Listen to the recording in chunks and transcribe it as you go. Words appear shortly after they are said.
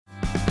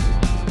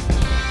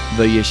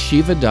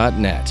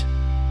theyeshiva.net.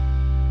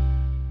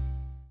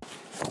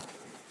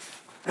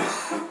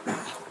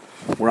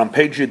 We're on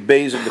page Yud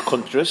Beis of the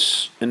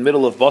Kuntras, in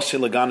middle of Basi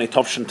Lagani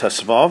Tovshin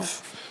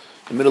Tesvav,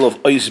 in middle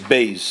of Ois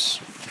Beis.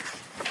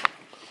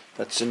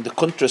 That's in the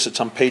Kuntras, it's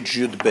on page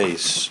Yud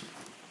Beis.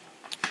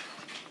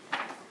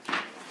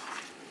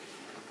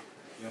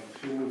 You have a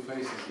few new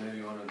faces, maybe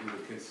you want to do the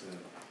kids.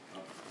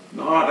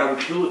 No, that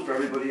would do it for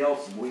everybody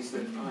else and waste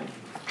their time.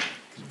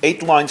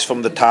 8 lines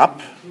from the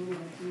top.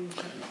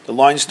 The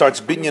line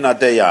starts Binyan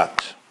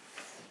Adeyat.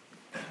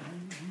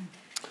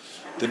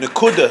 The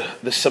Nekuda,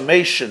 the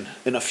summation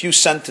in a few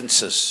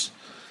sentences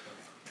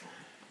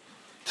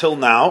till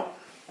now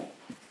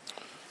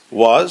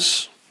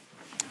was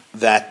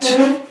that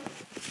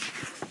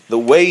the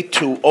way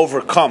to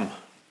overcome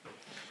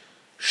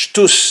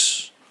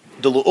shtus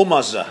de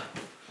l'umaza,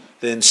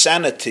 the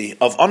insanity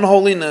of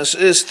unholiness,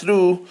 is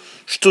through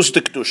shtus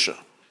de kedusha.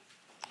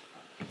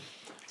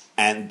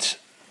 And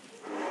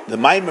the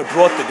Maimer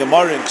brought the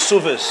Gemara in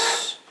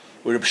Ksuvas,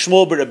 where Reb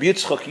Shmuel bar Reb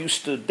Yitzchak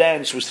used to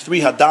dance with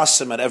 3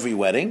 hadassim at every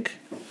wedding,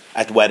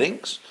 at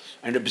weddings.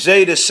 And Reb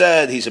Zayda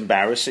said he's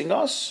embarrassing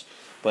us,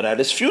 but at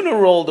his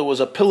funeral there was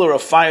a pillar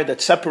of fire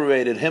that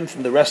separated him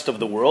from the rest of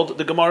the world.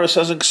 The Gemara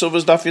says in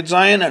Ksuvas Daf Yud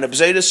Zayin, and Reb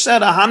Zayda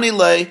said,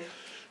 Ahanile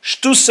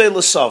shtusei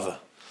l'sava,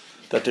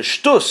 that the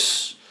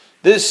shtus,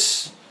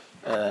 this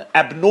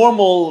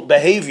abnormal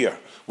behavior,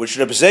 which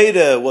Reb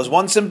Zayda was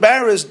once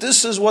embarrassed,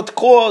 this is what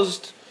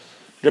caused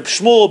Reb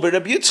Shmuel bar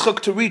Reb Yitzchak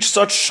to reach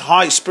such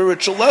high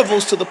spiritual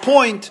levels, to the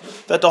point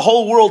that the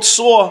whole world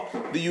saw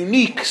the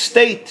unique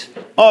state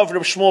of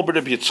Reb Shmuel bar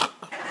Reb Yitzchak.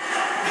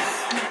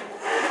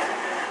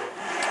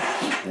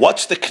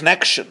 What's the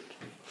connection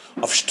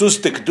of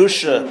shtus de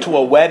kedusha to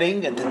a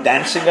wedding and to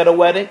dancing at a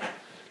wedding?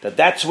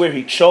 That's where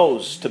he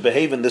chose to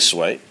behave in this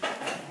way.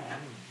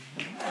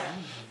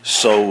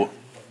 So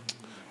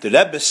the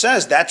Rebbe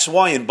says that's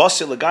why in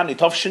Basi Lagani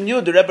Tovshin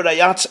Yud the Rebbe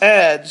Rayatz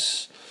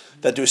adds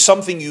that there's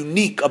something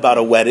unique about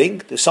a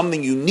wedding, there's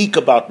something unique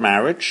about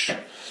marriage,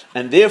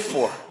 and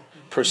therefore,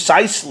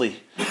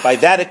 precisely by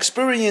that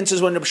experience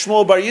is when Reb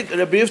Shmuel bar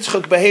Reb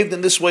Yitzchak behaved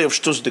in this way of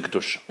shtus de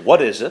kedusha.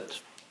 What is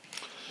it?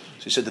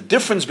 So he said the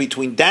difference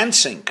between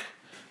dancing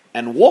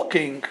and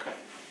walking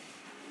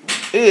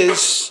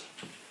is,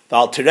 the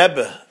Alter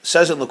Rebbe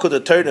says in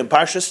Likkutei Torah in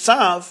Parshas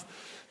Tzav,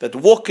 that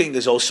walking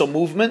is also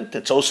movement,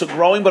 it's also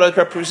growing, but it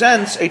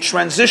represents a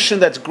transition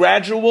that's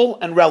gradual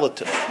and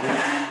relative.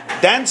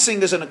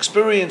 Dancing is an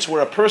experience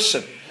where a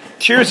person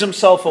tears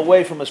himself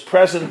away from his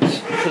present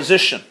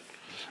position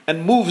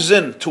and moves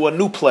into a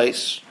new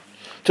place,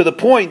 to the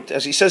point,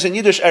 as he says in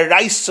Yiddish,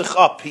 reißt sich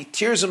up. He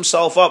tears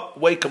himself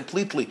away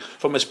completely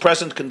from his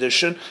present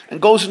condition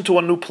and goes into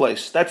a new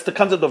place. That's the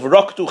concept of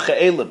raktu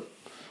che'elim.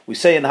 We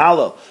say in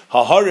Hallel,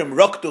 haharim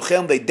raktu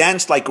che'elim, they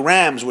dance like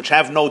rams which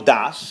have no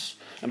das.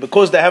 And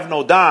because they have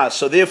no das,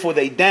 so therefore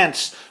they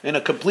dance in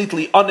a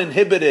completely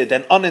uninhibited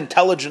and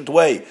unintelligent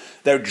way.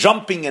 They're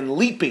jumping and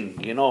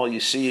leaping. You know, you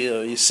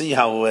see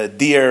how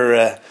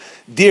deer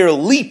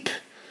leap.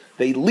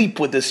 They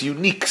leap with this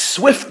unique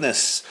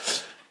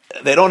swiftness.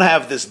 They don't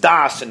have this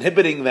das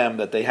inhibiting them,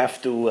 that they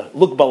have to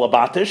look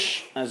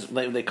balabatish as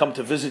they come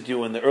to visit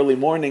you in the early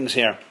mornings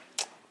here.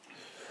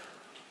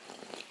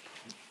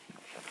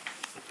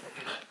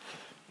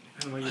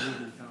 And where you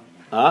live in town.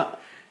 Huh?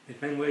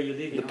 Depends where you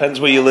live. Depends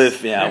where you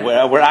live. Yeah,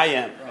 where I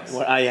am.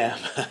 Where I am.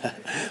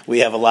 we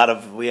have a lot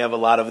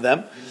of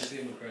them.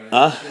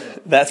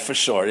 That's for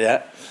sure.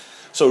 Yeah.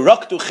 So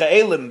raktu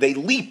che'elim, they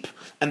leap,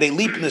 and they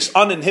leap in this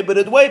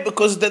uninhibited way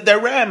because they're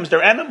rams,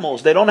 they're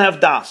animals. They don't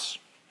have das.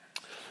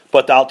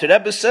 But the Alter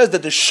Rebbe says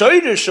that the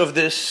shoyrish of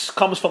this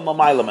comes from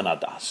Lamayla min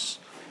hadas.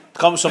 It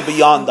comes from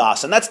beyond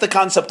das, and that's the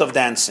concept of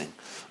dancing: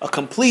 a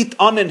complete,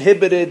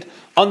 uninhibited,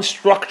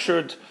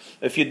 unstructured.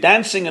 If you're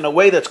dancing in a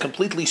way that's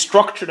completely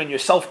structured and you're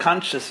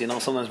self-conscious,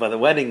 sometimes by the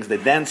weddings they're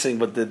dancing,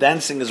 but the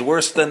dancing is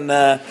worse than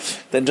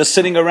just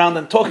sitting around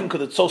and talking because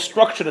it's so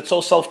structured, it's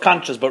so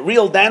self-conscious. But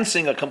real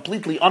dancing, a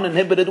completely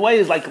uninhibited way,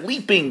 is like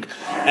leaping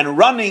and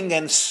running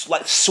and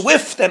like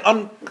swift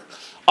and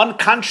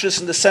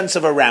unconscious in the sense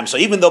of a ram. So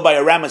even though by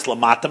a ram it's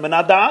lamata min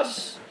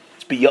hadas,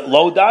 it's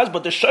below das,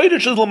 but the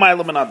shoyrish is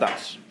lamayla min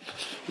hadas.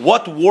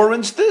 What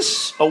warrants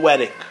this? A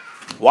wedding.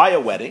 Why a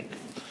wedding?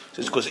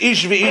 It's because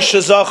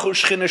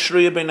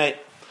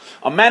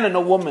a man and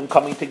a woman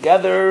coming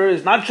together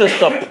is not just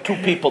 2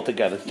 people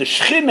together. The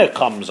Shechina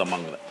comes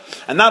among them.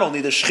 And not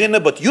only the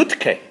Shechina, but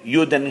Yudke,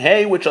 Yud and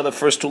Hey, which are the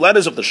first 2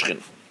 letters of the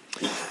Shechina.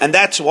 And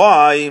that's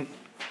why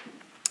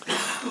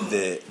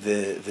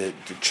the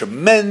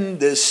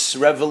tremendous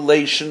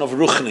revelation of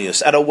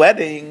Ruchnius at a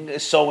wedding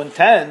is so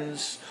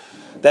intense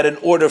that in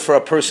order for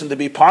a person to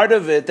be part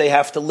of it, they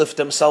have to lift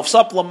themselves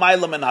up,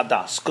 l'mayla min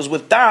hadas. Because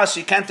with das,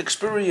 you can't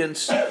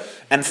experience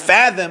and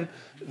fathom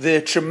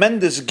the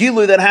tremendous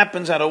gilui that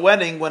happens at a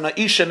wedding when a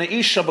isha and a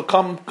isha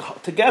become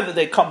together,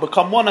 they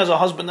become one as a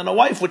husband and a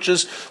wife, which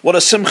is what a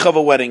simcha of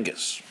a wedding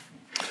is.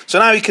 So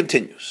now he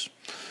continues.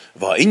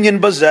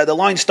 The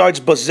line starts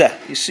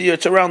bazeh. You see,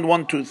 it's around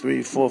 1, 2,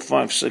 3, 4,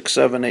 5, 6,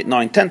 7, 8,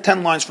 9,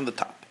 10 lines from the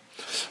top.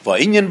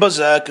 Va'inyan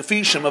bazeh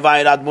kafi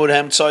shemavayir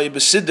admurhem tzai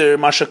b'sidr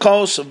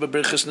mashakos of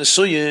bebrichas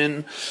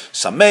nesuyin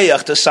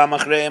sameach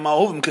tesamach reim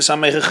ahuvim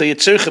kesamech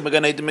chayitzirche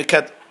began eden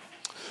meket.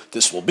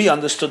 This will be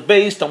understood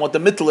based on what the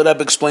Mittler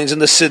Rebbe explains in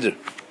the Siddur.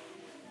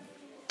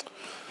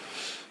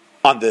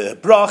 On the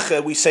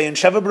bracha, we say in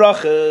Sheva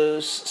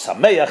brachas,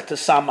 sameach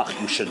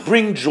tesamach, you should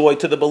bring joy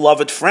to the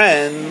beloved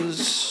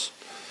friends.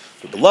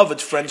 The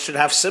beloved friends should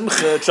have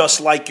simcha,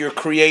 just like your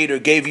Creator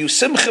gave you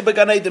simcha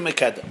began eden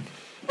meket.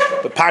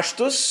 But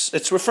Pashtus,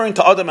 it's referring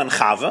to Adam and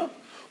Chava,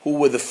 who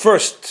were the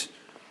first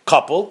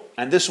couple,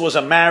 and this was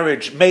a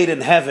marriage made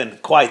in heaven,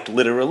 quite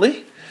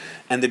literally.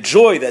 And the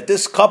joy that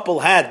this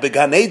couple had,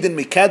 Began Eden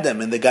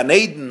Mikedem, in the Gan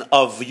Eden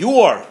of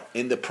Yor,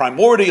 in the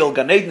primordial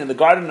Gan Eden, in the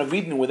Garden of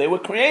Eden, where they were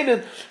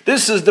created,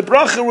 this is the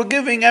bracha we're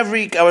giving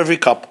every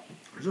couple.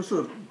 Is this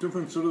a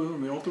different Siddur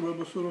than the Alter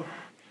Rebbe Siddur?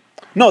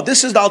 No,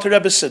 this is the Alter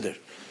Rebbe Siddur.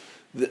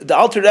 The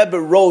Alter Rebbe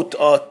wrote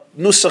a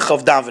nusach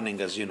of davening,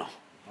 as you know.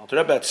 The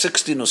Rebbe had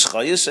 60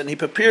 nuschayis, and he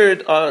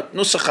prepared a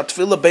nusach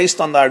hatfilah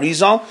based on the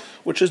Arizal,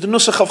 which is the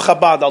nusach of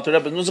Chabad. Alter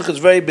Rebbe's nusach is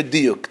very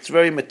bediuk, it's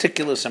very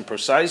meticulous and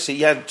precise.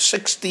 He had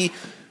 60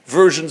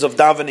 versions of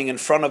davening in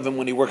front of him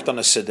when he worked on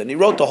a siddur, and he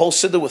wrote the whole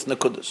siddur with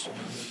nekudas.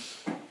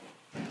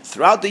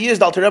 Throughout the years,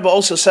 the Alter Rebbe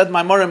also said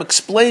Maimorim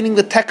explaining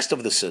the text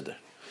of the siddur.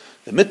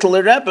 The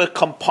Mittler Rebbe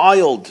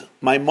compiled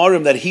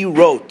Maimorim that he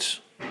wrote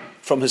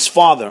from his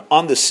father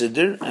on the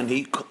Siddur, and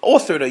he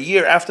authored a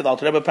year after the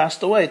Alter Rebbe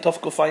passed away, Tov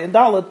Kufay and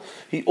Dalet,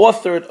 he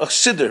authored a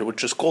Siddur,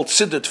 which is called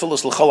Siddur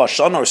Tfilas L'Chol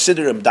Hashana, or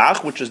Siddur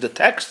Imdach, which is the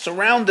text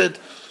surrounded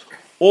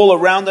all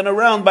around and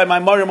around by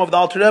Maimorim of the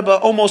Alter Rebbe,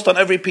 almost on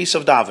every piece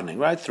of davening,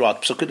 right?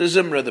 Throughout Pesukei de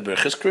Zimra, the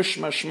Birchas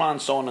Krishma, Shema,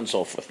 and so on and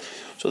so forth.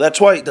 So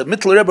that's why the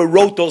Mittler Rebbe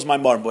wrote those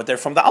Maimorim, but they're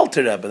from the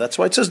Alter Rebbe. That's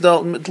why it says the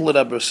Mittler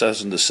Rebbe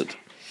says in the Siddur.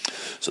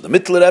 So the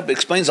Mittler Rebbe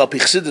explains al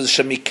pichsidus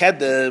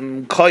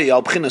shemikedem koi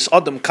al pchinas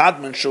adam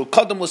kadman shu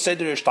kadam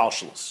l'seder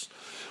ishtalshalos.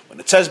 When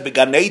it says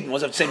Gan Eden,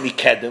 what does it say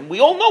mikedem? We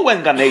all know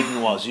when Gan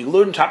Eden was. You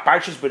learn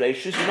Parshas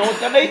Bereshis, you know what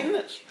Gan Eden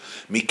is.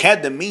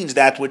 Mikedem means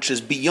that which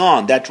is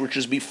beyond, that which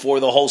is before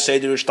the whole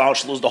seder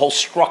ishtalshalos, the whole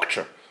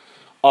structure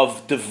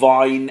of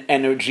divine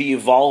energy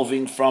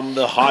evolving from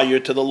the higher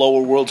to the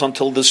lower worlds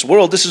until this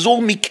world. This is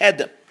all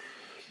mikedem.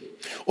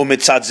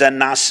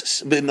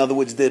 In other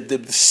words,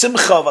 the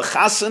simcha of a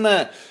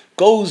chasana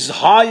goes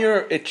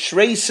higher, it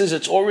traces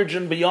its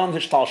origin beyond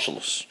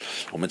Hishtalshalus.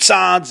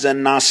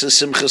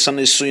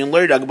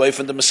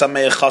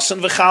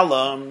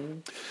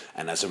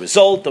 And as a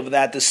result of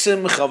that, the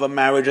simcha of a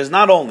marriage is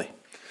not only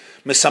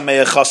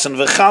Mesameach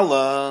Chasan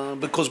V'chala,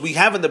 because we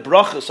have in the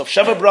brachas, of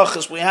Sheva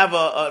brachas, we have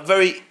a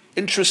very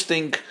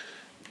interesting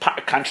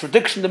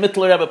contradiction the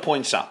Mittler Rebbe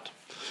points out.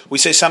 We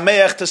say,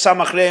 Sameach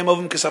Tesamach Reim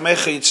Ovim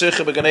Kesamecha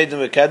Yitzirche Began Eden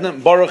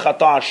V'kedem, Baruch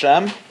Atah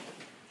Hashem,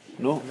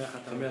 no?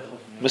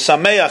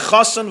 Mesameach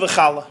Chasan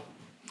V'chala.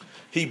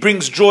 He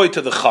brings joy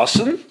to the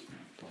Chasan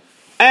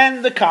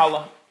and the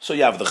Kala. So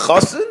you have the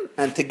Chasan,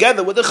 and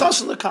together with the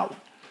Chasan, the Kala.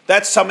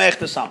 That's Sameach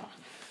Tesamach.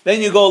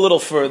 Then you go a little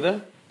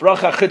further.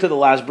 Bracha Chita, the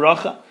last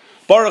bracha.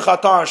 Baruch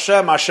Atah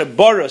Hashem, Asher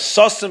Bara,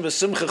 Sasan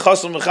V'simcha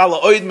Chasan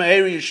V'chala, Oid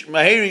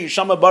Meheri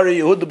Yishama Bara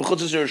Yehuda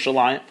B'chutzes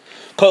Yerushalayim.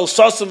 Kol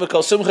Sasan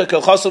V'kol Simcha,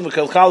 Kol Chasan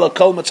V'kol Kala,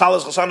 Kol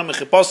Metzalas Chasanam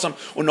Mechiposam,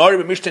 Unori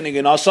B'mishtin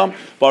Iginasam,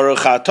 Baruch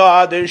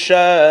Atah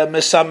Hashem,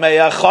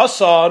 Mesameach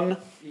Chasan,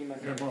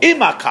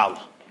 Imakala.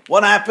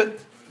 What happened?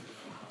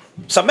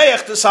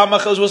 Sameach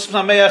Tesamach was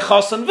Sameach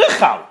Chasan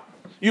V'chala.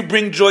 You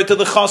bring joy to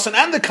the Chasan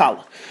and the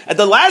Kala. At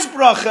the last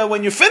bracha,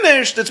 when you're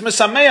finished, it's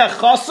Mesameach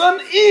Chasan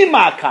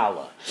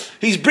Imakala.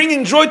 He's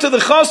bringing joy to the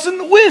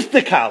Chasan with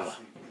the Kala.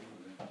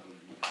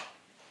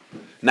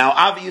 Now,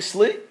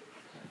 obviously,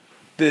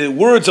 the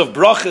words of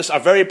brachas are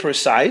very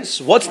precise.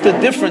 What's the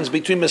difference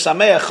between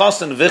Mesameach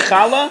Chasan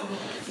V'chala,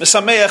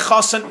 Mesameach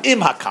Chasan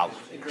Im HaKala?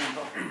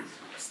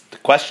 The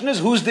question is,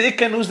 who's the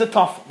Iker and who's the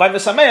Taf? By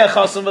Mesameach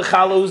Chasan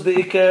V'chala, who's the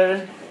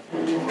Iker?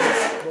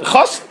 The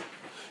Chasan.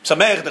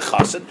 Mesameach the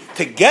Chasan.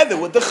 Together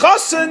with the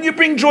Chasan, you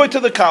bring joy to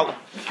the Kala.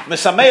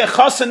 Mesameach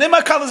Chasan Im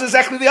HaKala is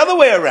exactly the other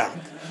way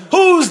around.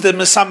 Who's the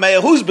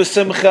Mesameach? Who's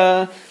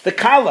Besimcha? The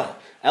Kala.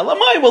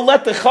 Elamai will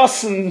let the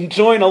Chasan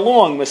join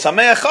along.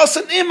 Mesameach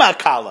Chasan Im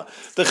HaKala.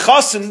 The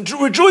Chasan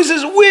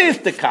rejoices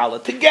with the Kala,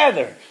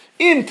 together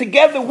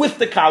with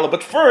the Kala.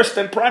 But first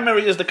and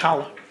primary is the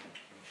Kala.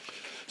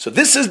 So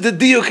this is the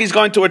diuk he's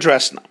going to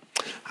address now.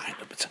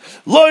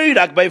 The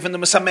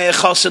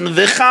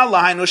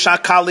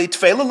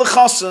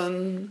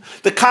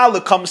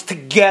Kala comes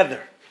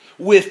together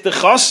with the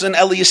Chasan.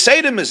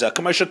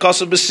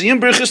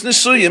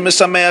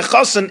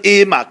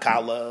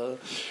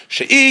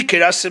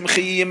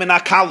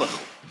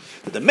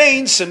 The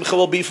main simcha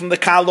will be from the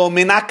Kala.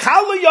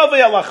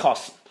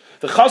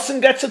 The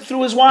Chasan gets it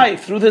through his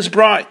wife, through his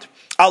bride.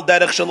 Al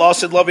derech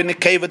shalasid loving the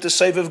keva to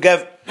save of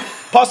gev.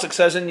 Pasuk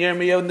says in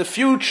Yirmiyah, in the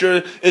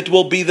future, it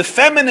will be the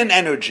feminine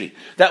energy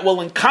that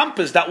will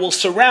encompass, that will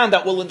surround,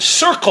 that will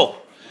encircle,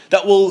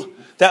 that will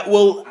that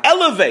will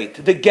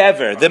elevate the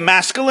gever, the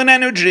masculine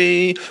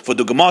energy. For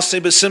the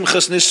gemase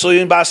besimchas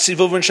nisuyin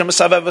ba'asivuv and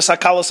shemasavev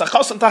v'sakalos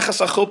achosan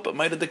tachas achuppah.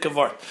 Made the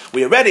kavart.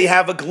 We already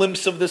have a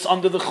glimpse of this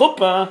under the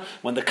chuppah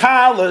when the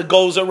kala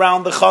goes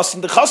around the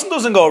chosin. The chosin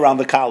doesn't go around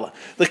the kala.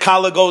 The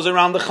kala goes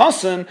around the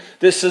chosin.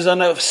 This is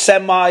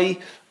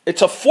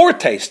it's a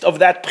foretaste of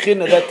that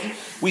pchina that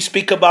we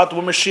speak about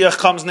when Mashiach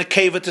comes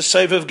nekeva to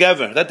save of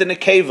gever. That the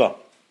nekeva,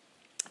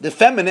 the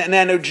feminine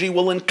energy,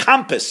 will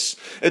encompass.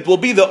 It will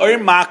be the Ur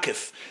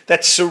Makif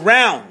that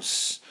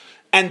surrounds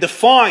and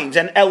defines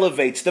and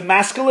elevates the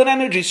masculine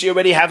energy. So you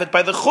already have it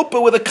by the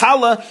chuppah, where the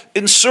kala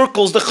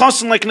encircles the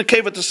chosin like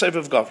nekeva to save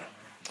of gever.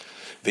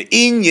 The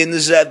inyan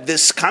is that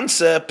this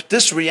concept,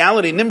 this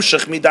reality,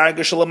 nimshach midarga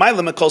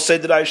shalamayla mekol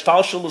seder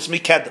ha'ishtalshelus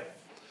mikedem.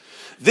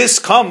 This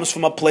comes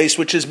from a place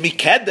which is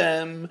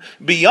mikedem,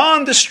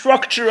 beyond the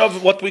structure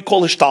of what we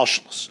call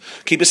ishtalshelus.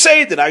 Keep it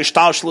say that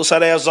ishtalshelus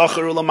harei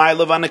hazacher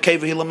ulamayla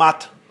v'anekeva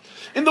hilamata.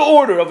 In the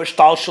order of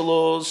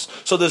ishtalshelus,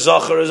 so the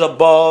zacher is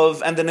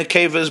above and the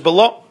nekeva is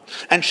below,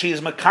 and she is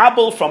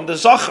makabel from the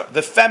zacher.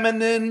 The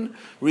feminine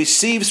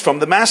receives from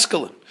the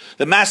masculine.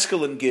 The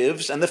masculine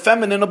gives and the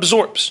feminine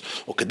absorbs.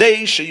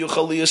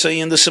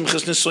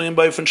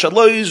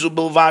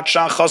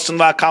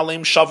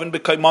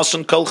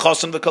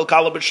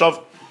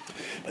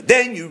 But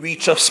then you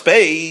reach a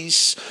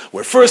space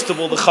where, first of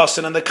all, the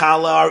chasen and the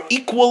kala are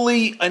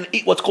equally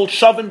what's called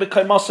shavin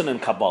b'kaimasan in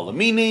Kabbalah,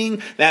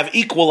 meaning they have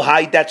equal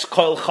height. That's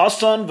kol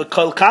chasen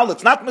v'kol kala.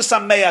 It's not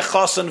misameya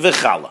chasen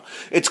v'chala.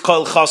 It's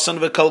kol chasen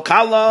v'kol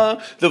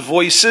kala. The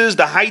voices,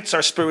 the heights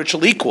are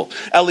spiritually equal.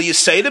 Eli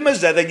Yisaydim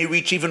is that then you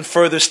reach even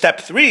further.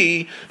 Step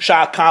 3,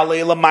 sha'kala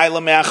elamayla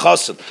me'a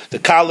chasen. The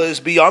kala is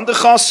beyond the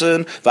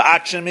chasen.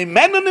 V'achem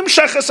imenu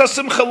nimshachas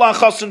hasimcha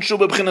la'chasen shu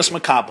b'bchinas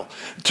makabel.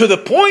 To the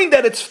point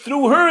that it's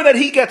through her that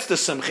he gets the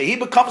simcha. He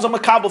becomes a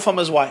makabel from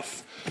his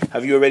wife.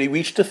 Have you already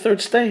reached the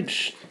third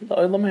stage?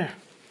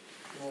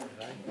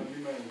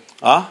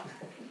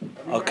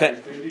 Okay.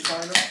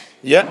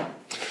 Yeah.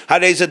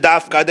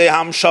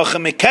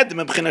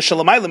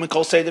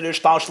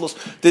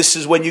 This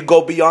is when you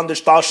go beyond the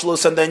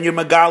shtalshlus and then you're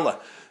megala.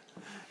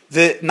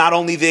 Not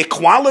only the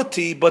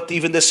equality, but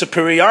even the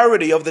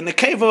superiority of the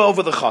nekeva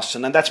over the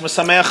chasen. And that's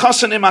mesameach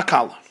chasen im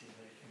akala.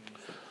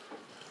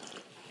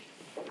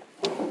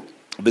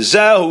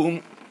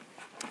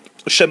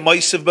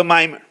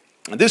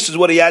 And this is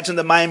what he adds in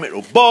the Maimer.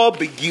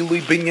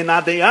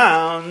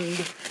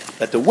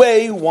 That the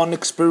way one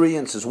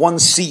experiences, one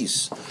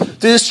sees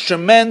this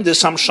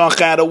tremendous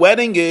hamshach at a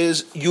wedding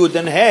is Yud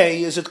and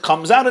Hey, is it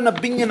comes out in a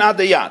binyan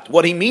adayat.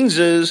 What he means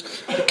is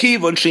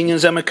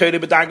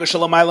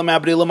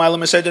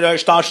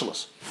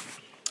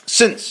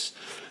since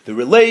the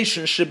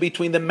relationship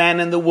between the man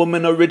and the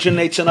woman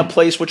originates in a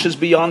place which is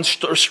beyond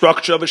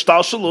structure of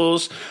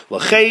ishtalshelus.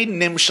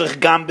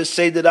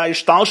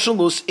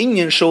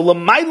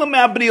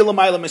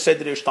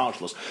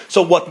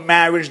 So what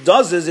marriage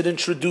does is it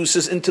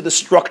introduces into the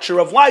structure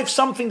of life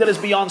something that is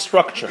beyond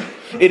structure.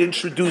 It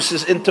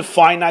introduces into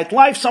finite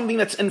life something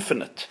that's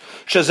infinite.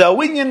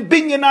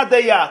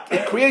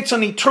 It creates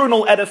an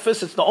eternal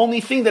edifice. It's the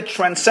only thing that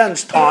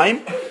transcends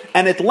time,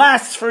 and it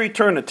lasts for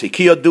eternity.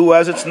 Kiyadu,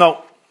 as it's known.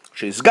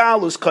 The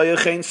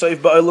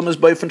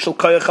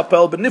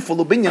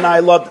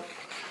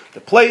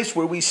place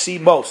where we see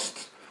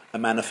most a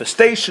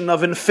manifestation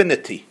of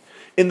infinity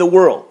in the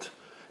world,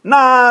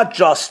 not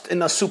just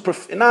in an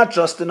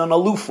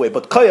aloof way,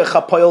 but koyach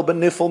hapayel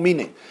benifel,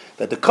 meaning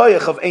that the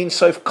koyach of Ein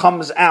Sof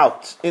comes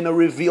out in a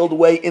revealed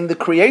way in the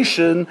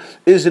creation,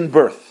 is in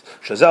birth.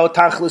 Which is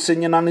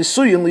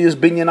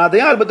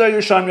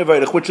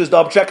the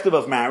objective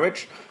of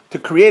marriage. To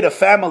create a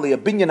family, a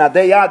binyan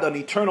adayad, an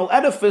eternal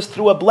edifice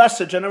through a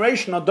blessed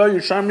generation, of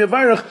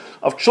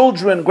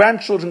children,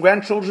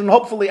 grandchildren,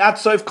 hopefully at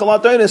soif kol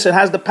hadoros. It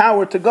has the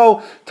power to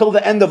go till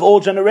the end of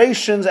all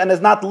generations and is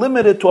not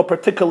limited to a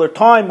particular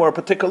time or a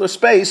particular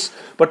space,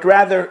 but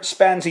rather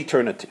spans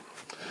eternity.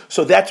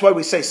 So that's why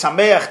we say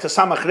sameach to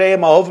samach reim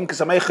ahovim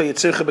k'samecha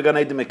yitzircha began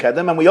eden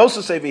mekedem, and we also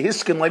say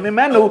v'hiskin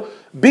le'mimenu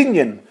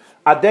binyan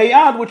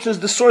adayad, which is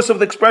the source of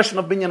the expression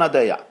of binyan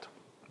adayad.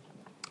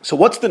 So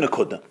what's the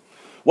nekuda?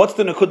 What's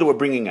the nekuda we're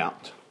bringing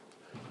out?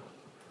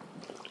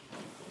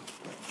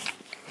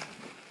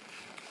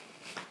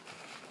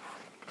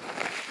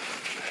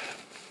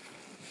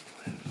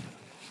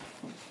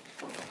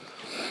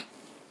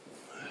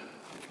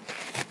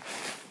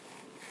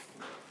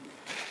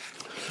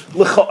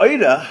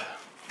 L'cha'ira,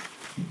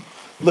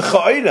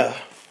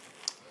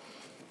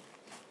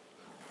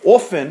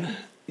 often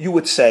you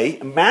would say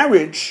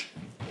marriage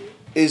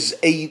is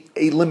a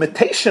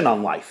limitation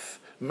on life.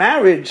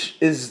 Marriage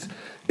is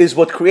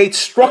what creates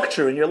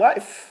structure in your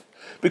life.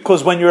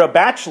 Because when you're a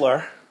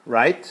bachelor,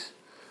 right,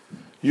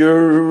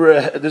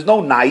 there's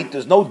no night,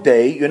 there's no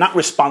day, you're not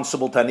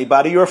responsible to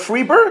anybody, you're a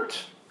free bird.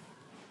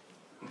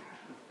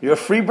 You're a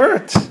free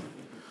bird.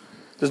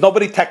 There's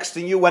nobody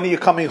texting you, when are you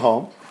coming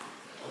home?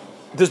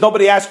 There's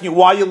nobody asking you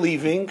why you're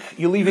leaving.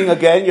 You're leaving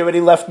again, you already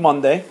left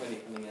Monday.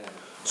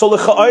 So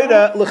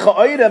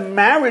l'cha'oira,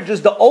 marriage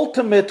is the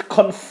ultimate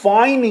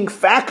confining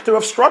factor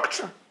of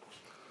structure.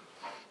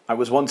 I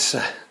was once,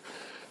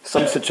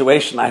 some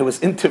situation, I was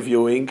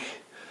interviewing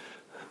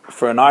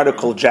for an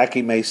article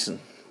Jackie Mason,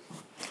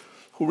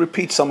 who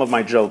repeats some of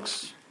my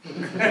jokes.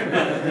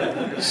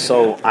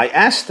 So I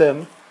asked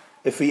him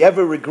if he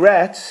ever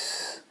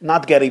regrets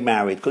not getting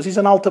married, because he's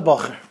an alter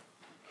bacher.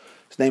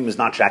 His name is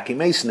not Jackie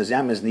Mason, his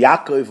name is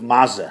Yaakov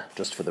Maza,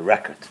 just for the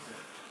record.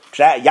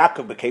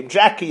 Yaakov became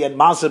Jackie and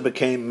Maza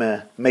became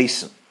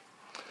Mason.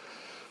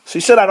 So he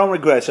said, I don't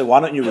regret it. I said, why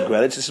don't you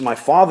regret it? He says, my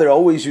father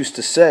always used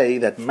to say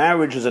that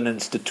marriage is an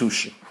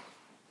institution.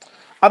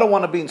 I don't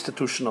want to be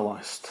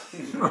institutionalized.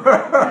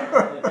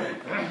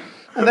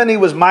 And then he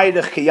was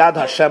Maidech Kiyad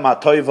Hashem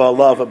HaToiva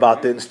love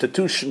about the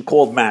institution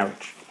called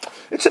marriage.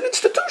 It's an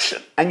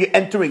institution, and you're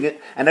entering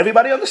it, and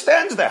everybody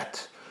understands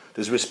that.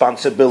 There's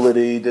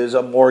responsibility, there's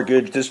a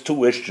mortgage, there's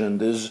tuition,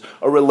 there's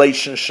a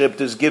relationship,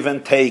 there's give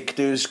and take,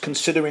 there's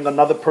considering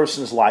another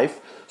person's life.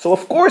 So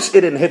of course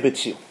it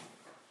inhibits you.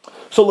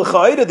 So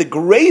l'cha'ira, the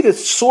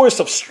greatest source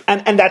of,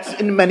 and that's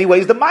in many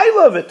ways the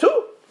mila of it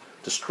too.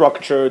 The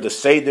structure, the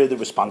seder, the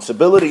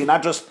responsibility,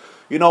 not just,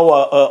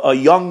 a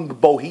young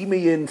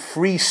bohemian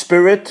free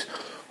spirit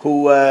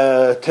who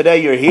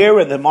today you're here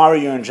and tomorrow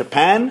you're in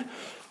Japan.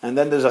 And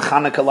then there's a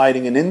Hanukkah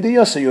lighting in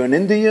India, so you're in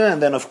India,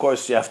 and then of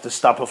course you have to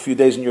stop a few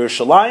days in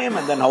Yerushalayim,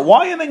 and then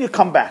Hawaii, and then you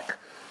come back.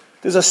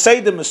 There's a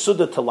Seder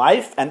Mesuda to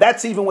life, and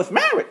that's even with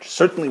marriage.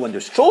 Certainly when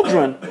there's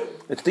children,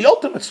 it's the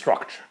ultimate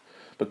structure.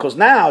 Because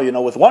now,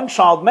 with one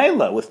child,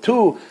 Mela, with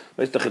two,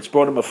 it's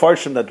brought him a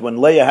farshim that when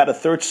Leah had a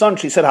third son,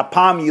 she said,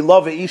 Hapam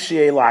yilove ishi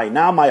elai.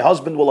 Now my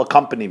husband will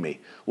accompany me.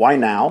 Why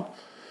now?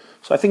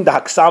 So I think the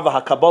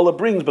Haksava HaKabbalah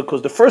brings,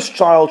 because the first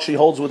child she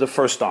holds with the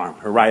first arm,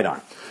 her right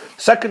arm.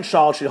 Second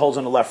child she holds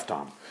in the left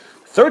arm.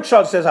 Third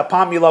child says,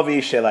 Hapam yilove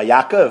ishi elai.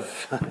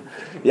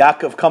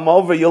 Yaakov, come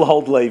over, you'll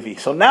hold Levi.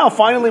 So now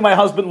finally my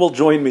husband will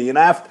join me.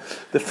 After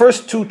the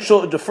first two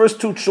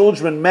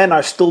children, men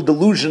are still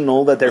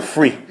delusional that they're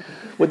free.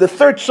 With the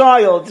third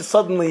child,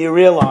 suddenly you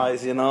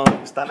realize, it's an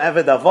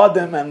eved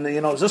avodim,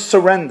 and just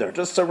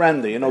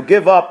surrender,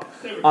 give up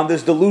on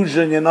this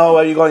delusion.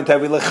 Are you going to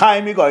every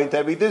lechaim? You're going to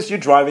every this. You're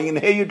driving in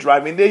here. You're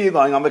driving there. You're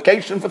going on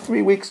vacation for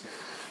 3 weeks.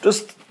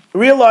 Just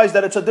realize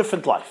that it's a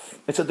different life.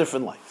 It's a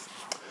different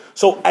life.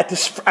 So at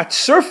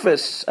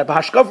surface, at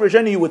Hashkav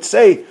Rejeni, you would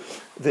say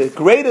the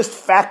greatest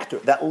factor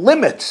that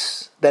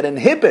limits, that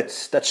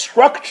inhibits, that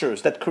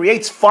structures, that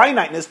creates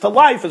finiteness to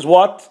life is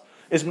what?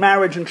 Is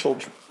marriage and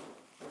children.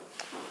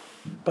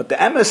 But the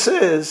emes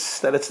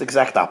is that it's the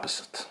exact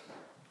opposite.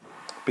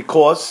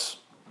 Because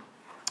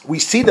we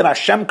see that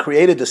Hashem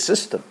created a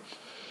system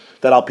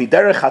that al pi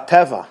derech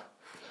hateva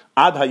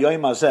ad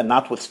hayoim hazeh,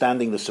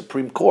 notwithstanding the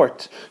Supreme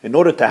Court, in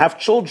order to have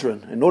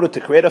children, in order to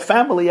create a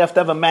family, you have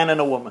to have a man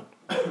and a woman.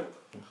 I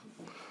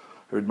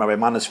heard Rabbi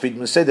Manas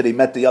Friedman say that he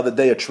met the other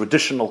day a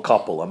traditional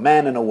couple, a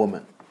man and a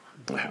woman.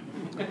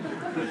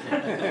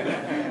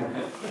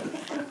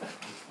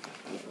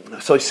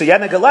 So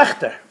Siyana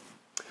Gelechter.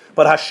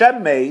 But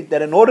Hashem made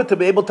that in order to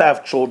be able to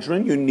have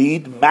children, you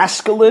need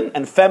masculine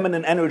and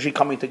feminine energy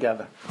coming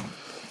together.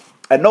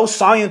 And no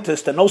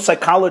scientist and no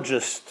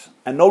psychologist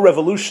and no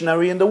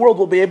revolutionary in the world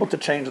will be able to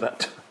change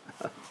that.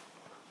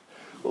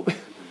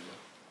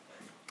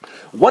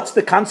 What's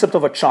the concept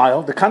of a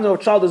child? The concept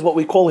of a child is what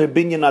we call here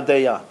binyan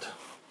adayat.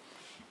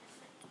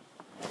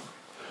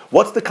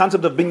 What's the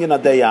concept of binyan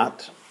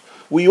adayat?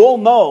 We all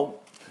know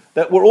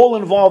that we're all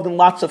involved in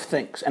lots of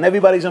things, and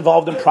everybody's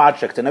involved in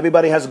projects, and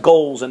everybody has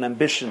goals and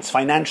ambitions,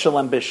 financial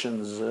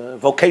ambitions,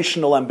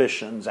 vocational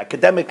ambitions,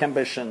 academic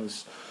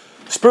ambitions,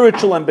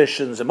 spiritual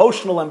ambitions,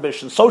 emotional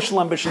ambitions, social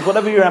ambitions,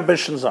 whatever your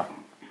ambitions are.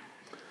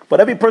 But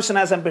every person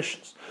has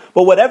ambitions.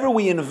 But whatever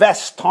we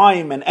invest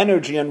time and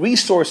energy and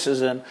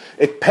resources in,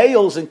 it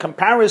pales in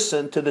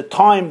comparison to the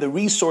time, the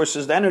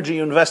resources, the energy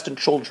you invest in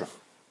children.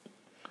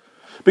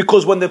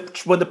 Because when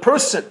the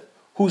person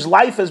whose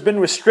life has been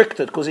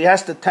restricted because he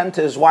has to tend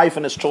to his wife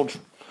and his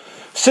children,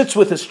 sits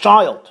with his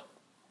child,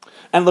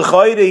 and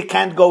l'chayre he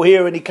can't go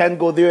here and he can't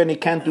go there and he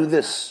can't do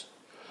this.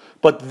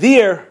 But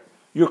there,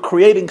 you're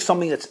creating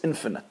something that's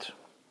infinite.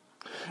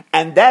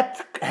 And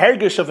that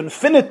hergish of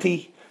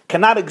infinity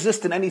cannot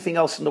exist in anything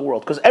else in the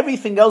world, because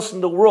everything else in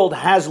the world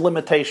has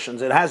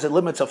limitations. It has the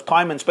limits of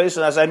time and space,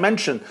 and as I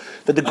mentioned,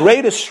 that the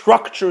greatest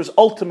structures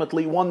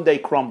ultimately one day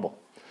crumble.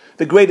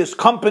 The greatest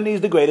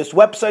companies, the greatest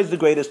websites, the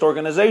greatest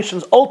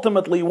organizations,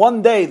 ultimately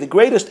one day, the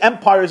greatest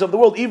empires of the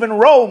world, even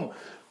Rome,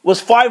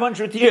 was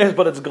 500 years,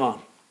 but it's gone.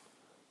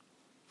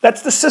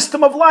 That's the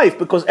system of life,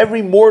 because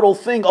every mortal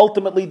thing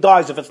ultimately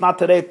dies. If it's not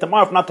today,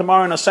 tomorrow, if not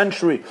tomorrow, in a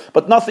century.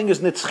 But nothing is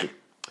nitzchi.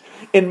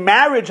 In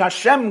marriage,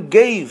 Hashem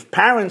gave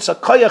parents a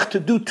koyach to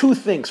do two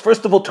things.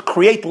 First of all, to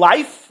create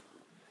life,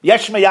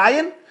 yesh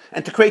meyayin,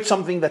 and to create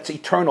something that's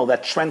eternal,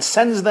 that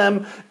transcends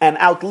them and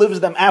outlives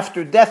them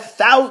after death,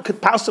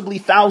 could possibly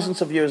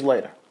thousands of years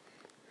later.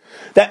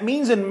 That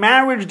means in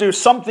marriage there's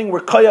something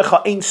where koyach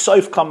ha'ein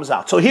soif comes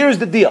out. So here's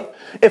the deal.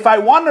 If I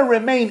want to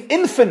remain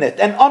infinite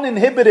and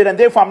uninhibited and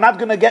therefore I'm not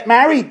going to get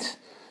married,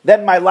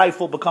 then my life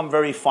will become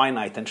very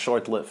finite and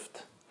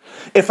short-lived.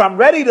 If I'm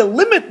ready to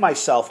limit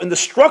myself in the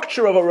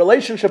structure of a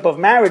relationship of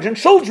marriage and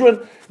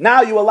children,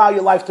 now you allow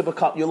your life to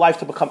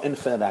become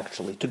infinite,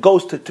 actually,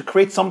 to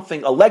create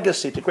something, a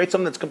legacy, to create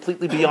something that's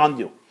completely beyond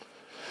you.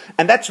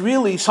 And that's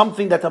really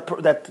something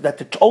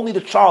that only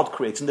the child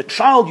creates. In the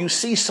child, you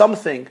see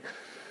something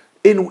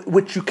in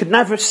which you could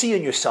never see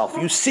in yourself.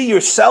 You see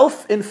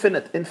yourself in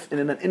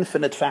an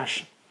infinite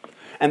fashion.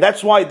 And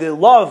that's why the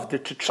love to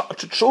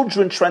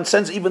children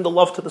transcends even the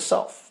love to the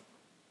self.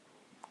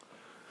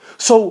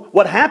 So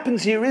what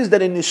happens here is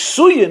that in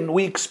Nisuyin,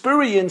 we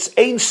experience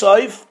Ein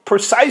Sof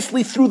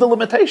precisely through the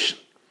limitation.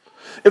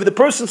 If the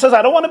person says,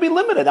 I don't want to be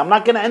limited, I'm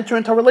not going to enter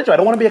into a religion, I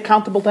don't want to be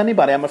accountable to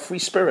anybody, I'm a free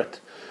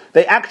spirit.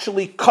 They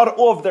actually cut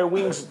off their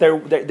wings,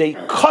 they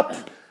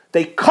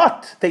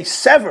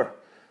sever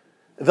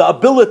the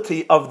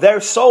ability of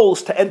their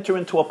souls to enter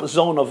into a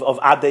zone of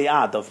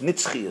adeyad, of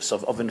nitzchias,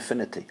 of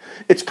infinity.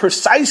 It's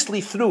precisely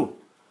through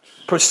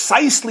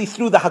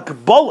the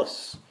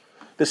hagbolas,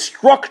 the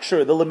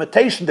structure, the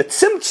limitation, the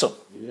tzimtzum,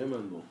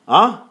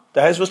 the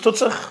hezvus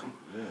tutzach,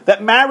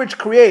 that marriage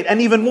create,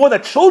 and even more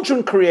that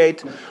children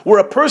create, where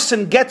a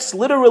person gets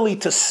literally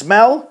to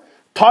smell,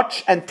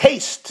 touch, and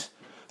taste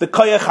the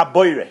koyach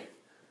haboire,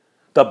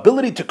 the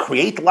ability to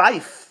create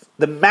life,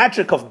 the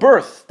magic of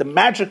birth,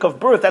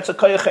 that's a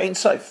koyach ein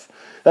sof.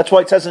 That's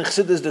why it says in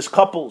Chassidus, there's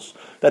couples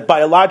that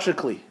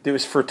biologically there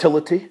is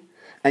fertility,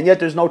 and yet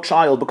there's no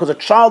child, because a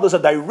child is a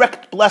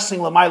direct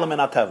blessing l'mayla min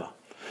hateva.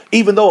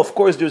 Even though, of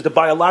course, there's the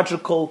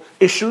biological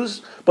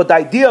issues, but the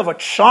idea of a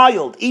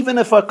child, even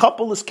if a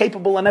couple is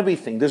capable and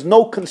everything, there's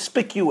no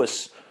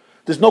conspicuous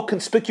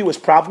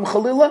problem,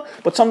 Chalila,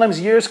 but sometimes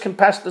years can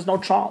pass, there's no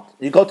child.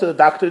 You go to the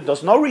doctor,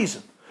 there's no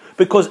reason.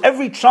 Because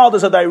every child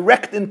is a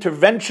direct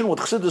intervention, what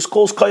Chassidus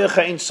calls koyach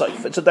ein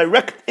sof. It's a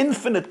direct,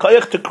 infinite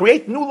koyach to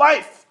create new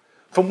life.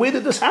 From where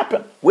did this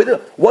happen?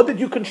 What did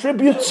you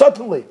contribute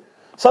suddenly?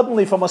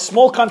 Suddenly, from a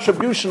small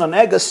contribution, an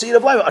egg, a seed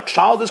of life, a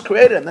child is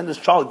created, and then this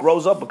child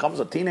grows up, becomes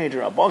a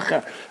teenager, a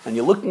bocher, and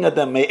you're looking at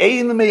them,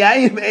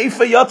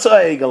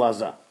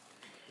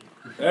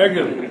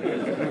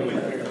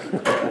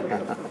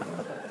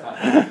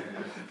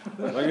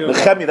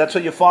 that's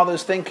what your father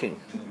is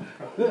thinking.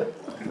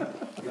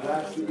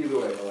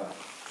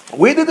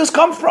 Where did this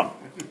come from?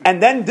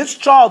 And then this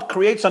child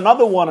creates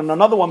another one and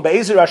another one.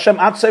 Be'ezer Hashem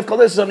Atsev Kol,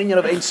 this is an inyan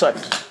of Ein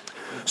Sof.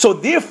 So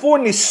therefore,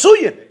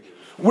 Nisuyin,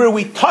 where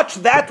we touch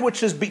that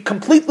which is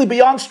completely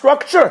beyond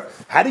structure.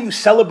 How do you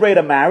celebrate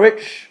a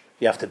marriage?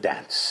 You have to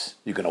dance.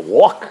 You're going to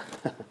walk.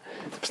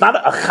 It's not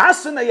a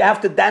chasana, you have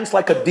to dance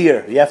like a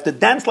deer.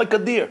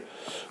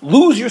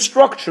 Lose your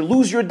structure,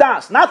 lose your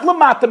das. Not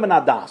lamata min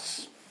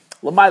hadas.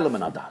 Lamayla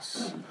min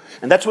hadas.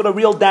 And that's what a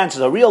real dance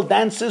is. A real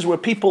dance is where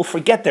people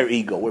forget their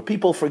ego, where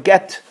people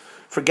forget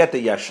the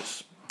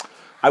yeshus.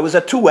 I was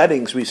at 2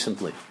 weddings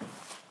recently.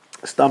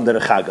 Stam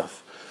derech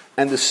hagav.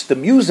 And the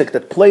music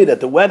that played at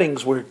the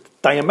weddings were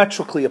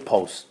diametrically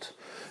opposed.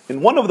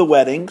 In one of the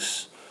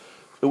weddings,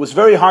 it was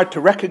very hard to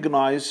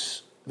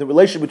recognize the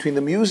relation between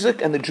the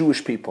music and the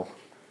Jewish people.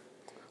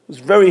 It was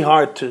very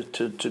hard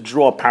to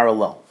draw a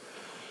parallel.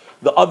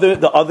 The other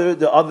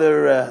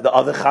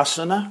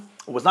chasana,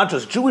 it was not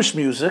just Jewish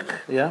music,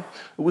 it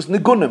was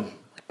nigunim,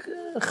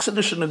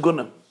 Chassidish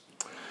nigunim.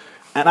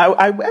 And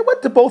I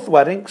went to both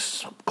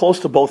weddings, close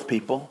to both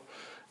people.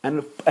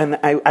 And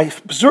I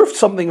observed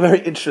something very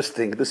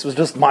interesting. This was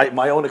just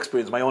my own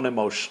experience, my own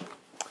emotion.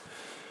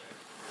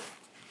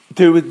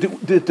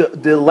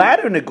 The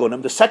latter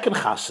nigunim, the second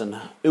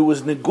chasana, it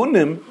was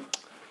nigunim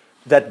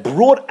that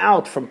brought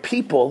out from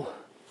people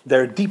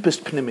their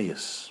deepest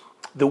pnimius.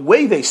 The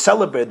way they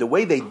celebrated, the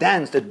way they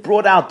danced, it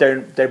brought out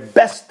the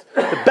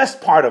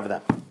best part of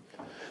them.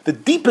 The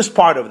deepest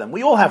part of them.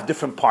 We all have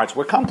different parts.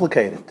 We're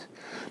complicated.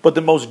 But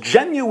the most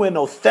genuine,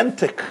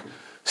 authentic,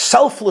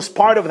 selfless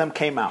part of them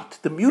came out.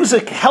 The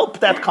music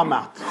helped that come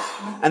out.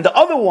 And the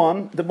other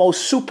one, the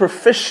most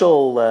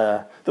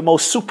superficial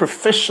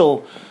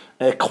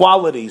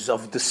qualities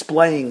of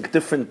displaying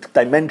different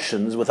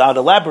dimensions without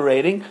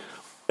elaborating,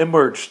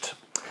 emerged.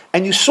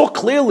 And you saw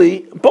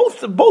clearly,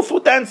 both were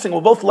dancing, were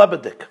both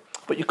lebedik.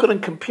 But you couldn't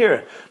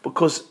compare,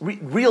 because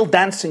real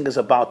dancing is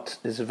a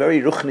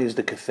very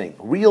ruchnistic thing.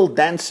 Real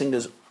dancing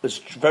is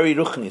very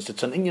ruchnis.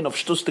 It's an inyan of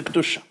shtus de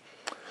kedusha.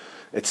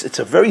 It's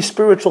a very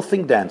spiritual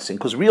thing, dancing,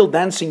 because real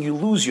dancing, you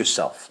lose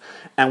yourself.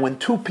 And when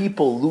 2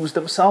 people lose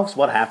themselves,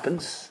 what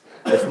happens?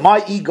 If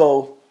my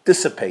ego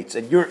dissipates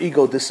and your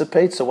ego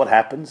dissipates, so what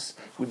happens?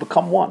 We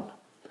become one.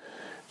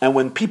 And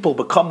when people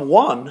become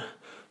one,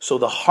 so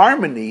the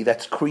harmony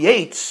that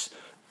creates,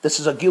 this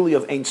is a gili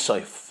of Ein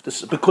Sof.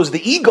 This is because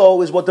the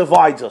ego is what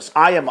divides us.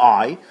 I am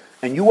I,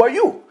 and you are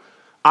you.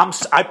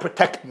 I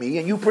protect me,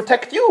 and you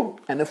protect you.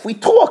 And if we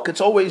talk,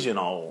 it's always,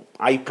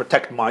 I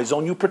protect my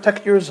zone, you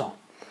protect your zone.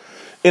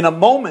 In a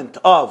moment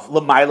of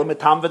l'mayla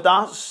mitam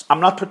v'das, I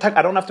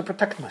don't have to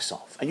protect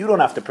myself, and you don't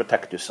have to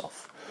protect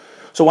yourself.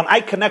 So when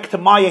I connect to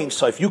my Ein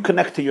Sof, you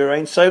connect to your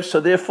Ein Sof, so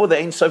therefore the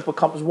Ein Sof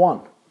becomes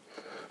one.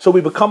 So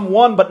we become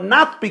one, but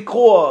not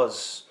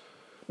because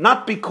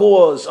not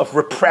because of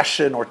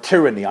repression or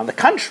tyranny. On the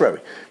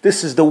contrary,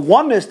 this is the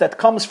oneness that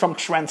comes from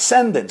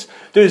transcendence.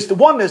 There's the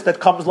oneness that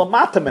comes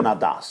lamata min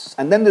hadas,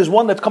 and then there's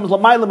one that comes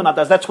lamayla min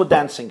hadas. That's what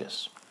dancing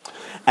is.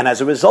 And as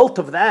a result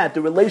of that,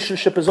 the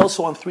relationship is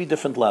also on 3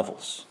 different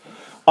levels.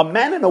 A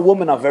man and a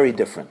woman are very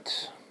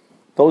different.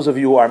 Those of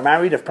you who are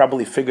married have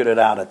probably figured it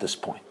out at this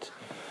point.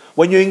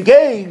 When you're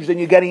engaged and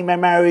you're getting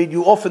married,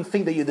 you often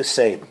think that you're the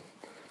same.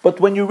 But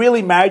when you're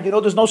really married, you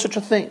know there's no such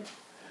a thing.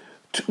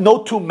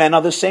 No 2 men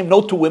are the same,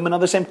 no 2 women are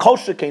the same. Kol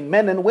shekain,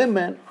 men and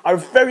women are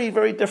very,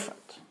 very different.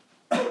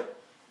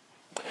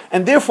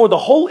 And therefore, the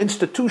whole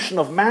institution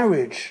of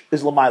marriage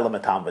is l'mayla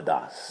matam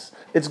v'das.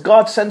 It's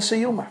God's sense of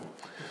humor.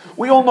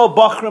 We all know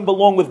bachrim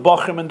belong with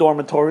bachrim in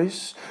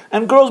dormitories,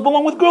 and girls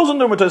belong with girls in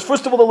dormitories.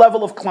 First of all, the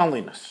level of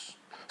cleanliness.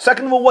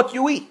 Second of all, what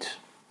you eat.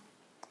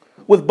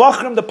 With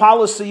bachrim, the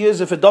policy is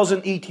if it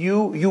doesn't eat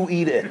you, you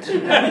eat it.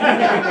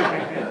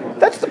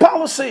 That's the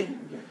policy.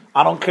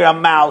 I don't care a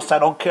mouse, I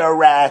don't care a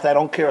rat, I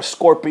don't care a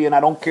scorpion,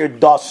 I don't care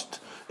dust.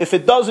 If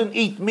it doesn't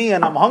eat me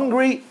and I'm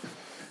hungry,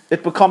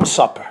 it becomes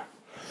supper.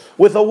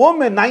 With a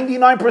woman,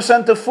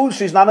 99% of food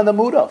she's not in the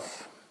mood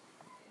of.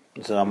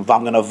 So if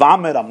I'm going to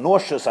vomit, I'm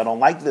nauseous, I don't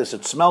like this,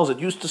 it smells, it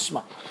used to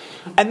smell.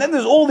 And then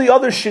there's all the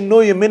other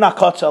shinuyim min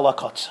hakatza el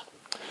hakatza.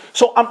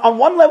 So on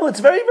one level,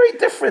 it's very, very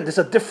different. It's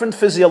a different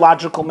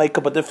physiological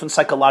makeup, a different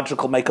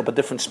psychological makeup, a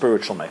different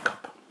spiritual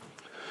makeup.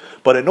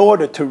 But in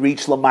order to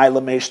reach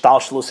l'mayla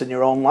me'ishtalshlus in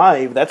your own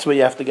life, that's where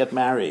you have to get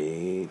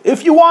married.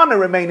 If you want to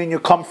remain in your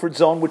comfort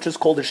zone, which is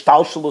called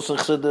ishtalshlus and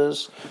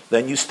chidus,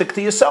 then you stick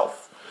to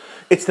yourself.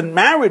 It's the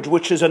marriage,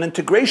 which is an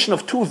integration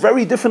of 2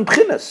 very different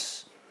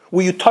pchinas,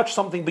 where you touch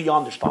something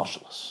beyond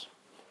ishtalshlus.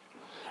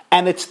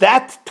 And it's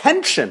that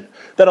tension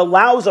that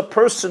allows a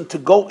person to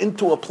go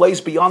into a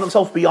place beyond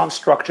himself, beyond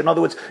structure. In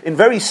other words, in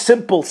very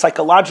simple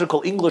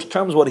psychological English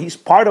terms,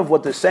 part of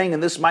what they're saying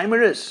in this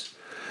mimer is,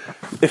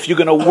 if you're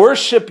going to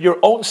worship your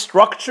own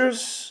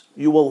structures,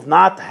 you will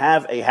not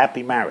have a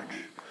happy marriage.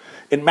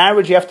 In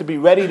marriage, you have to be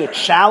ready to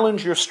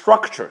challenge your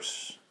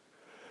structures.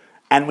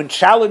 And when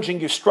challenging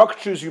your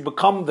structures, you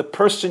become the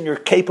person you're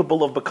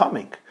capable of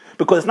becoming.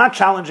 Because it's not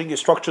challenging your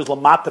structures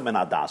lamata min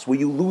hadas, where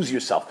you lose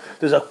yourself.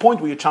 There's a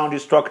point where you challenge your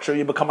structure,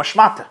 you become a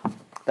shmata.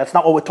 That's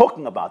not what we're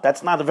talking about.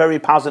 That's not a very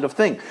positive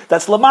thing.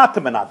 That's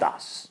lamata min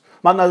hadas.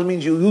 That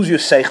means you lose your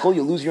seichel,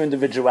 you lose your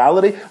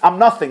individuality. I'm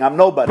nothing, I'm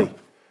nobody.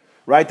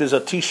 Right? There's a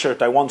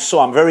t-shirt I once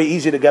saw, I'm very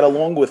easy to get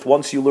along with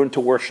once you learn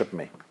to worship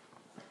me.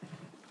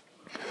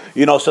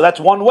 You know, so that's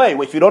one way.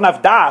 If you don't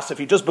have das, if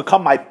you just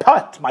become my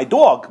pet, my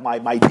dog,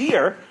 my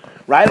deer,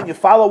 right, and you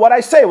follow what I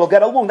say, we'll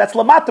get along. That's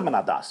lamata min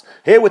hadas.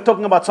 Here we're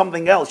talking about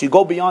something else. You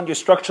go beyond your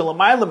structure,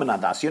 l'mayla min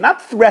hadas. You're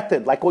not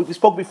threatened, like what we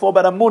spoke before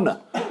about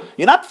Amunah.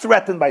 You're not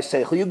threatened by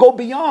seichel. You go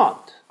beyond.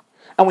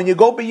 And when you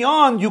go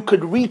beyond, you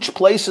could reach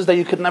places that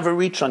you could never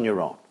reach on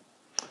your own.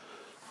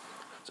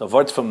 So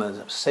words from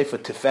the Sefer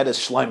Tiferes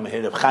Shlomo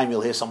here, Reb Chaim,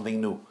 you'll hear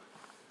something new.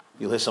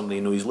 You'll hear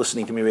something new. He's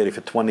listening to me already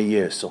for 20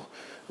 years, so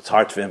it's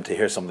hard for him to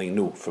hear something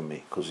new from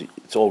me, because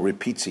it's all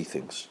repeatsy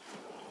things.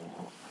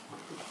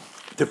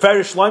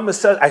 Tiferes Shlomo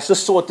says, I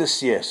just saw it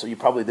this year, so you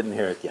probably didn't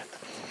hear it yet.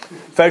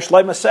 Tiferes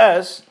Shlomo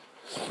says,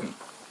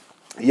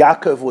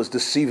 Yaakov was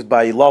deceived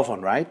by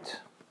Lavan, right?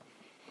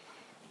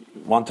 He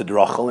wanted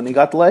Rachel and he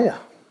got Leah.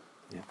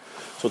 Yeah.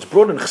 So it's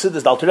brought in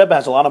Chassidus. The Alter Rebbe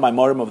has a lot of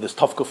Maimorim of this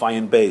Tov Kuf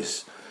Ayin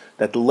Beis.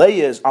 That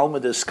Leah is Alma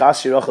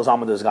Skasi, Rachel is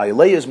Alma Gai.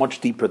 Leah is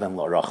much deeper than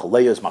Rachel.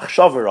 Leah is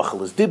Machshava,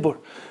 Rachel is Dibur.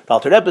 The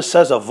Alter Rebbe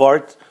says a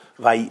word,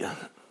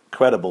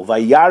 incredible.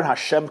 Vayar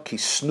Hashem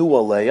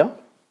kisnu Leah.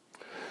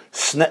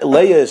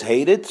 Leah is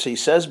hated, so he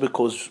says,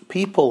 because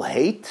people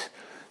hate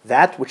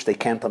that which they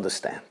can't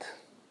understand.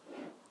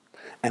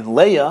 And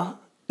Leah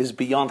is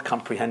beyond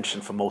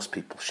comprehension for most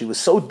people. She was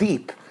so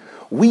deep,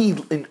 we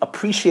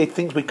appreciate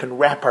things we can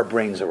wrap our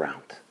brains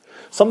around.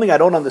 Something I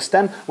don't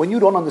understand. When you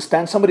don't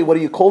understand somebody, what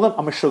do you call them?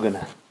 A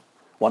meshugana.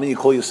 Why don't you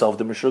call yourself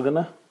the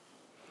meshugana?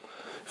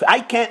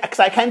 Because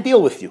I can't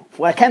deal with you.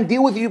 When I can't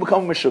deal with you, you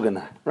become a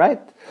meshugana,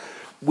 right?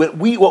 What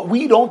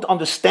we don't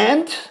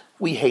understand,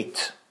 we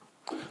hate.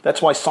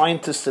 That's why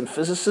scientists and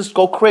physicists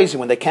go crazy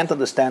when they can't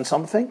understand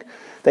something.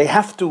 They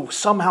have to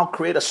somehow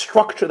create a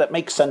structure that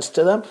makes sense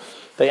to them.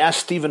 They asked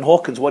Stephen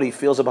Hawking what he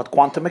feels about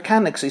quantum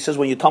mechanics. He says,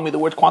 when you tell me the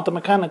word quantum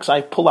mechanics,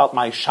 I pull out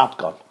my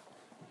shotgun.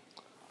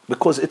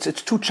 Because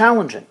it's too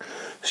challenging.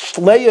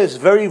 Leah is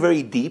very,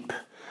 very deep,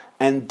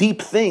 and deep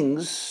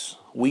things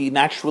we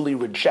naturally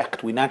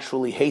reject, we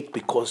naturally hate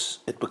because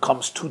it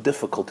becomes too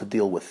difficult to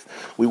deal with.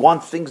 We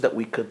want things that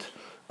we could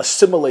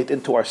assimilate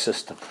into our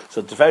system.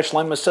 So Tiferes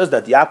Shlomo says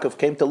that Yaakov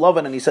came to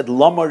Lavan and he said,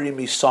 Lama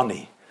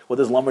rimisani. What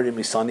does Lama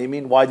rimisani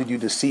mean? Why did you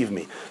deceive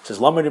me? It says,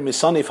 Lama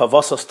rimisani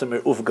favasas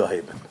temir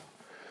uvgaheben.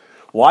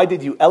 Why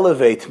did you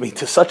elevate me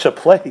to such a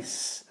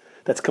place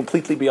that's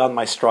completely beyond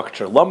my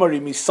structure? Lama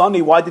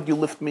rimisani, why did you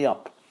lift me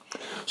up?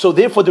 So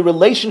therefore the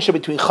relationship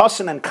between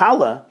Chassan and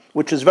Kala,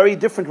 which is very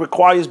different,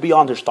 requires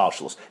beyond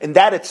Hishtalshlus. In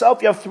that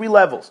itself, you have 3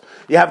 levels.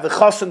 You have the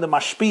Chassan, the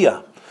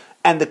Mashpia,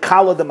 and the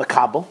Kala, the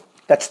Makabel.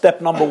 That's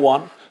step number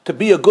 1. To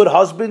be a good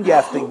husband, you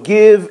have to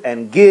give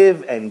and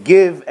give and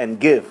give and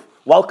give.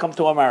 Welcome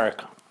to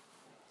America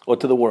or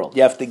to the world.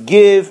 You have to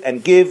give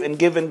and give and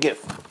give and give.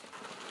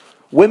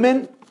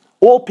 Women,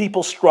 all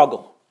people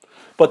struggle.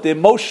 But the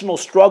emotional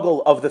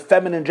struggle of the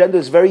feminine gender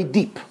is very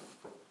deep.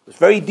 It's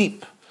very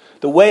deep.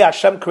 The way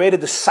Hashem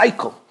created the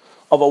cycle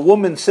of a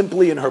woman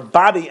simply in her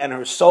body and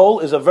her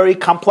soul is a very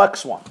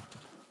complex one.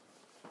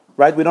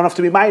 Right? We don't have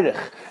to be Meirich.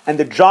 And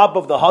the job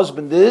of the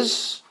husband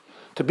is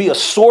to be a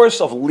source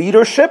of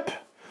leadership,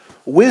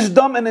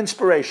 wisdom, and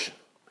inspiration.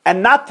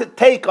 And not to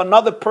take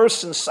another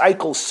person's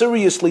cycle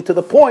seriously to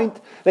the point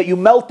that you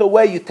melt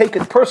away, you take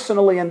it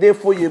personally, and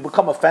therefore you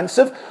become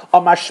offensive. A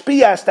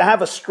mashpia has to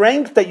have a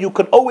strength that you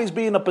could always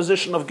be in a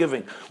position of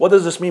giving. What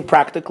does this mean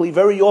practically?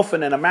 Very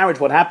often in a marriage,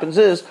 what happens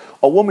is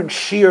a woman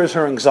shares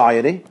her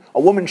anxiety,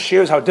 a woman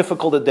shares how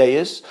difficult the day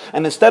is,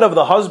 and instead of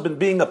the husband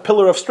being a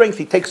pillar of strength,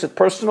 he takes it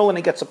personal and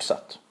he gets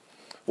upset.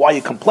 Why are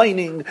you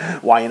complaining?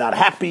 Why are you not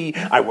happy?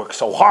 I work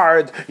so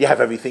hard. You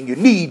have everything you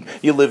need.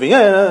 You're living...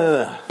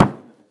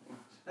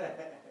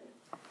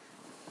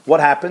 What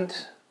happened?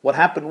 What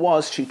happened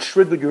was she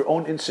triggered your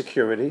own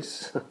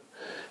insecurities.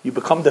 You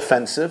become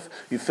defensive.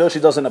 You feel she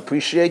doesn't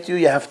appreciate you.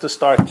 You have to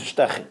start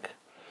shteching.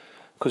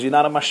 Because you're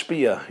not a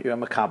mashpia, you're a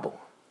makabel.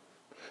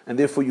 And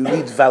therefore you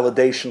need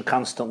validation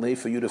constantly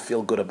for you to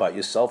feel good about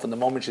yourself. And the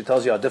moment she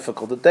tells you how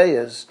difficult the day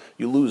is,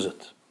 you lose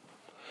it.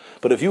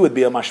 But if you would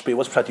be a mashpia,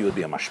 what's pshat you would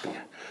be a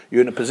mashpia?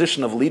 You're in a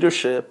position of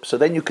leadership, so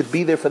then you could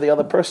be there for the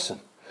other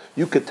person.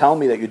 You could tell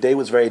me that your day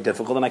was very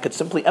difficult, and I could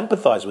simply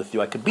empathize with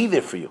you. I could be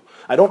there for you.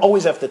 I don't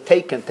always have to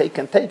take and take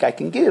and take. I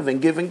can give and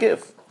give and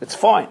give. It's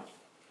fine.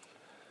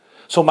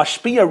 So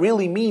mashpia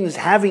really means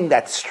having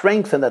that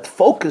strength and that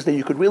focus that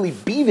you could really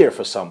be there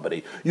for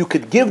somebody. You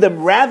could give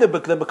them rather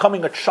than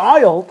becoming a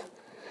child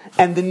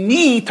and the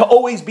need to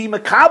always be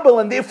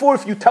makabel, and therefore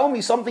if you tell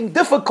me something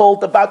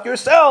difficult about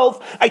yourself,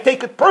 I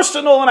take it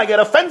personal and I get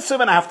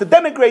offensive and I have to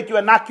denigrate you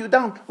and knock you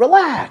down.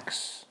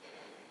 Relax.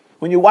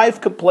 When your wife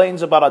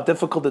complains about how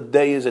difficult the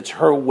day is, it's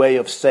her way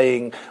of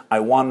saying, I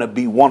want to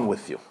be one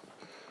with you.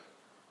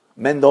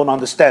 Men don't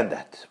understand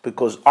that,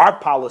 because our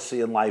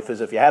policy in life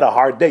is if you had a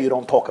hard day, you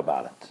don't talk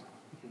about it.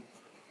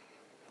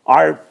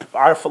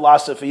 Our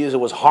philosophy is it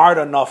was hard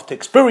enough to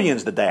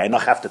experience the day, I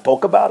don't have to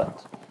talk about it.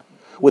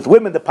 With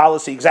women, the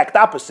policy exact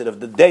opposite. If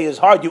the day is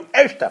hard, you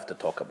have to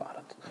talk about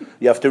it.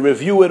 You have to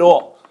review it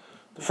all.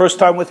 The first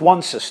time with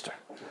one sister,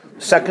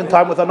 second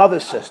time with another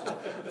sister,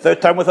 third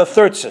time with a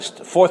third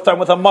sister, fourth time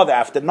with a mother.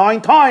 After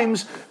 9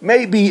 times,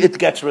 maybe it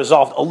gets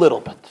resolved a little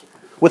bit.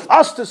 With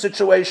us, the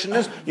situation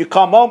is, you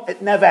come home, it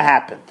never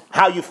happened.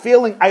 How you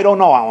feeling? I don't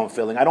know how I'm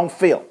feeling. I don't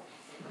feel.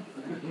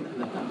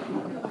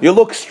 You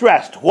look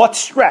stressed. What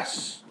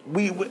stress?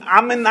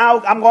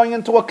 I'm going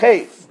into a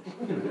cave.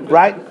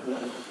 Right?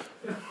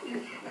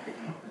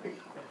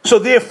 So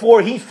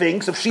therefore, he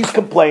thinks if she's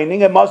complaining,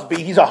 it must be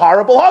he's a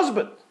horrible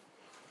husband.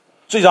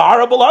 So he's a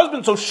horrible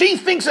husband. So she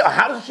thinks,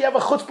 how does she have a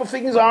chutzpah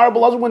thinking he's a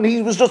horrible husband when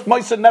he was just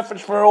moist and nefesh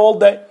for her all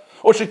day?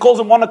 Or she calls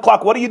him 1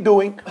 o'clock, what are you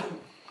doing?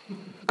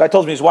 Guy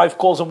tells me his wife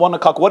calls him 1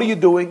 o'clock, what are you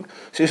doing?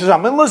 She says,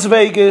 I'm in Las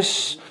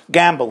Vegas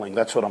gambling,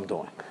 that's what I'm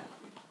doing.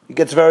 He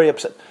gets very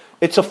upset.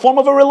 It's a form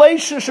of a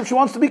relationship. She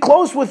wants to be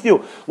close with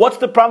you. What's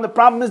the problem? The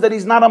problem is that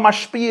he's not a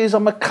mashpia, he's a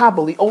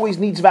makabel. He always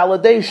needs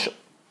validation.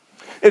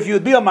 If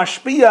you'd be a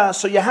mashpia,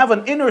 so you have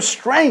an inner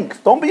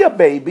strength. Don't be a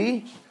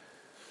baby.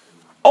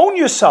 Own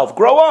yourself.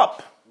 Grow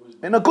up.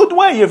 In a good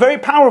way. You're very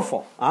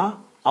powerful. Huh?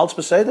 Alts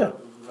Beseder.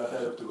 I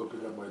have to go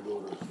pick up my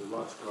daughter. The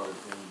last car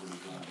came.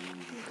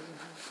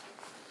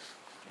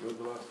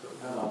 The last car?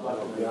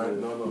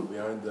 No,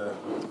 behind the...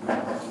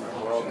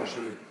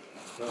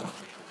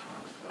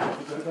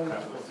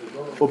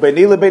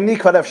 וביני לביני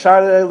כבר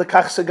אפשר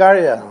לקח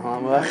סיגריה.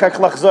 אחר כך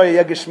לחזור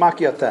יהיה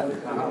גשמק יותר.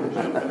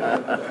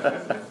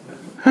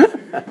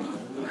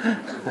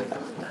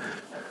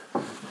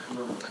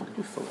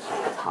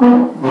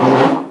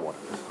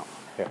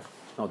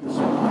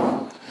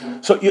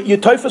 So you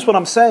typhus what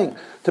I'm saying.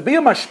 To be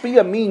a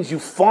mashpia means you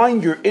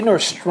find your inner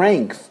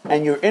strength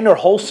and your inner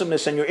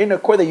wholesomeness and your inner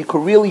core that you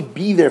could really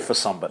be there for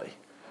somebody.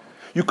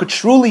 You could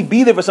truly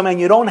be there for somebody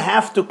and you don't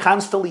have to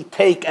constantly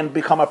take and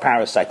become a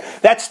parasite.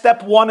 That's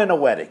step 1 in a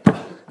wedding.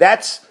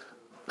 That's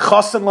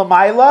chasen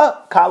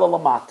l'mayla, kala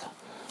l'mata.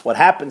 What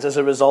happens as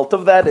a result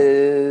of that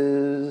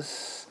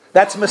is...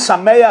 That's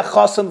mesameya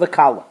chasen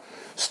v'kala.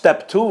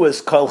 Step 2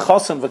 is kol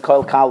chasen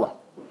v'kol kala.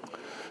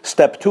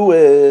 Step 2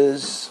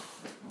 is...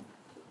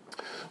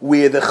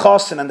 where the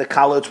chasen and the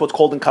kala, it's what's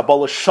called in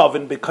Kabbalah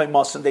shavin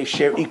b'kaimas, and they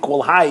share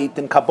equal height.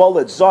 In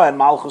Kabbalah, it's Zohar and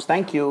Malchus,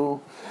 thank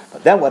you.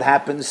 But then what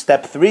happens,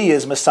 step 3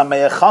 is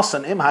Mesameh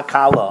Chasen im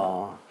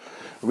hakala.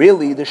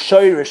 Really, the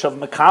shirish of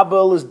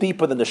Mekabel is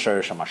deeper than the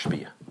shirish of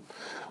Mashpia.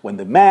 When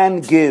the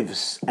man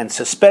gives and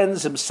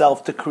suspends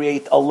himself to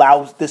create,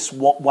 allows this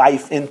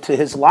wife into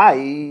his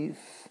life.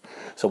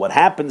 So what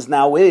happens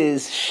now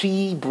is,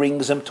 she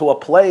brings him to a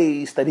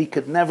place that he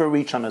could never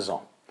reach on his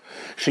own.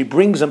 She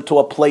brings him to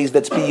a place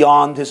that's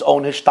beyond his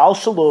own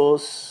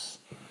hishtalshalus.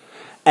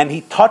 And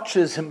he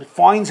touches him,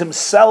 finds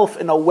himself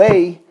in a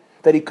way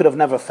that he could have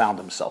never found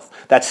himself.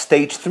 That's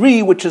stage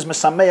 3, which is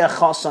Mesameh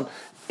Chasen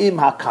im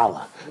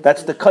hakala.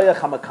 That's the koyach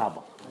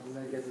hamakabel.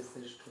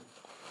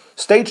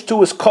 Stage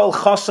 2 is kol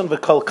chasen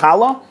v'kol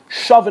kala,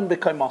 shavin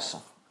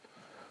b'kaimasa.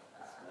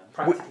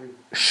 Practically.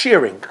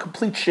 Sharing,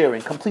 complete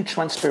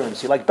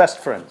transparency, like best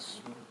friends.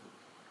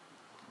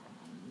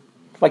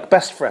 Like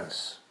best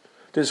friends.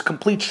 There's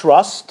complete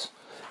trust,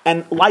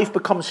 and life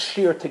becomes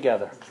sheer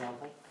together.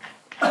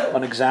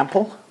 An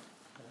example?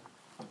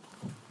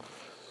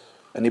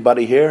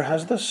 Anybody here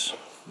has this?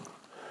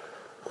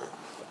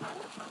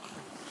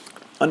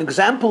 An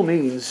example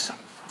means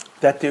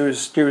that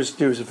there's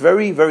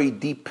very, very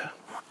deep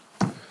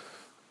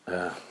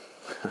they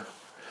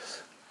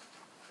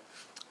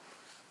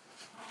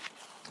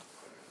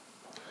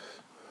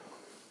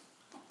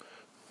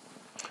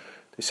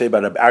say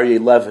about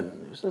Aryeh Levin.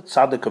 He was a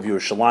tzaddik of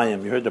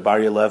Yerushalayim. You heard of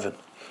Aryeh Levin.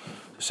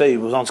 They say he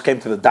once came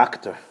to the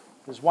doctor.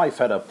 His wife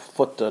had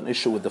an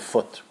issue with the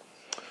foot.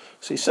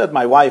 So he said,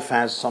 my wife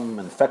has some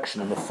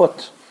infection in the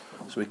foot.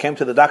 So we came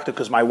to the doctor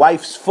because my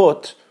wife's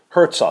foot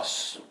hurts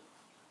us.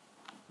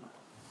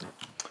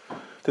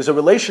 There's a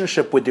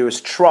relationship where there is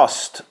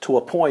trust to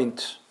a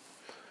point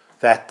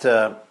that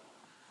there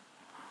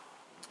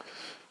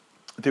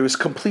is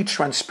complete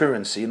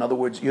transparency. In other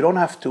words, you don't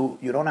have to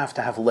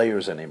have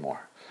layers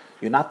anymore.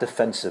 You're not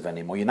defensive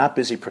anymore. You're not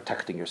busy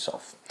protecting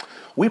yourself.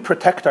 We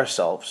protect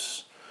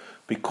ourselves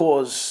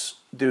because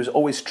there's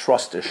always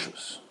trust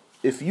issues.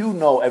 If you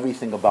know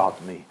everything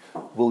about me,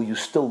 will you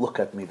still look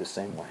at me the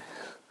same way?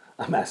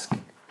 I'm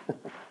asking.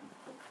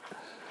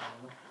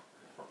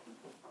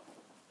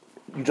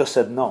 You just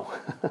said no.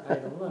 I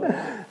don't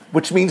know.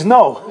 Which means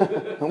no.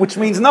 Which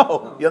means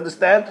no. You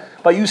understand?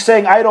 By you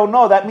saying I don't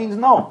know, that means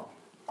no.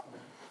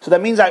 So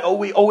that means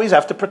we always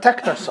have to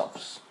protect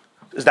ourselves.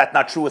 Is that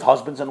not true with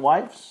husbands and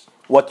wives?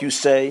 What you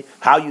say,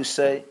 how you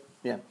say.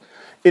 Yeah.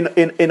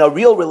 In a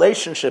real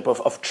relationship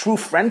of true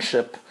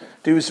friendship,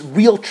 there is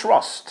real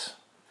trust.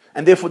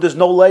 And therefore there's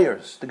no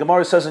layers. The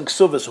Gemara says in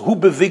Ksuvas, Hu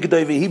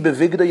bevigdei v'hi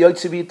bevigdei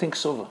yotzi v'yitin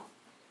ksuva.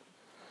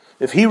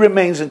 If he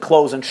remains in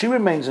clothes and she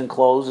remains in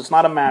clothes, it's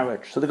not a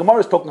marriage. So the Gemara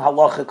is talking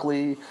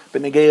halachically,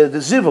 b'negeya the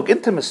zivuk,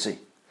 intimacy.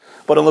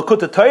 But in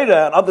Lakota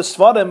Torah and other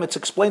Svarim, it's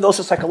explained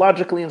also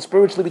psychologically and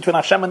spiritually between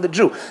Hashem and the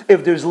Jew.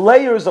 If there's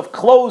layers of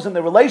clothes in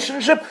the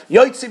relationship,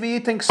 yotzi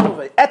v'yitin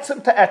ksuva,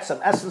 etzem to etzem.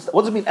 Essence.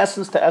 What does it mean,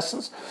 essence to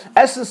essence?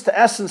 Essence to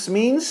essence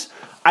means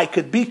I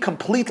could be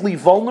completely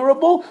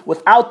vulnerable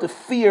without the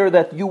fear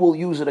that you will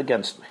use it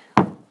against me.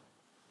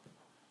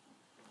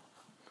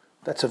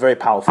 That's a very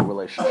powerful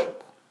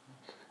relationship.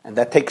 And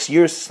that takes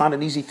years. It's not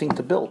an easy thing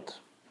to build.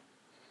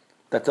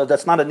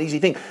 That's not an easy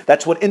thing.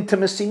 That's what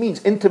intimacy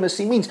means.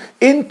 Intimacy means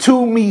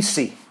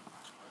into-me-see.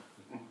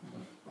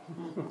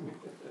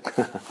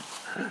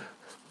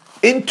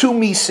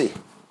 Into-me-see.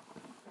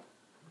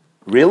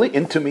 Really?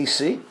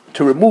 Into-me-see?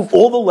 To remove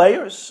all the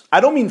layers? I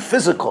don't mean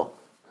physical.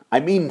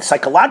 I mean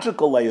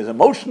psychological layers,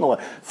 emotional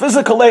layers.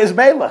 Physical layers,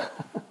 mela.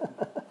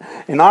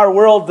 In our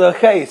world,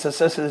 it's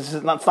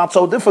not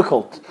so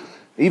difficult.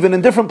 Even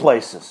in different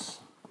places.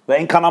 But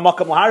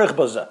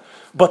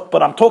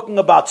I'm talking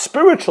about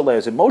spiritual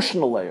layers,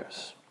 emotional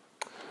layers.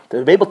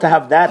 To be able to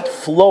have that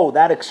flow,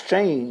 that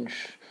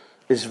exchange,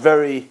 it's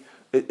very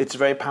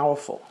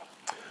powerful.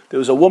 There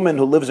was a woman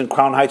who lives in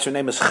Crown Heights. Her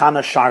name is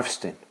Chana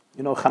Sharfstein.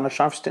 You know who Chana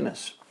Sharfstein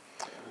is?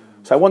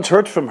 So I once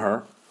heard from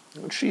her.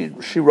 She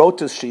wrote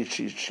this.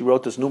 She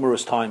wrote this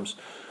numerous times.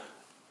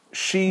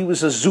 She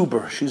was a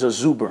Zuber. She's a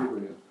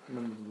Zuber.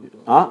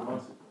 Huh?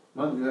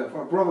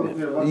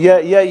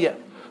 Yeah.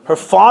 Her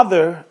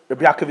father,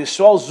 Rabbi Yaakov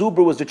Yisrael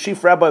Zuber, was the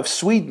chief rabbi of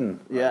Sweden.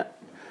 Yeah,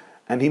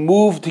 and he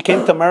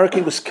came to America.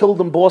 He was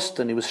killed in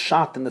Boston. He was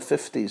shot in the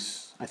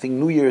 50s. I think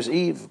New Year's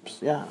Eve.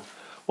 Yeah,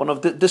 one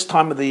of this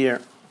time of the year.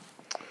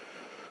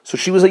 So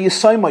she was a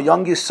Yisayma,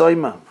 young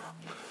Yisayma.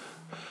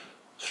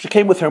 So she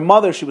came with her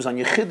mother. She was on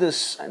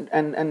Yechidus,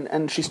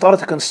 and she started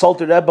to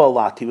consult her Rebbe a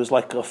lot. He was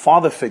like a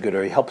father figure to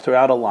her. He helped her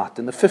out a lot.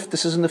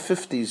 This is in the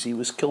 50s. He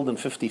was killed in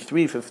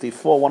 53,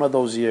 54, one of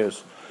those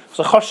years. It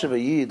was a Chashiv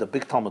Yid, a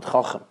big Talmud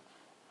Chacham.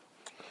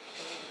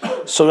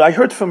 So I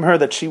heard from her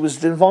that she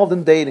was involved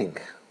in dating.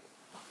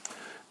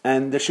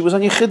 And she was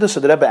on Yechidus, so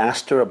the Rebbe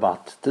asked her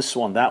about this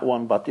one, that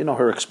one, but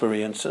her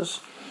experiences.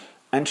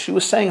 And she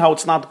was saying how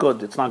it's not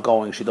good, it's not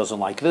going. She doesn't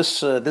like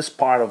this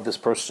part of this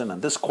person,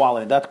 and this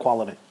quality, that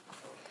quality.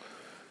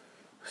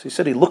 So he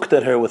said he looked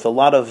at her with a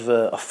lot of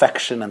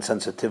affection and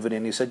sensitivity,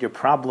 and he said, your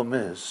problem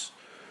is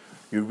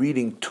you're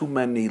reading too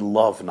many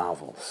love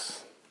novels.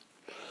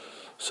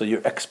 So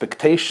your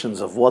expectations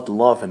of what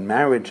love and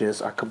marriage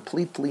is are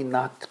completely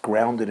not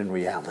grounded in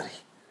reality.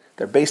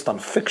 They're based on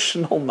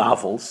fictional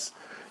novels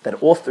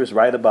that authors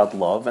write about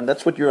love, and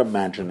that's what you're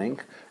imagining,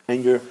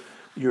 and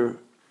you're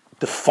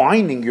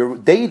defining your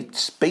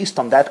dates based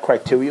on that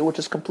criteria, which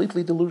is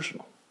completely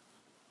delusional.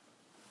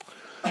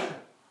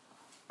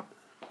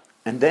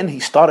 And then he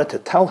started to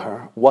tell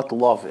her what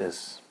love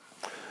is.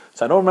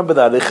 So I don't remember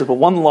that, but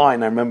one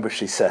line I remember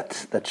she said,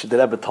 that the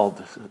Rebbe told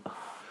her.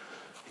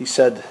 He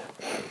said,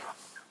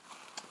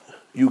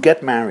 you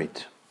get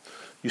married,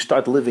 you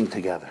start living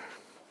together,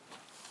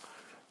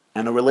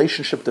 and a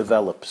relationship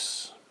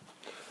develops,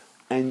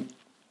 and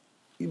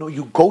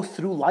you go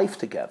through life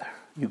together.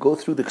 You go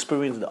through the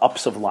experience, the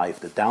ups of life,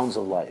 the downs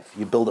of life.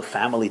 You build a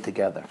family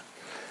together.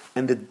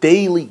 And the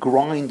daily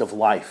grind of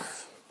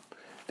life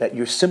that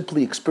you're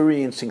simply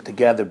experiencing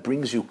together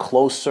brings you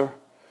closer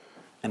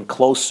and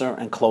closer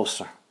and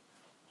closer.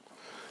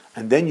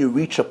 And then you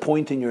reach a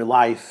point in your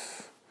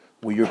life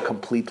where you're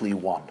completely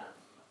one.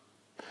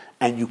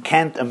 And you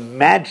can't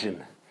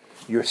imagine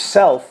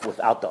yourself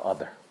without the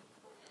other.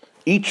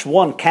 Each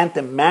one can't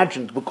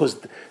imagine,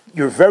 because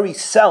your very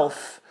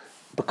self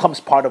becomes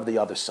part of the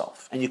other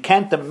self. And you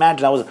can't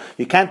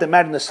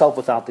imagine the self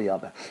without the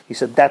other. He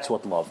said that's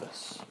what love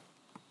is.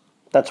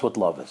 That's what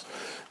love is.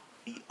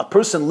 A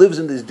person lives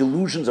in these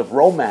delusions of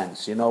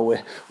romance,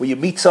 where you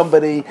meet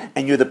somebody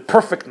and you're the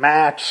perfect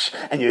match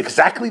and you're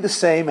exactly the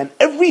same and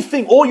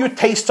everything, all your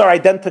tastes are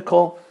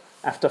identical.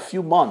 After a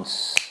few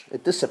months,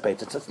 it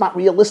dissipates. It's not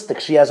realistic.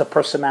 She has a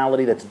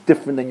personality that's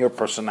different than your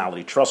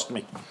personality. Trust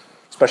me.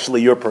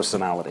 Especially your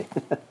personality.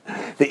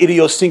 The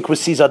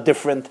idiosyncrasies are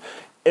different.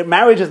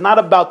 Marriage is not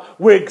about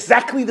we're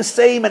exactly the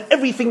same and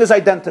everything is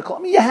identical. I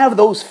mean, you have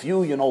those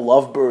few,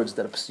 lovebirds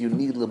that you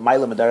need,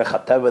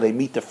 they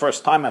meet the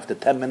first time, after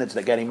 10 minutes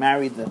they're getting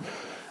married.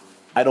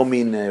 I don't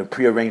mean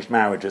prearranged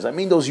marriages. I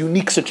mean those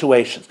unique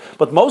situations.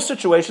 But most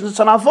situations, it's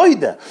an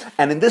avoida.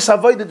 And in this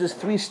avoida, there's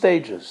 3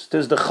 stages.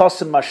 There's the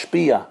chassan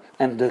mashpia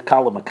and the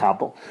kala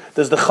makabel.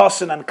 There's the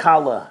chassan and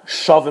kala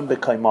shavim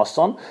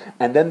b'kaimason.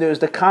 And then there's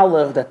the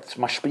kala that's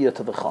mashpia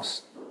to the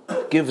chassan.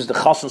 Gives the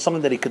chassan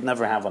something that he could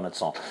never have on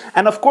its own.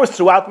 And of course,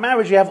 throughout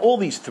marriage, you have all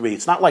these 3.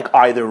 It's not like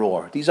either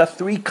or. These are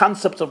 3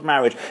 concepts of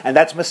marriage. And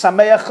that's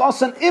mesameya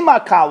chassan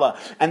imakala.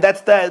 And that's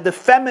the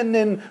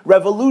feminine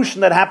revolution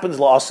that happens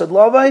la'asad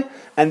lavai.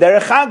 And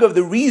derech agav,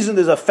 the reason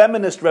there's a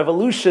feminist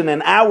revolution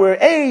in our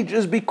age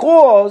is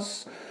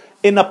because,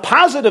 in a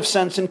positive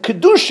sense, in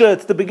Kedusha,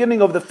 it's the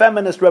beginning of the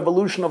feminist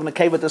revolution of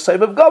Nekeva to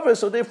Save of Gover,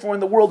 so therefore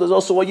in the world there's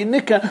also a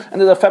Yunika, and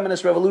there's a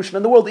feminist revolution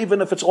in the world, even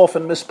if it's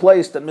often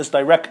misplaced and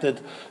misdirected,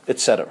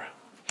 etc.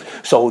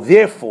 So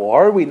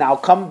therefore, we now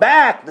come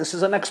back. This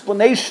is an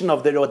explanation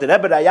of what the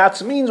Rebbe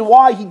Rayatz means,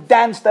 why he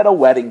danced at a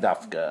wedding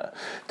dafka.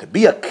 To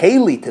be a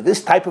keli, to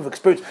this type of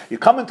experience, you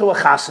come into a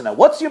chasana.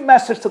 What's your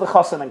message to the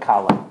chassan and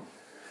kala?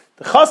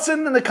 The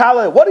chassan and the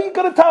kala, what are you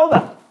going to tell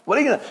them?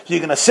 You're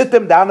going to sit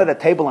them down at a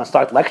table and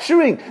start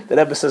lecturing? The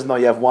Rebbe says, no,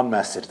 you have one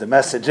message. The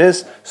message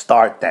is,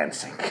 start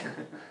dancing.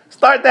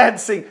 Start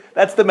dancing.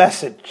 That's the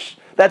message.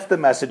 That's the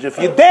message. If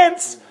you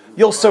dance,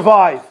 you'll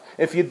survive.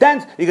 If you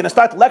dance, you're going to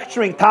start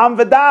lecturing Tam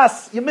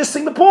Vedas. You're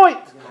missing the point.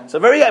 It's a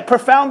very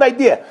profound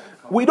idea.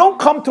 We don't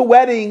come to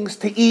weddings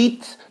to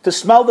eat, to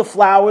smell the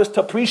flowers,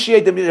 to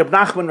appreciate them. Reb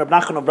Nachman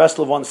of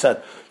Breslov once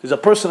said, there's a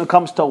person who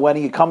comes to a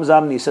wedding, he comes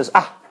out and he says,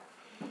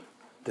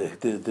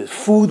 the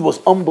food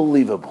was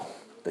unbelievable.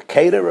 The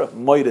caterer,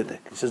 moidedik.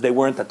 He says they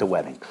weren't at the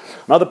wedding.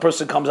 Another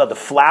person comes out, the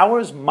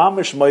flowers,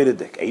 mamish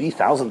moidedik.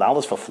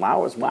 $80,000 for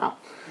flowers? Wow.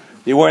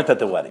 You weren't at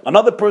the wedding.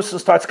 Another person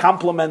starts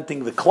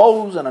complimenting the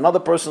clothes, and another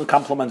person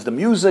compliments the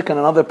music, and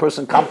another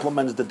person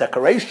compliments the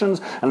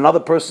decorations, and another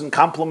person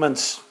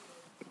compliments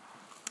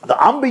the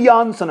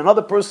ambiance, and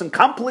another person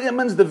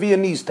compliments the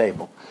Viennese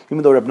table.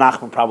 Even though Reb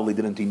Nachman probably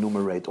didn't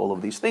enumerate all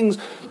of these things,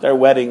 their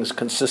weddings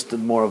consisted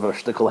more of a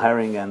shtickle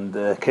herring and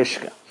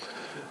kishka.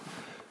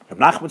 Reb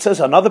Nachman says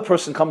another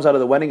person comes out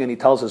of the wedding and he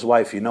tells his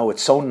wife,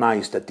 it's so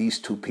nice that these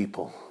 2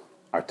 people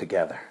are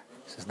together.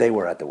 He says they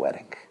were at the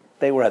wedding.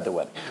 They were at the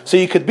wedding. So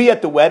you could be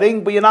at the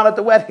wedding, but you're not at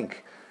the wedding.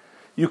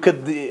 You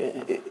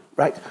could,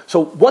 right?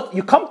 So what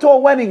you come to a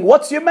wedding,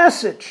 what's your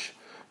message?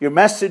 Your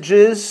message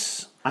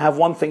is, I have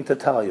one thing to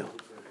tell you.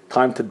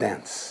 Time to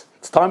dance.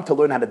 It's time to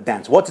learn how to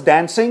dance. What's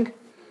dancing?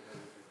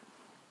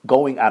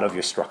 Going out of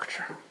your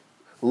structure.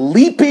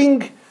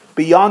 Leaping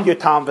beyond your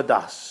Tam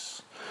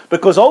Vedas.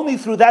 Because only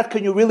through that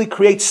can you really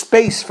create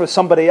space for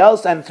somebody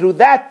else, and through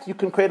that you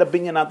can create a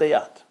binyan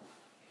adayat.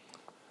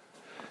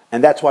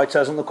 And that's why it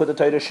says in the Likkutei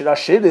Torah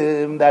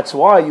Shirashirim, that's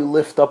why you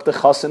lift up the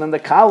chassan and the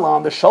kala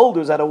on the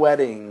shoulders at a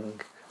wedding.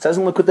 It says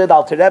in the Likkutei,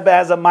 Alter Rebbe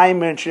has a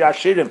maimer in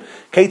Shirashirim.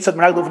 Keitzad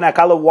meraglu v'nei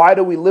kala, why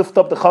do we lift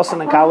up the chassan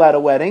and kala at a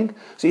wedding?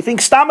 So you think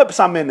stamep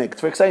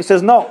saminik. He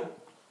says no.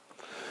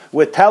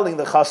 We're telling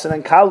the chassan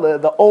and kala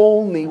the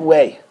only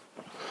way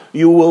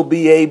you will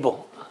be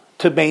able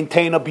to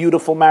maintain a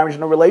beautiful marriage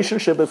and a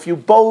relationship if you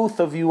both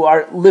of you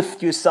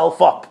lift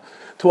yourself up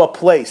to a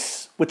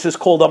place which is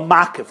called a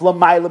makif.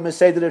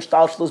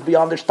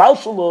 Beyond the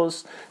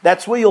shtalshalos,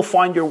 that's where you'll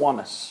find your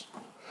oneness.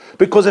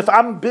 Because if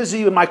I'm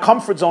busy in my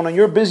comfort zone and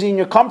you're busy in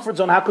your comfort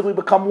zone, how could we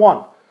become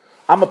one?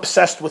 I'm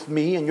obsessed with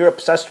me and you're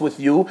obsessed with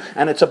you,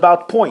 and it's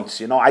about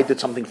points. I did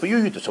something for you,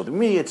 you did something for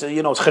me. It's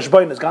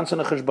cheshbonis,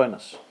 ganzen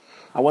cheshbonis.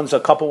 A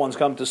couple once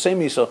come to see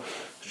me, so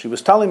she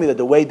was telling me that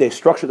the way they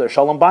structure their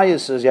shalom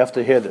bayis is, you have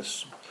to hear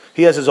this.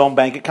 He has his own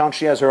bank account,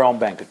 she has her own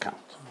bank account.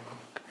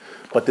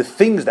 But the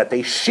things that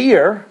they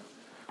share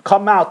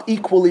come out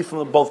equally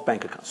from both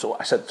bank accounts. So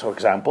I said, for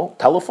example,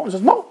 telephone. He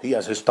says, no, he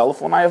has his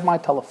telephone, I have my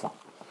telephone.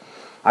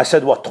 I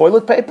said, what,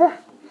 toilet paper?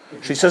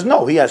 She says,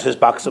 no, he has his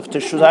box of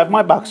tissues, I have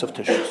my box of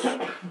tissues.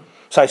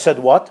 So I said,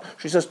 what?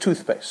 She says,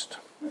 toothpaste.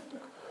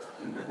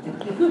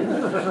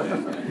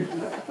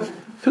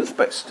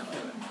 Toothpaste.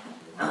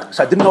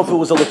 So I didn't know if it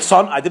was a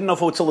litzon. I didn't know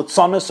if it was a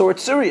litzonis or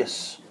it's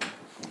serious.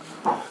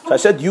 So I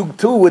said, you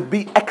two would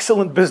be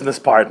excellent business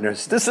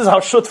partners. This is how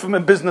shutfim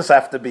in business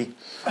have to be.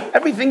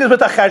 Everything is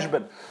with a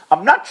cheshbon.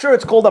 I'm not sure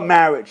it's called a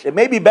marriage. It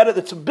may be better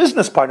that it's a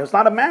business partner. It's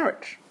not a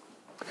marriage.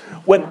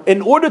 When,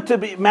 in order to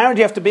be married,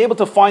 you have to be able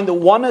to find the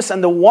oneness,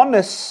 and the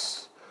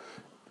oneness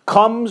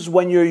comes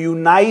when you're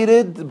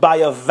united by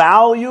a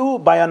value,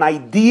 by an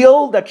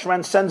ideal that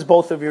transcends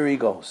both of your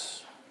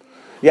egos.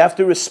 You have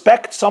to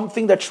respect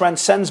something that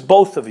transcends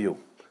both of you,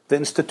 the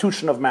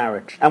institution of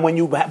marriage. And when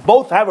you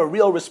both have a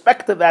real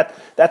respect of that,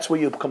 that's where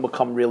you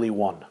become really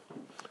one.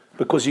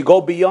 Because you go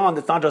beyond,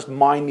 it's not just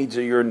my needs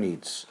or your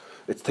needs.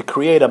 It's to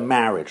create a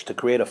marriage, to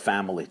create a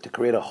family, to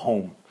create a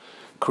home.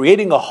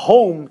 Creating a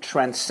home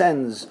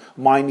transcends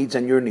my needs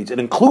and your needs. It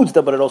includes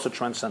them, but it also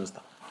transcends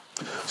them.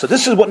 So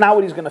this is what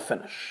he's going to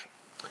finish.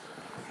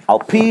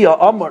 Al-Pi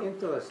Amar.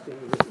 It's interesting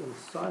that in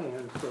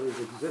science there is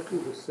exactly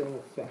the same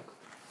effect.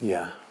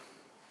 Yeah.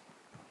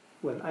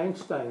 When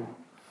Einstein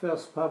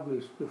first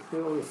published the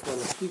theory of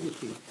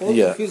relativity, all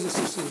the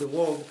physicists in the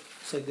world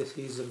said that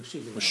he's a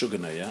Meshuggah.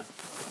 Meshuggah, yeah.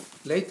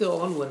 Later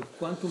on, when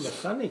quantum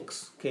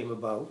mechanics came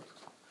about,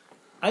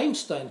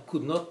 Einstein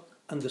could not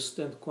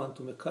understand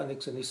quantum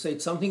mechanics, and he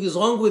said something is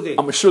wrong with it.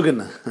 I'm a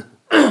Meshuggah.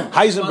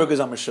 Heisenberg is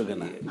a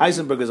Meshuggah.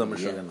 Heisenberg is a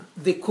Meshuggah. Yeah.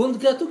 They couldn't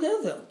get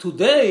together.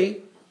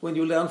 Today, when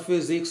you learn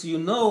physics, you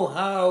know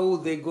how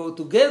they go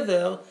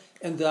together,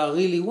 and they are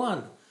really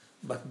one.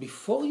 But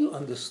before you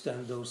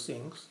understand those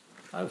things,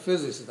 I'm a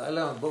physicist, I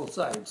learn both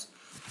sides.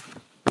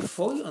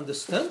 Before you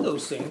understand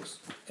those things,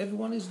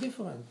 everyone is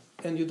different,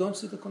 and you don't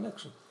see the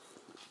connection.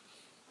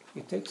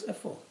 It takes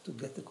effort to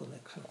get the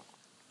connection.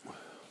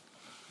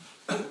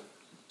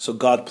 So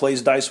God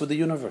plays dice with the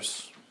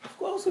universe. Of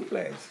course he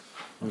plays.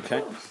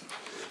 Okay.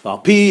 So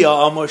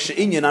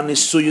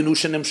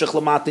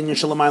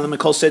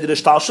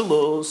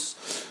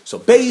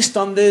based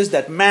on this,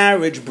 that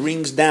marriage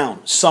brings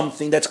down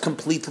something that's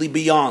completely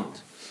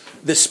beyond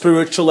the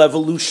spiritual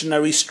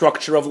evolutionary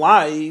structure of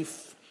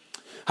life.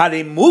 So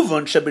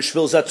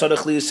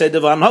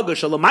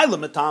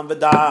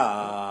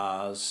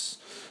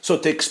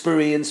to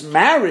experience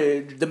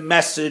marriage, the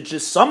message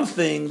is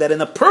something that in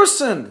a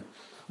person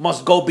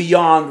must go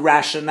beyond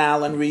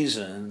rationale and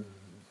reason.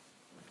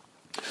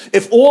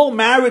 If all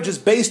marriage is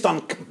based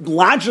on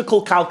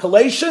logical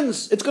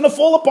calculations, it's going to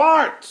fall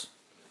apart.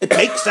 It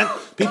makes sense.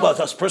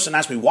 This person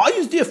asked me, why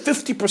is there a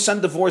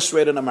 50% divorce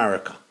rate in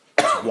America?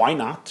 Why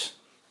not?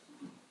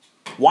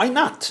 Why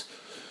not?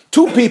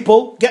 Two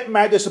people get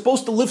married, they're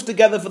supposed to live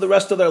together for the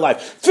rest of their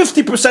life.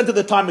 50% of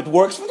the time it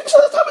works, 50% of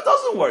the time it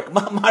doesn't work.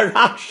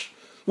 Maharash.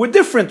 We're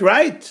different,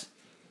 right?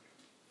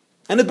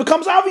 And it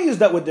becomes obvious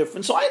that we're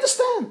different, so I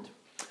understand.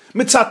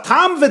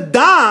 Mitzatam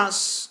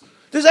v'das,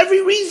 there's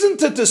every reason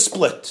to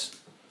split.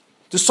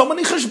 There's so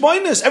many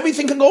cheshbonis,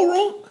 everything can go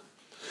wrong.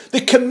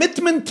 The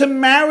commitment to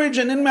marriage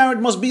and in marriage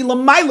must be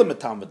l'mayla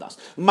mitam v'das.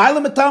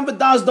 L'mayla mitam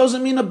v'das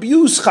doesn't mean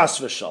abuse, chas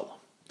v'shalom.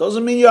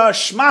 Doesn't mean you're a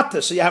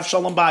shmata, so you have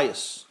shalom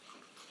bias.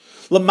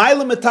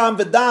 L'mayla mitam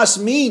v'das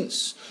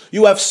means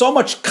you have so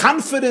much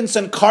confidence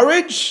and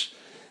courage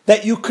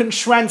that you can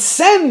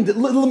transcend the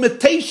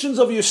limitations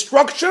of your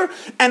structure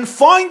and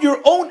find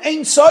your own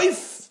Ein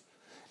Sof.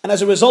 And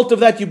as a result of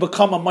that, you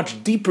become a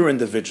much deeper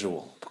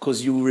individual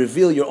because you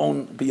reveal your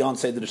own beyond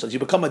Seder Shas. You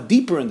become a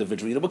deeper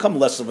individual. You don't become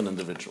less of an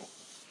individual.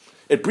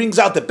 It brings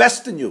out the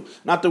best in you,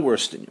 not the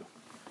worst in you.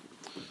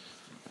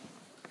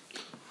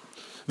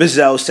 That's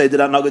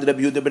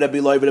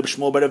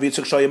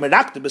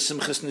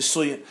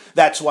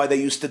why they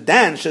used to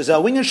dance. To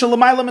help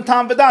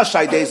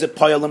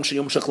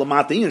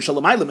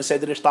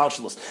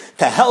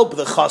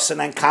the Chassan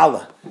and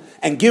Kala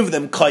and give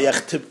them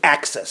koyach to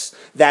access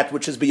that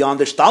which is beyond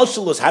the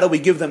shtalshalus. How do we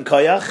give them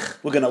koyach?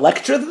 We're going to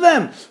lecture to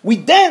them. We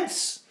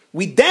dance,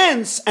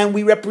 and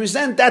we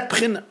represent that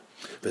pchina.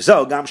 And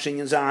give them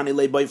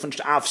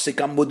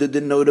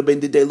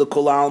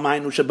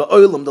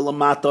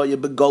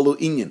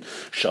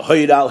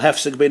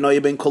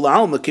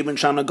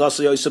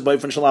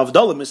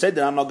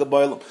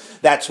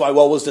That's why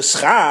what was the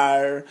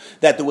schar?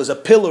 That there was a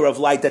pillar of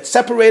light that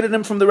separated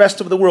him from the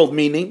rest of the world,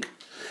 meaning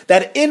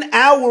that in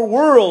our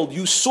world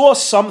you saw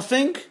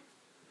something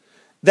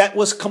that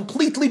was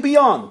completely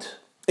beyond.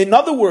 In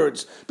other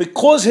words,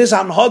 because his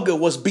anhaga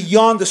was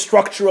beyond the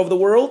structure of the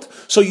world,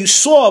 so you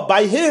saw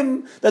by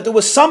him that there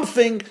was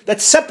something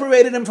that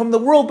separated him from the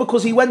world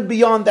because he went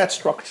beyond that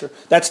structure.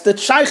 That's the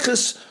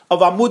shaykhis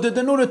of Amudah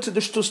Denura to the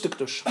Shtus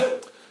Tiktush.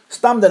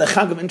 Stam the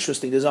Nechagim,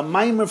 interesting. There's a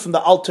maimer from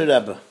the Alter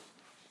Rebbe,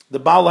 the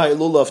Baal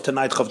HaElula of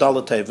tonight,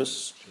 Chavdala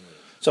Tevis.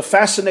 It's a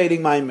fascinating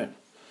maimer.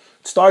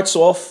 It starts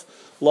off,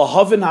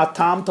 Lahavin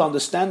Hatam, to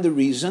understand the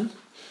reason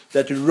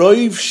that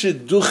Roiv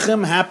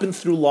Shidduchim happened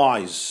through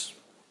lies.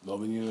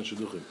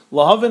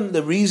 Lahavin,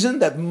 the reason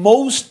that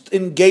most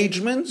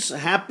engagements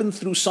happen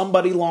through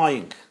somebody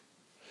lying.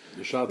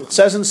 It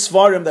says in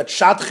Svarim that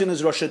Shatchin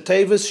is Rosh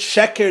Tevis,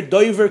 Sheker,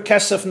 Doiver,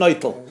 Kesef,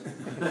 Neutel.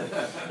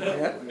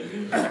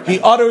 He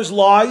utters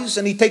lies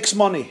and he takes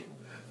money.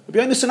 So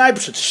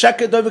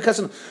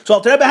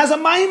Alter Rebbe has a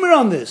mimer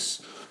on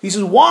this. He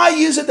says, why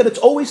is it that it's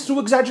always through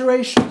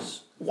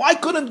exaggerations? Why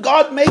couldn't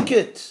God make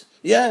it?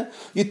 Yeah,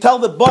 you tell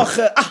the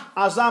bacher,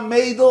 Azam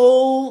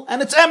Meidel,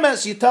 and it's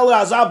emes. You tell her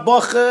Azam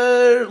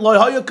bacher, Lo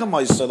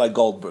Hayakamoisa, like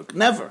Goldberg.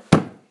 Never.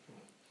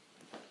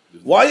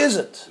 Why is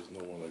it? There's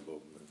no one like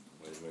Goldberg.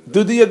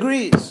 Dudi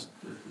agrees.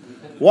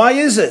 Why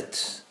is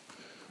it?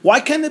 Why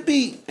can it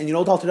be? And you know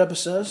what Alter Rebbe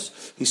says?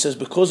 He says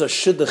because a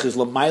shidduch is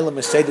l'mayla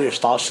meseder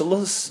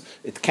ishtalshalos,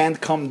 it can't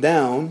come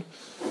down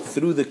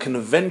through the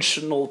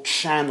conventional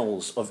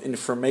channels of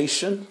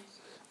information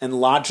and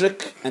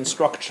logic and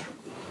structure.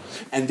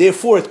 And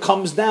therefore it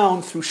comes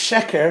down through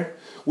sheker,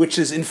 which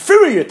is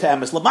inferior to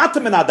emes.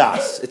 Lamata min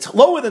adas. It's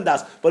lower than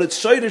das, but its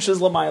shaydish is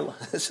lamayla.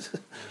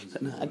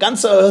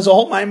 Gansa has a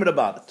whole maimer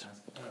about it.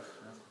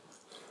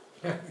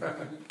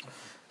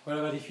 What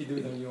about if you do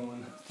it on your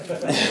own?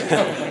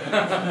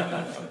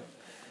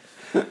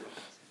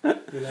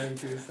 You're lying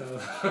to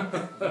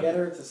yourself. Get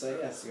her to say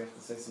yes, you have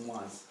to say some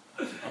lies.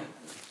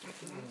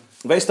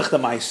 Weißt doch the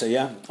Maise,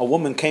 yeah? A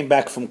woman came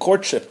back from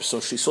courtship, so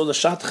she saw the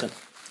shadchan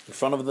in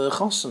front of the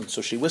chosin.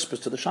 So she whispers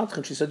to the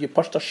shadchan, she said, you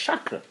pushed a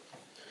shakra.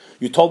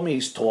 You told me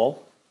he's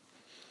tall.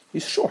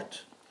 He's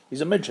short.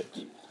 He's a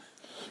midget.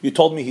 You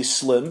told me he's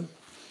slim.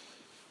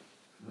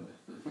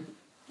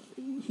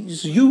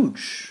 He's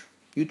huge.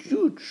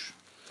 Huge.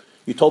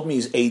 You told me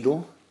he's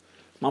edel.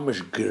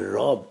 Mamash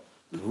grab,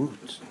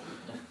 brute.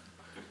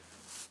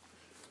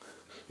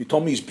 You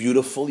told me he's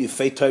beautiful. You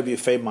fei tov, you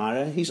fei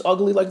mara. He's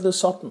ugly like the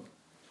Satan.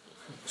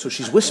 So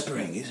she's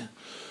whispering.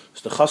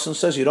 So the chassan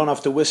says you don't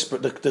have to whisper.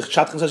 The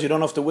shadchan says you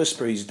don't have to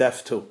whisper. He's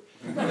deaf too.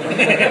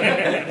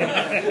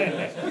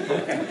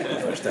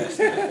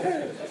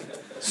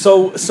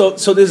 So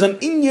there's an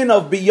inyan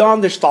of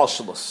beyond the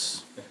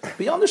shtalshalos.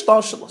 Beyond the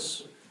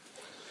shtalshalos.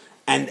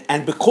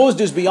 And because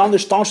there's beyond the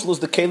shtalshalos,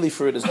 the keli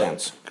for it is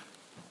dancing.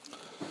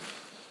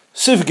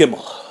 Siv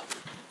Gimel.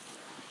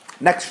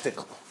 Next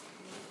shtickle.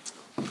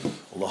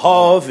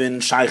 Lahavin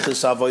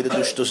shaykhis avoid the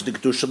shtus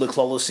dikdusha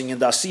leklolos in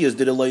dasiyas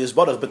did eloyes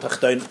barach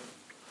betachtain.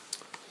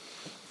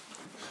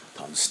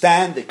 To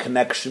understand the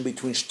connection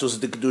between shtus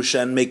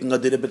dikdusha and making a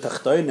did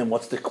betachtain, and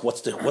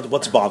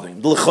what's bothering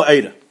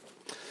him?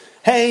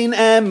 Hein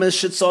emes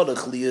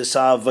shetzarich liyas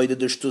avoid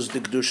the shtus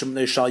dikdusha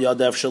mnei shal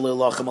yadav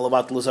shalilachem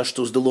alavatlas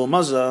shtus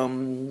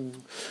delomazam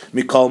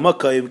mikol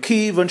makayv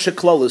kivan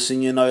sheklolos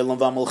in yinaylam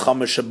vamal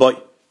chamesh boy.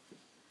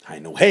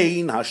 Hainu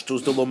hein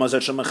hashtus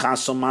delomazam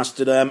shemachasam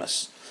master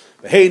emes.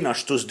 Hey,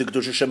 nashtus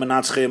dikdusha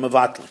shemenatzchei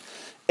mevatle.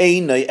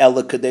 Einay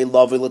elakadei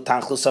love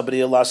letachlas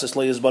abriya lasas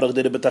leyes barach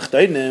dere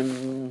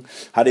betachteinem.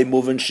 Hadei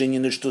moving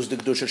shinyan nashtus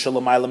dikdusha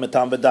shalamayla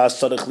metam vedas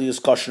tzarich liyas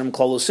kosherim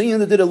klolosin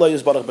the dere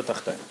leyes barach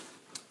betachteinem.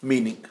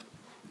 Meaning,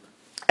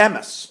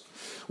 emes.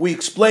 We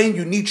explained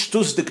you need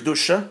shtus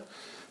dikdusha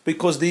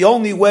because the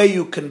only way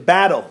you can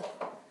battle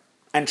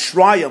and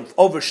triumph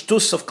over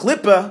shtus of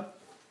klippa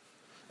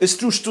is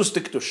through shtus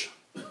dikdusha.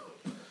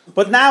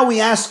 But now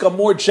we ask a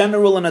more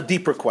general and a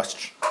deeper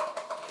question.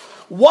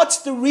 What's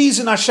the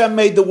reason Hashem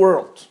made the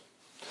world?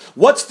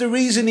 What's the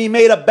reason He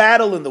made a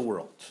battle in the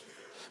world?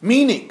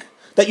 Meaning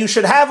that you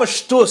should have a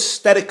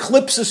shtus that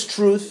eclipses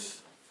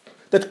truth,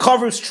 that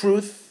covers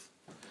truth,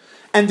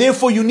 and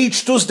therefore you need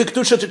shtus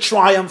dikdusha to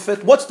triumph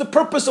it. What's the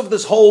purpose of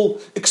this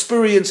whole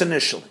experience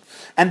initially?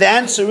 And the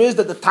answer is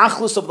that the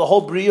tachlis of the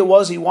whole bria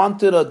was He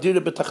wanted a dira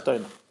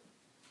b'tachtoina.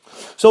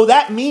 So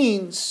that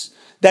means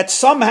that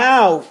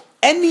somehow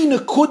any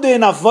nekuda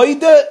in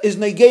avoida is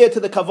negeya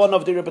to the kavanah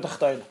of dira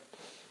b'tachtoina.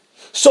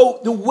 So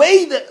the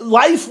way that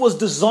life was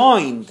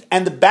designed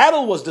and the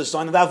battle was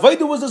designed and the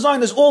avodah was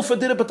designed is all for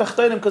dira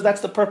b'tachtonim because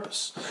that's the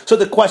purpose. So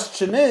the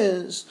question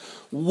is,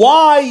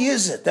 why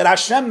is it that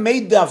Hashem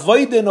made the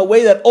avodah in a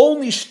way that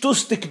only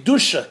shtus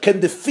dikdusha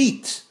can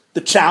defeat the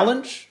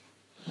challenge?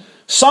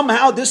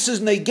 Somehow this is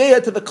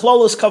negeya to the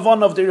klolos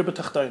kavanah of dira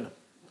b'tachtonim.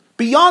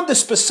 Beyond the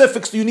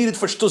specifics you needed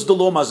for shtus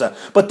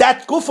delomazah, but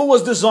that gufa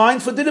was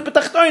designed for dira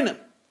b'tachtonim.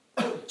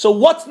 So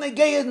what's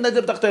negeya in the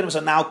b'tachtonim? So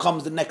now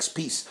comes the next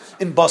piece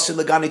in Basi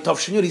Legani Tov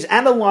Shinyur. He's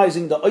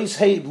analyzing the Ois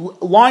Hey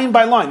line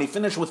by line. He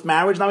finished with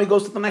marriage. Now he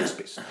goes to the next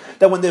piece.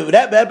 That when the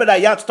Rebbe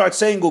Ayat starts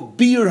saying "Go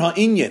bir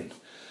ha'inyan,"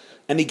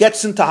 and he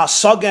gets into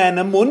hasaga and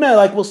emunah,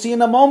 like we'll see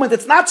in a moment,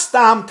 it's not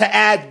stam to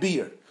add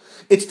beer.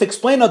 It's to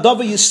explain a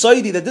Dava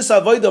Yisaidi that this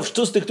avodah of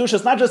shtus dikdusha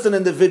is not just an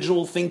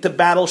individual thing to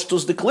battle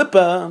shtus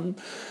diklipa,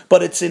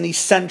 but it's an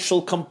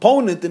essential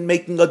component in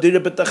making a dira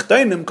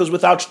b'tachtonim, because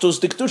without shtus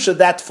dikdusha,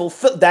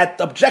 that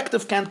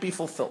objective can't be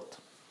fulfilled.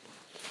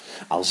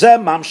 In other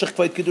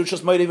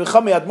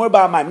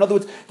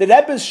words, the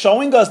Rebbe is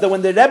showing us that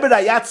when the Rebbe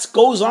Rayatz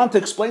goes on to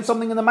explain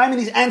something in the Maimon,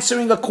 he's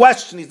answering a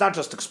question. He's not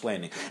just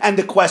explaining. And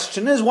the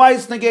question is, why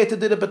is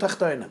negated dira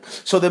b'tachtonim?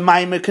 So the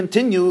Maimon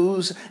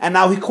continues, and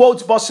now he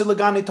quotes Basi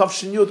Legani Tov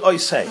Shinyud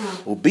Oisei.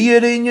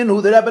 Ubiyirinyan,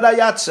 who the Rebbe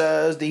Rayatz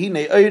says, we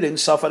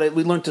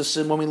learned this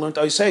when we learned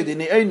Oisei,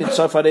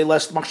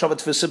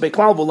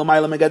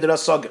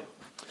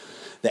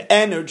 the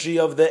energy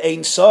of the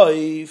Ein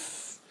Sof,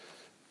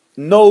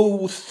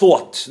 no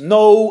thought,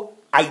 no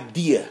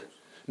idea.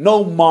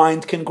 No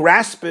mind can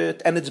grasp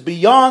it, and it's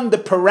beyond the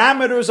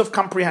parameters of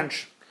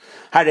comprehension.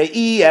 It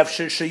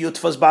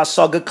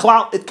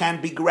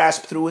can be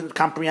grasped through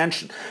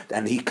comprehension.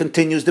 Then he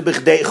continues the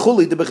bichdei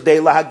chuli, the bichdei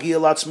lahagi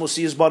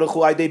alatzmusi is baruch hu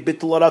aidei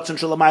bittul aratzon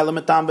shalamayla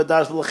metam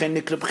v'das v'lechen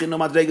nikra b'chinu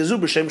madrega zu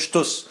b'shem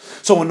shtus.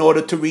 So in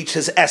order to reach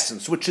his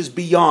essence, which is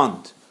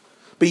beyond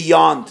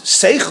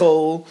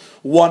seichel,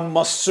 one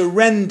must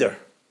surrender.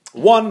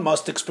 One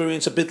must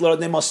experience a bittul,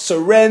 they must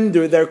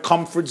surrender their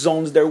comfort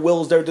zones, their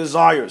wills, their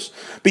desires.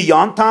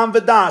 Beyond tam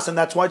v'das, and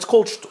that's why it's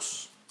called shtus.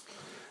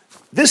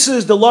 This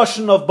is the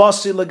lashon of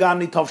Basi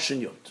Lagani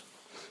Tavshin Yud.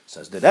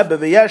 Says the Rebbe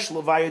v'yesh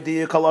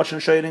l'vayadi kaloshin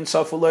sheirin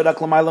safu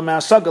loirak l'mayla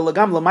me'asaga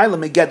l'gam l'mayla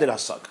me'geder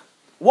hasaga.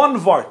 One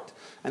vart.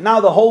 And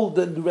now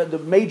the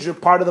major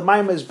part of the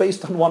Maimah is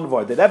based on one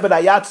vart. The Rebbe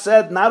Rayat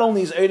said not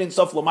only is eirin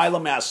safu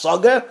l'mayla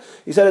me'asaga,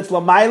 he said it's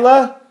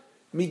l'mayla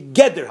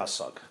me'geder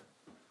hasaga.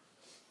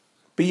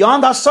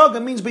 Beyond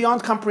hasaga means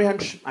beyond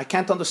comprehension. I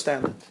can't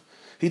understand it.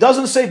 He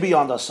doesn't say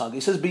beyond hasaga.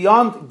 He says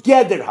beyond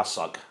geder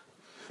hasaga.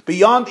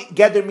 Beyond,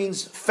 geder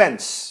means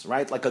fence,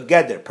 right? Like a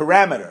geder,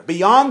 parameter.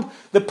 Beyond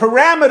the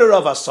parameter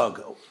of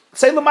hasaga.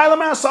 Say l'mayla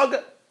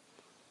me'hasaga.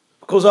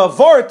 Because a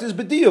vort is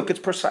b'diuk, it's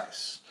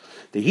precise.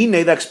 The hine,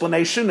 the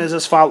explanation is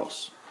as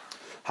follows.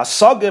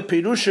 Hasaga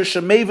pirusha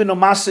shemevin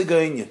umasiga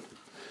inyan.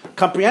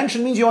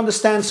 Comprehension means you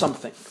understand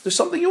something. There's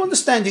something you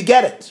understand, you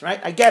get it, right?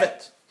 I get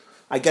it.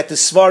 I get the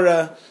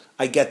svara,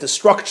 I get the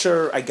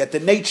structure, I get the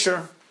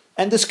nature.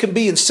 And this can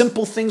be in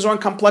simple things or in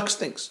complex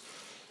things.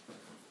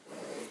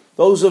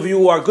 Those of you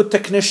who are good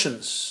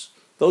technicians,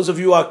 those of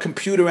you who are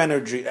computer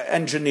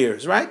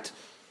engineers, right?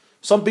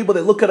 Some people, they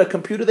look at a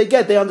computer,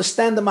 they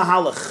understand the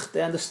mahalach,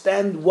 they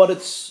understand what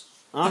it's,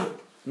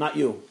 not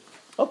you.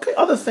 Okay,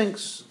 other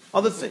things.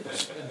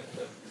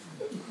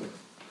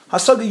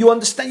 Hasaga, you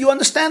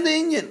understand the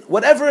inyan,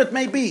 whatever it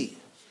may be.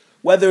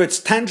 Whether it's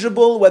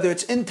tangible, whether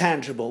it's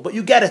intangible, but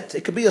you get it.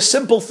 It could be a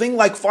simple thing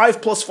like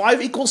 5 plus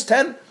 5 equals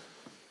 10,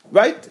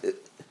 right?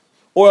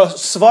 Or a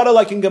svara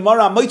like in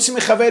Gemara,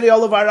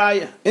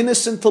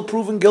 innocent till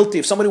proven guilty.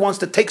 If somebody wants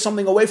to take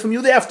something away from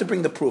you, they have to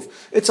bring the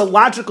proof. It's a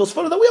logical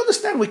svara that we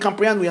understand, we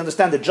comprehend, we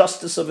understand the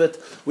justice of it,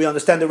 we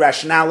understand the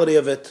rationality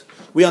of it,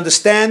 we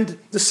understand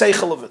the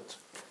seichel of it.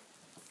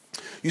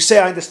 You say,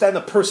 I understand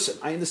a person,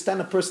 I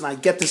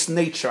get this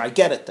nature, I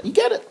get it, you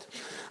get it.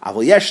 That's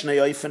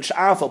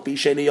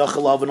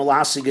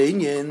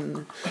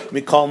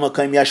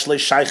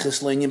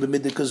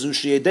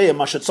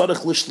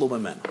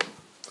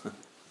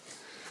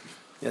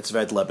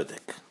very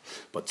lebedik.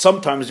 But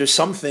sometimes there's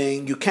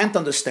something, you can't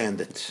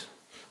understand it.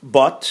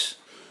 But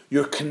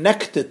you're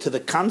connected to the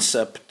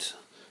concept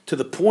to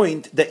the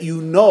point that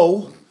you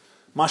know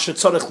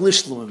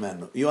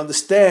you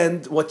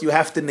understand what you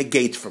have to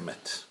negate from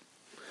it.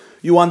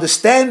 You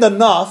understand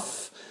enough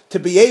to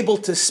be able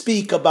to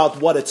speak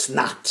about what it's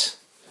not.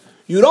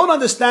 You don't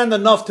understand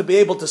enough to be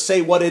able to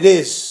say what it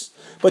is.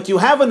 But you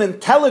have an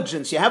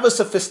intelligence, you have a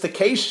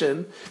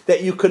sophistication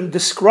that you can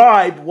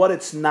describe what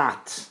it's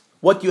not.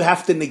 What you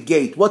have to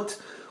negate, what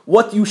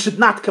you should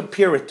not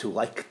compare it to.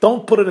 Like,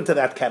 don't put it into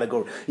that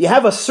category. You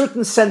have a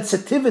certain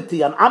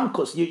sensitivity on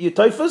amkus, you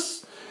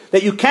teufus,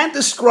 that you can't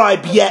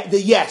describe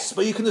the yes,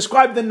 but you can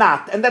describe the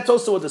not, and that's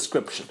also a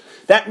description.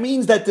 That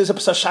means that there's a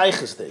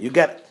psashayches there. You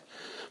get it.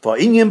 For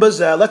inyan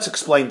bazeh, let's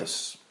explain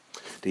this.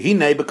 The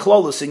hine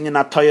beklolos inyan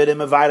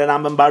atoyerim evayren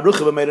amem baruch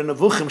v'meiren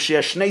avuchim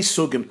sheyesh shnei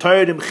sugim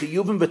toyerim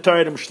chiyuvim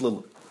v'toyerim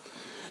shlilim.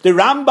 The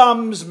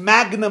Rambam's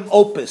magnum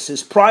opus,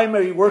 his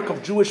primary work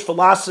of Jewish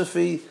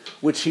philosophy,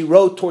 which he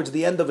wrote towards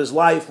the end of his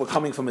life, we're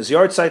coming from his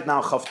yard site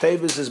now, Chav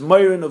Tevis, is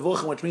Meir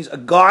Nevuchim, which means a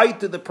guide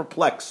to the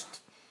perplexed.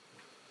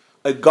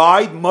 A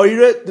guide,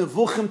 Meir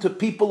Nevuchim, to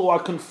people who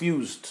are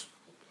confused.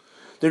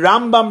 The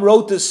Rambam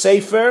wrote this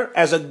Sefer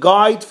as a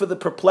guide for the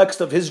perplexed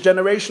of his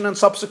generation and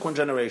subsequent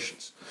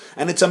generations.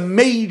 And it's a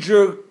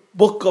major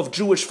book of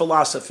Jewish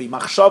philosophy.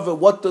 Machshava,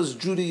 what does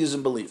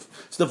Judaism believe?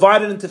 It's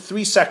divided into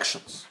 3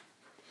 sections.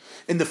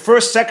 In the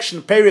first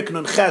section, Perik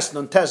Nun Ches,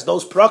 Nun Tes,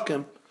 those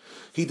prakim,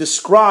 he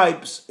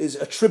describes, is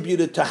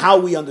attributed to how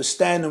we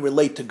understand and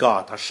relate to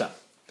God, Hashem.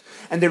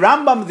 And the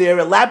Rambam there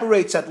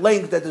elaborates at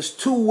length that there's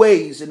 2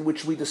 ways in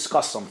which we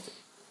discuss something.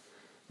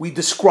 We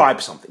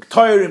describe something.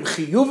 Toyerim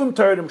chiyuvim,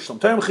 toyerim shlilim.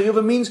 Toyerim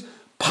chiyuvim means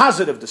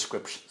positive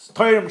descriptions.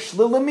 Toyerim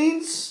shlilim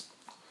means,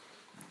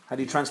 how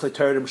do you translate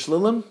toyerim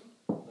shlilim?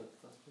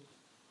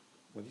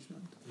 What is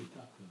that?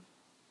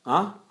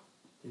 Huh?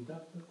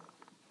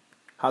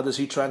 How does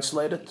he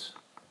translate it?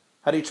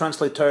 How do you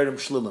translate Toyerim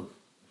Shlilim?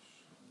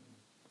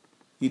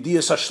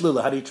 Yidiyas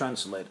HaShlila, how do you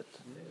translate it?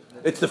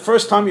 It's the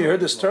first time you heard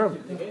this term.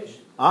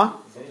 Huh?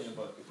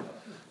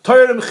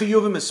 Toyerim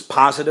Chiyuvim is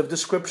positive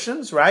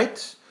descriptions,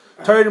 right?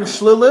 Toyerim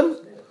Shlilim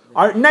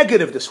are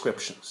negative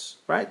descriptions,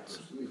 right?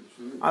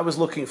 I was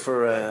looking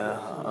for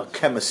a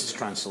chemist's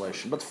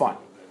translation, but fine.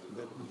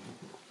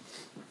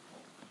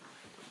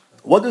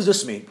 What does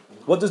this mean?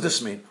 What does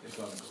this mean?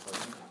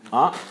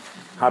 Huh?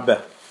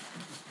 Habeh.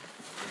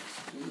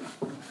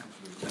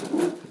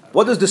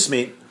 What does this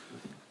mean?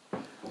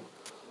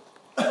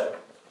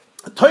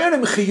 Toyerim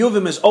Torah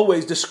Chiyuvim is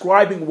always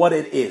describing what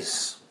it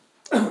is.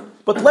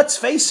 But let's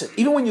face it,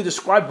 even when you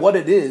describe what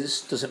it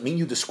is, does it mean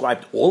you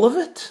described all of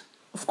it?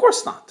 Of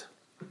course not.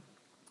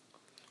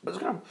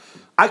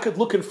 I could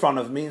look in front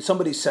of me and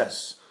somebody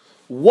says,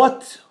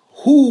 what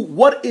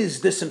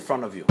is this in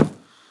front of you?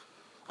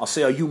 I'll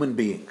say a human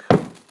being.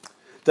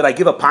 Did I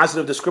give a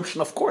positive description?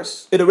 Of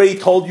course. It already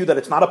told you that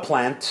it's not a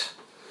plant.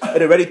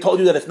 It already told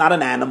you that it's not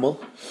an animal.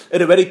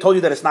 It already told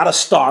you that it's not a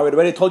star. It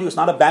already told you it's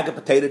not a bag of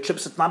potato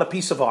chips. It's not a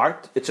piece of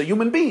art. It's a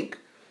human being.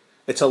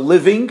 It's a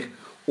living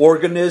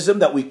organism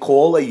that we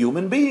call a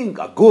human being,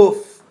 a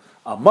guf,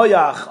 a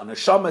moyach, a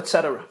neshama,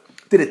 etc.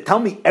 Did it tell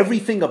me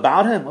everything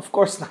about him? Of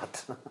course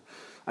not.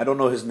 I don't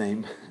know his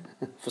name,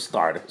 for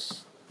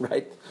starters,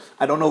 right?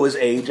 I don't know his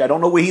age. I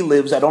don't know where he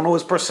lives. I don't know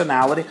his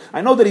personality.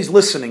 I know that he's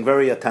listening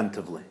very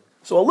attentively.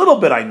 So a little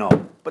bit I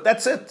know, but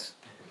that's it.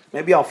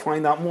 Maybe I'll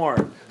find out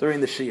more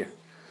during the Shir.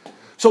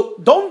 So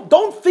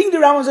don't think the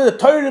Rambam says the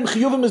Torah and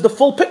Chiyuvim is the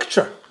full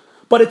picture.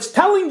 But it's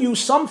telling you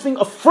something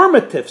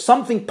affirmative,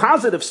 something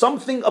positive,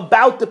 something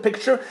about the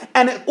picture,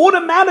 and it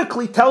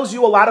automatically tells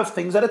you a lot of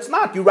things that it's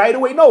not. You right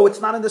away know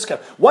it's not in this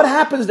category. What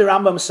happens, the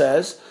Rambam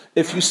says,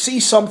 if you see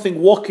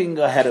something walking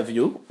ahead of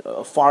you,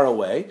 far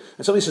away,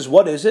 and somebody says,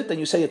 what is it? Then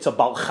you say it's a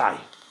Baal Chai.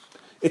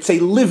 It's a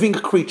living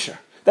creature.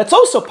 That's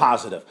also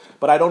positive,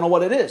 but I don't know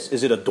what it is.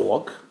 Is it a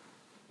dog,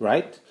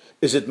 right?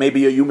 Is it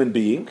maybe a human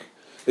being?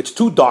 It's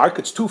too dark,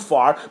 it's too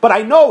far, but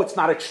I know it's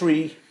not a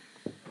tree.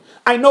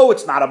 I know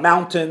it's not a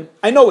mountain.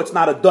 I know it's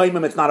not a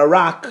daimim, it's not a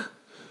rock.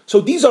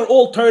 So these are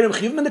all Torah and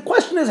Chiyuvim. And the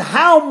question is,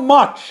 how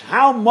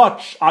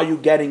much are you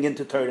getting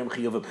into Torah and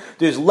Chiyuvim?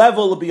 There's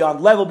level beyond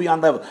level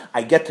beyond level.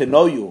 I get to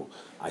know you.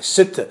 I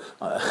sit,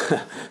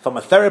 if I'm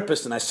a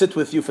therapist and I sit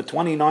with you for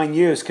 29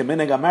 years,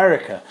 Kaminig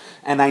America,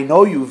 and I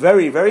know you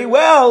very, very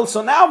well,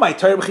 so now my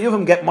Torah and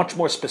Chiyuvim get much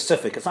more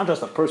specific. It's not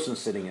just a person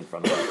sitting in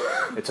front of me.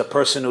 It's a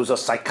person who's a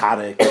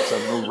psychotic, it's a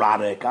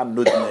neurotic, a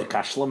nudnik,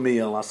 a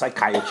shlemiel, a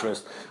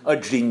psychiatrist, a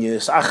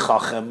genius, a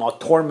chachem, a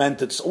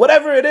tormented,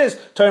 whatever it is,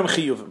 Torah and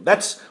Chiyuvim.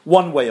 That's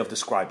one way of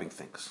describing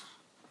things.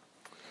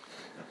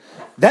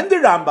 Then the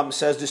Rambam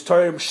says this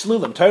Torah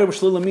Shlilim. Torah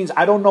Shlilim means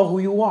I don't know who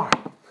you are.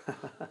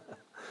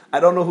 I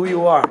don't know who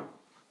you are.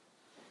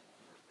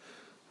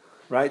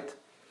 Right?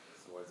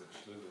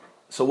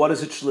 So what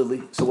is it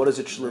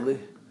shlili?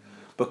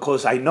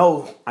 Because I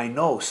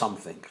know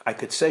something. I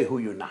could say who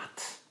you're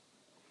not.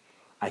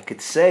 I can't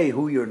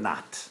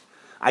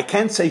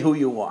say who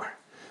you are,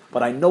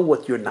 but I know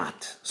what you're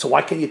not. So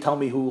why can't you tell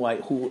me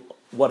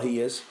what he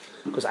is?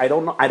 Because I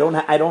don't know. I don't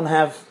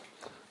have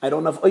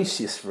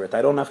oisius for it.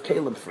 I don't have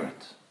kalim for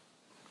it.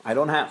 I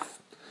don't have.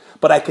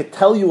 But I could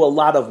tell you a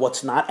lot of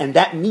what's not, and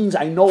that means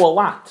I know a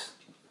lot.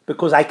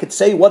 Because I could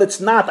say what it's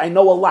not, I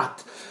know a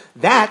lot.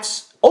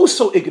 That's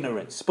also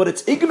ignorance, but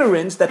it's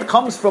ignorance that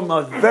comes from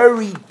a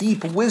very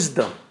deep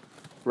wisdom,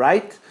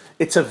 right?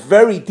 It's a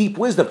very deep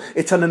wisdom.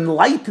 It's an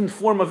enlightened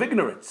form of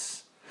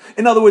ignorance.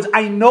 In other words,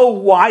 I know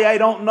why I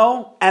don't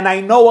know, and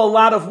I know a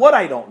lot of what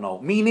I don't know.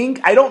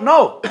 Meaning, I don't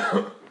know.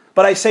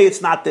 But I say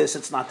it's not this,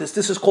 it's not this.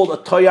 This is called a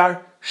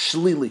toyar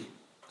shlili.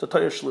 It's a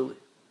toyar shlili.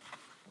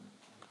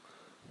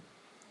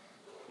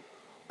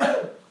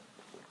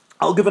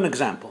 I'll give an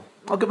example.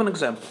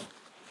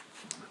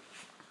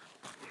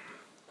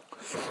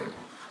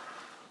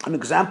 An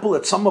example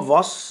that some of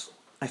us,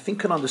 I think,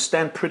 can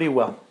understand pretty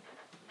well.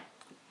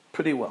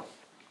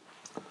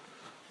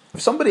 If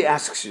somebody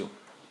asks you,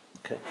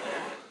 okay,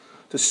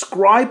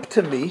 describe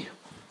to me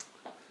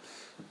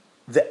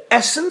the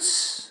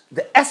essence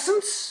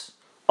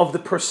of the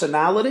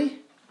personality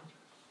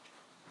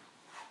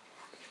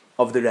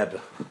of the Rebbe.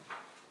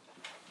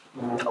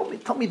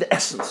 Tell me the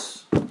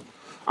essence.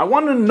 I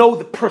want to know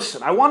the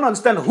person. I want to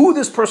understand who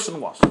this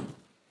person was.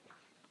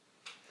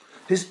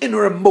 His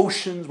inner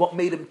emotions, what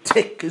made him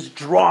tick, his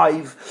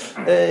drive,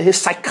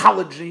 his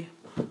psychology.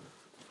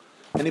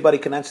 Anybody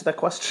can answer that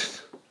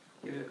question?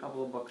 Give you a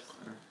couple of books.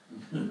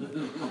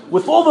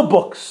 With all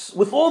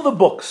the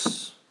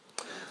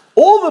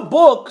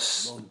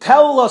books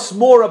tell us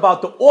more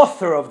about the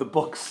author of the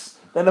books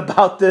than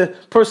about the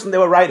person they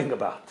were writing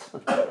about.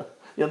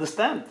 You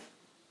understand?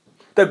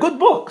 They're good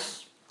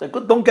books. They're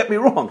good, don't get me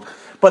wrong.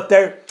 But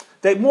they're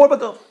more about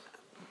the...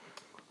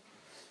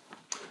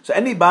 So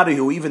anybody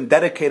who even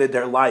dedicated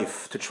their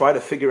life to try to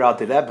figure out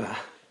the Rebbe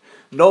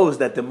knows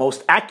that the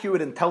most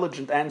accurate,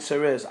 intelligent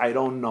answer is, I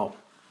don't know.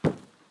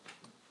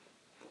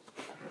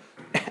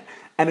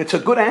 And it's a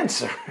good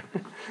answer.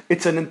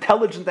 It's an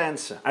intelligent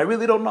answer. I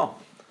really don't know.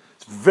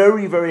 It's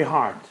very, very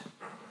hard.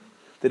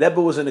 The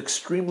Rebbe was an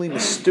extremely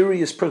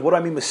mysterious person. What do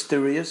I mean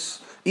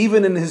mysterious?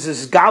 Even in his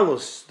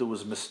Isgalus, there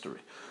was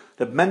mystery.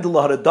 The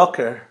Mendele had a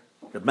docker,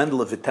 the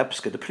Mendele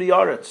Vitebske, the Pri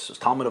Aretz, was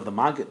Talmud of the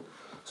Maggid.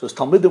 So his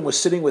Talmudim were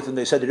sitting with him,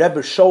 they said,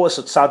 Rebbe, show us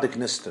a tzaddik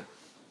nister.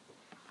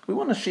 We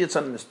want to see a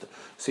tzaddik nister.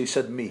 So he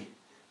said, me.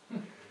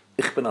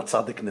 Ich bin a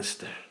tzaddik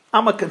nister.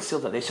 I'm a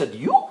concealed. They said,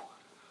 you?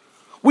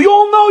 We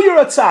all know you're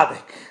a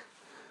tzaddik.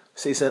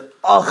 So he said,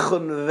 ach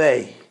und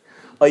weh,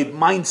 ob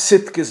mein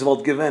Sitkes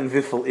wollt gewinnen,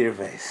 wiffel ihr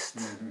weist.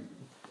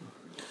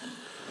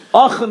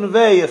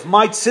 Achenvei, if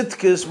my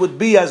tzidkis would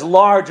be as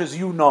large as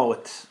you know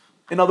it.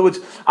 In other words,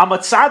 I'm a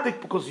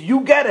tzaddik because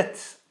you get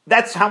it.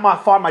 That's how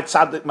far my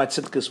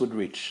tzidkis would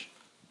reach.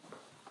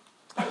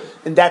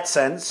 In that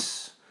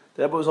sense,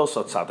 the Rebbe was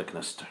also a tzaddik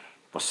nister.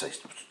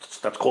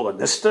 That's called a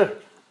nister?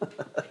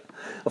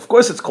 Of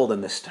course it's called a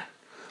nister.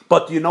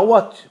 But you know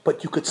what?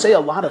 But you could say a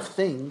lot of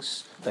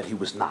things that he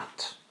was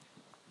not.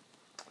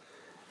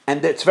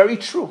 And it's very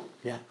true.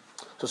 Yeah.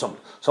 So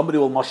somebody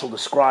will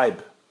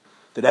describe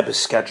the Rebbe's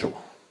schedule.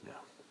 Yeah.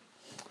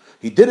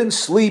 He didn't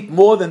sleep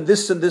more than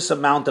this and this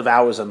amount of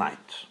hours a night.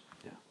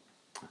 Yeah.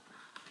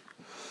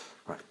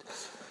 Right.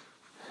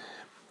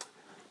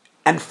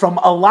 And from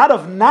a lot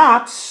of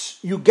knots,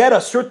 you get a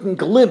certain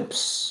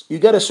glimpse.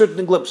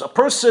 A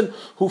person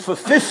who for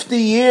 50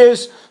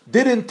 years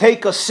didn't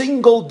take a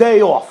single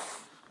day off.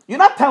 You're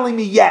not telling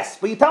me yes,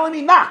 but you're telling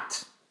me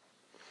not.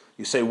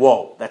 You say,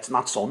 whoa, that's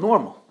not so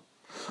normal.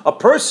 A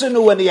person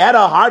who, when he had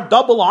a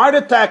double heart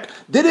attack,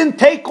 didn't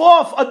take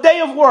off a day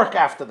of work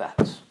after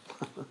that.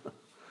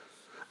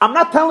 I'm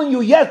not telling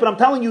you yes, but I'm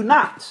telling you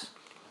not.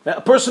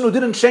 A person who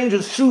didn't change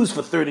his shoes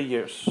for 30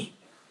 years.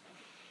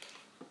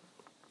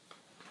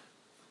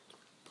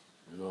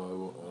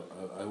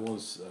 I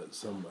once,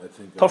 I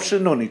think...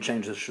 Tov he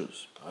changed his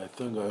shoes. I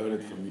think I heard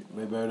it from,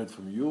 maybe I heard it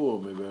from you,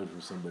 or maybe I heard it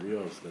from somebody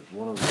else, that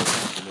one of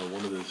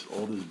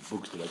all these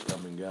books that are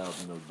coming out,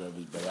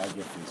 Rebbe's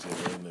biographies,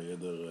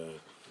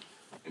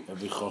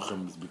 every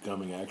Chochem is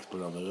becoming an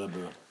expert on the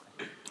Rebbe.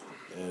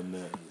 And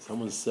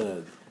someone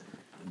said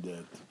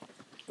that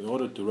in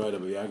order to write a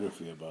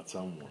biography about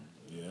someone,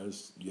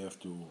 yes, you have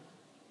to,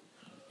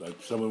 like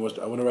I want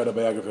to write a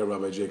biography of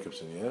Rabbi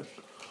Jacobson, yes?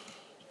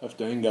 I have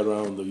to hang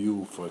around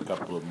you for a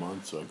couple of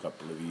months or a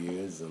couple of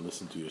years and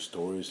listen to your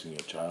stories and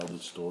your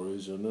childhood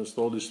stories. And then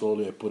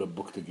slowly I put a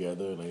book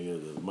together and I hear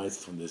the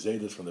mice from the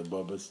Zaydas, from the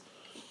Babbas.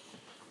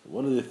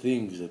 One of the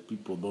things that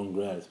people don't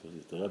grasp is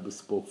that the Rebbe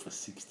spoke for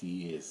 60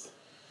 years.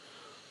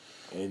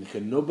 And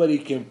nobody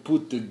can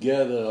put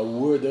together a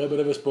word. The Rebbe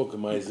never spoke in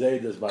my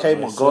Zaydas, by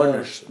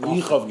myself.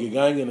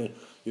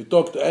 You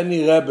talk to any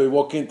Rebbe,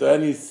 walk into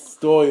any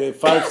story,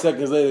 5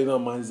 seconds later,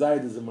 my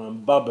Zaydas and my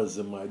Babbas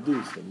and my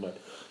Dus and my...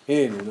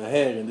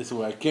 and this is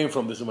where I came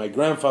from, this is where my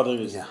grandfather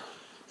is. Yeah.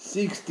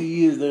 60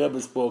 years the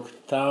Rebbe spoke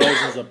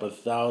thousands upon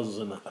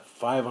thousands,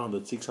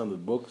 500,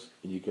 600 books,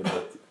 and you can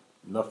write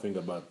nothing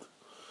about.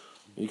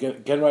 You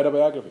can write a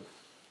biography.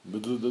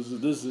 But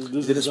this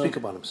didn't speak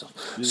about himself.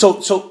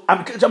 So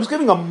I'm just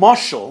giving a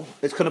mashal.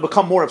 It's going to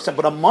become more upset,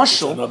 but a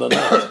mashal. Another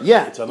knot.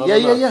 Yeah.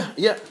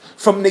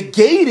 From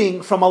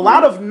negating, from a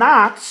lot of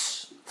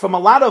knots,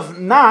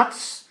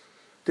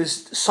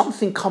 there's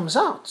something comes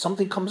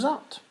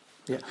out.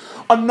 Yeah.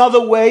 Another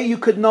way you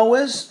could know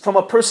is from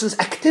a person's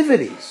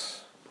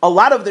activities. A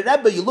lot of the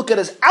Rebbe, you look at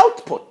his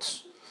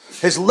output.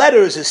 His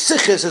letters, his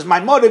sikhs, his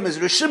maimorim, his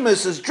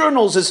rishimis, his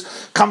journals, his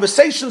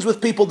conversations with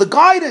people, the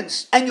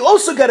guidance. And you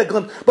also get a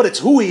glimpse, but it's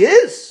who he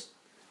is.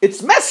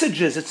 It's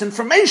messages, it's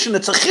information,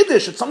 it's a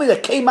chiddush, it's something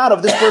that came out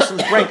of this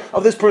person's brain,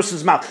 of this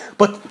person's mouth.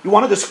 But you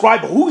want to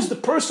describe who's the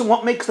person,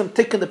 what makes them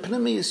tick in the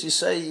pnimis, you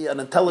say an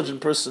intelligent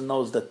person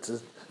knows that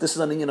this is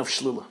an inyan of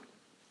shlila.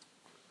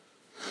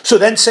 So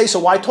then say, so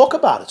why talk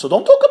about it? So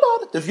don't talk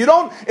about it.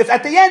 If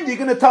at the end you're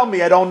going to tell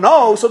me I don't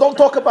know, so don't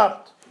talk about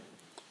it.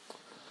 I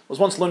was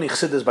once learning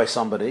chassidus by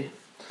somebody,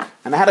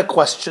 and I had a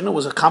question. It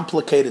was a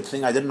complicated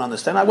thing I didn't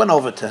understand. I went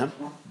over to him,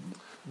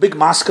 big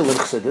masculine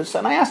chassidus,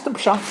 and I asked him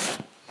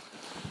pshat.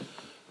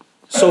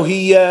 So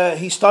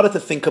he started to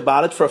think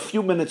about it. For a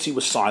few minutes he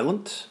was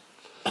silent,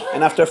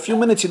 and after a few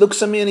minutes he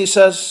looks at me and he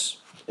says,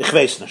 "Ich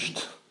weiß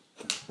nicht."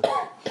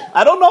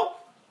 I don't know.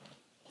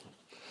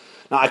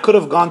 Now, I could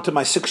have gone to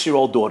my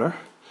 6-year-old daughter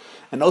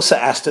and also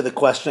asked her the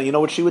question. You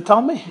know what she would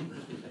tell me?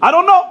 I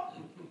don't know.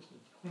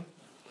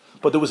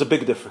 But there was a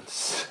big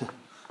difference.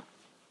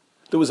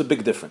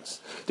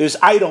 There's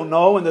I don't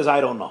know and there's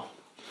I don't know.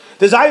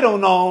 There's I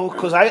don't know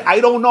because I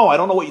don't know. I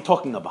don't know what you're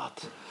talking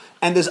about.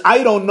 And there's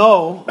I don't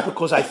know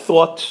because I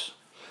thought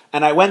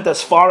and I went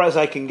as far as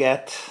I can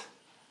get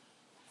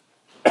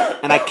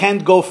and I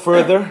can't go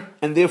further,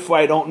 and therefore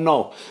I don't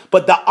know.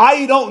 But the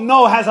I don't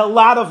know has a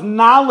lot of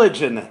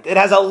knowledge in it. It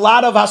has a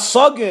lot of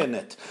hasaga in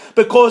it.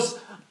 Because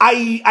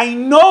I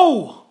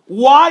know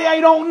why I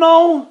don't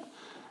know,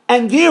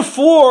 and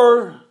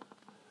therefore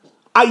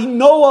I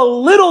know a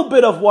little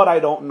bit of what I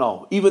don't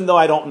know, even though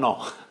I don't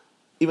know.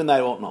 Even though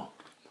I won't know.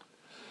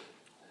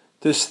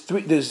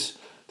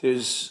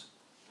 There's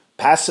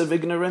passive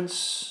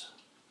ignorance.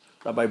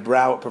 Rabbi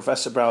Brow,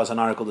 Professor Brow has an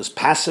article. There's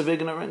passive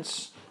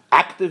ignorance,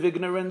 active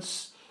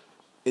ignorance,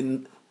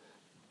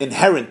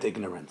 inherent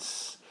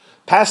ignorance.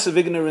 Passive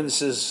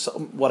ignorance is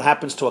what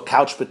happens to a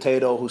couch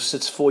potato who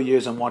sits 4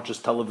 years and watches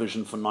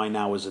television for 9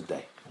 hours a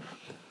day.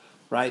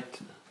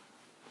 Right?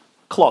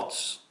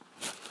 Klotz.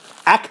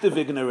 Active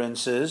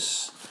ignorance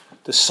is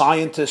the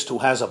scientist who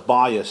has a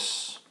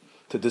bias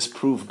to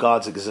disprove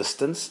God's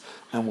existence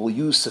and will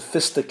use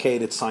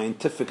sophisticated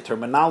scientific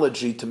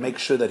terminology to make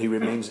sure that he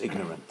remains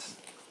ignorant.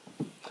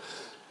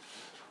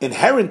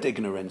 Inherent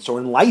ignorance or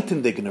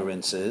enlightened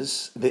ignorance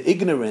is the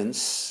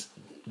ignorance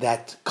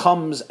that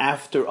comes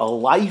after a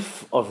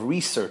life of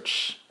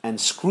research and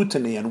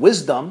scrutiny and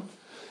wisdom,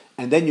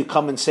 and then you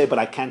come and say, but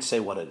I can't say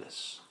what it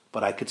is.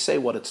 But I could say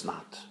what it's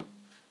not.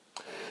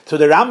 So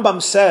the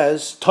Rambam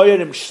says,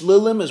 Toyerim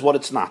Shlilim is what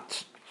it's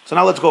not. So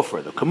now let's go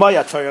further.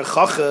 Kamaya Toyer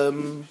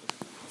Chachem.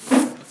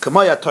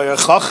 Kamaya Toyer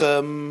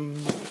Chachem.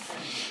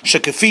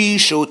 Shekefi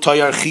Shu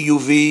Toyer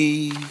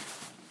Chiyuvi.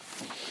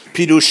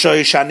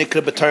 Pirushoy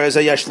Shanikra B'Toyer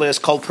Zayesh Le'es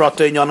Kol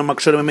Prata In Yonam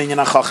Akshurim Minyan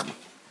HaChachem.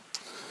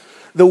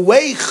 The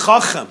way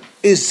Chachem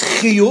is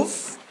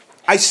Chiyuv,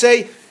 I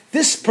say,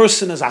 this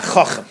person is a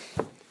Chachem.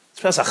 This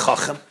person is a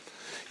Chachem.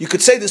 You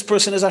could say this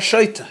person is a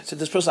Shaita. So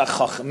this person is a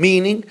Chachem.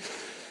 Meaning,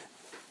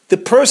 the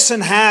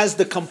person has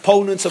the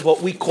components of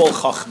what we call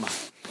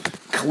Chachma.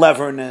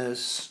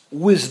 Cleverness,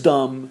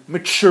 wisdom,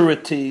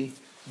 maturity,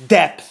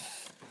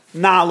 depth,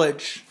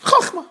 knowledge.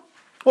 Chachma.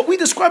 What we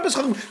describe as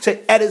Chachma. Say,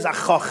 Ed is a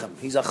Chacham.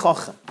 He's a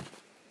Chacham.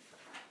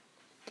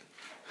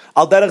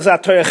 Al derech zeh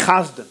Torah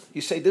Chasdim.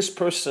 You say, this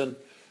person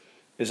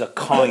is a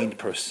kind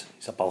person.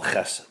 He's a Bal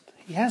Chesed.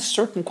 He has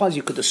certain qualities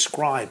you could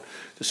describe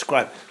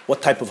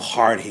what type of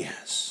heart he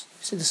has.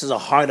 You say, this is a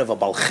heart of a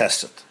Bal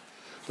Chesed.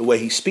 The way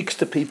he speaks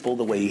to people,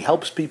 the way he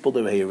helps people,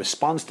 the way he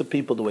responds to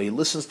people, the way he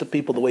listens to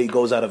people, the way he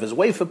goes out of his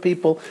way for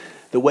people,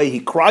 the way he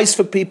cries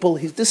for people.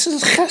 This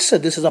is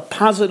chesed. This is a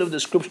positive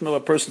description of a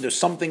person. There's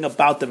something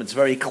about them. It's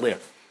very clear.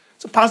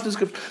 It's a positive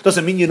description.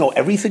 Doesn't mean you know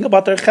everything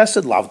about their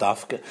chesed, lav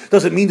dafke.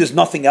 Doesn't mean there's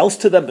nothing else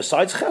to them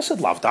besides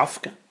chesed, lav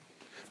dafke.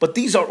 But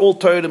these are all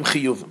Toyerim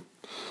Chiyuvim.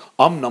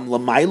 Amnam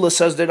Lamaila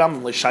says the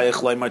Rambam,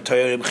 L'shayach Laimar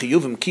Toyerim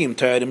Chiyuvim, Kiyim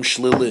Toyerim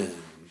Shlilim.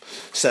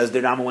 Says the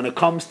Rambam, when it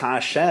comes to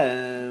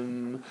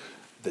Hashem,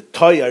 the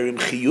Toyerim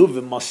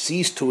Chiyuvim must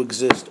cease to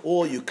exist.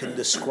 All you can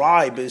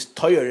describe is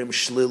Toyerim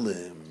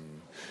Shlilim.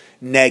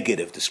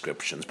 Negative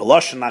descriptions. In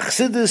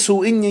Chassidus,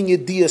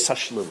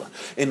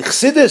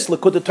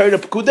 L'kutei Torah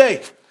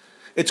Pekudei,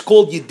 it's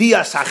called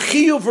Yediyas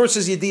HaChiyuv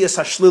versus Yediyas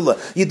HaShlila.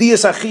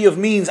 Yediyas HaChiyuv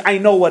means I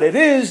know what it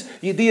is.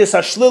 Yediyas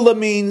HaShlila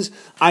means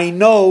I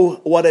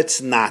know what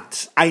it's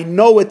not. I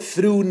know it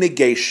through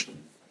negation.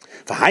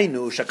 When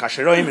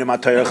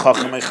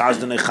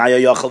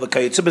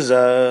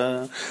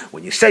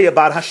you say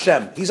about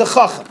Hashem, He's a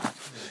Chacham.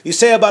 You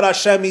say about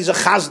Hashem, He's a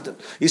Chazdim.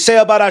 You say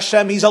about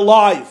Hashem, He's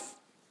alive.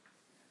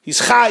 He's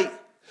Chai.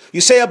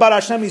 You say about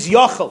Hashem, He's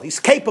Yochel. He's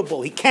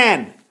capable. He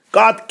can.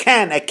 God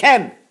can.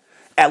 Eken.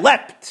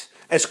 Elept.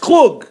 Es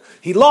Klug.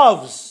 He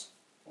loves.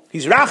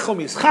 He's Rachum.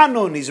 He's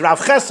Chanun. He's Rav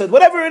Chesed.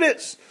 Whatever it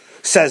is.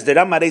 Says the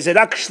Rambam,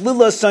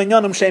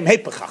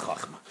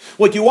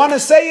 what you want to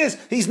say is,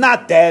 He's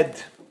not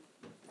dead.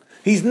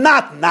 He's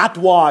not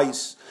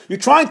wise. You're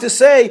trying to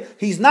say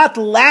he's not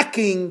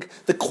lacking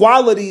the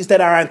qualities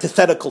that are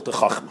antithetical to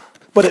Chachma.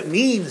 But it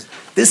means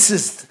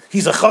he's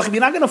a Chachma.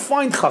 You're not going to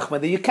find Chachma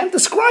there. You can't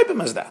describe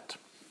him as that.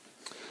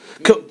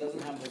 He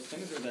doesn't have those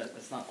things, or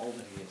that's not all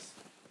that he is?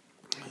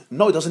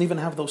 No, he doesn't even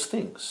have those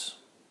things.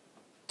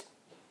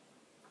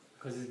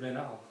 Because it's been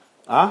out.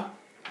 Huh?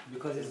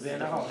 Because it's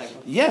been out.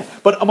 Yeah,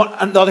 but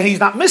he's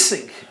not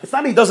missing. It's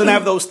not he doesn't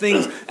have those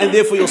things, and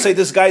therefore you'll say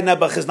this guy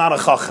Nebuch is not a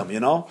chacham,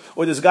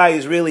 or this guy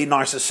is really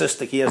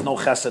narcissistic. He has no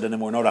chesed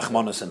anymore, no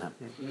rachmanis in him.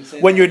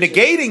 When you're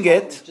negating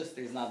it, just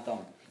he's not dumb.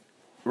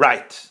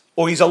 Right?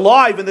 Or he's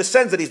alive in the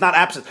sense that he's not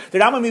absent. The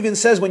Rambam even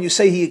says when you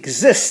say he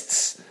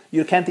exists,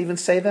 you can't even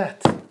say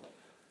that.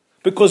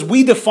 Because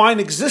we define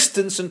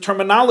existence in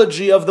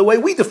terminology of the way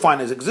we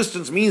define it.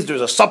 Existence means there's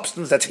a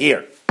substance that's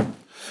here.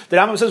 The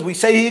Rambam says we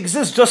say he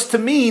exists just to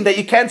mean that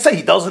you can't say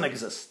he doesn't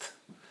exist.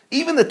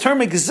 Even the term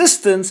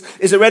existence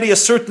is already a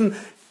certain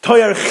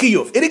toyer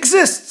chiyuv. It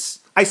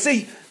exists. I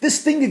say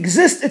this thing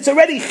exists, it's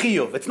already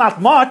chiyuv. It's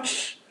not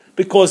much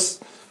because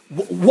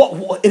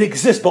what it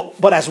exists,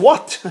 but as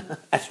what?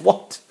 As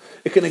what?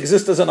 It can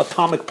exist as an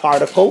atomic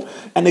particle,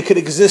 and it could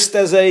exist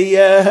as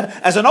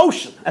as an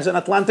ocean, as an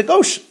Atlantic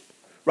Ocean,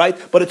 right?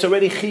 But it's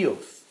already chiyuv.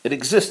 It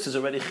exists as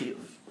already chiyuv.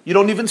 You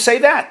don't even say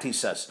that, he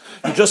says.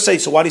 You just say,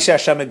 so why do you say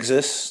Hashem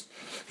exists?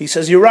 He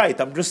says, you're right.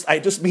 I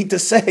just mean to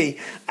say,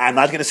 I'm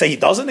not going to say he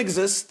doesn't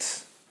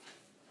exist.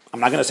 I'm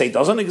not going to say he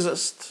doesn't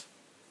exist.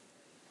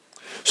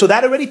 So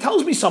that already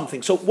tells me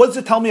something. So what does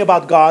it tell me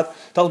about God?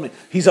 It tells me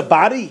he's a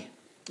body.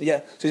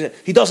 Yeah. So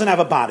he doesn't have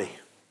a body.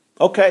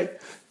 Okay.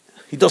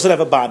 He doesn't have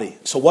a body.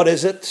 So what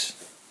is it?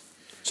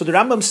 So the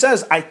Rambam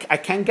says, I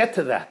can't get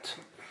to that.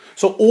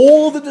 So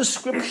all the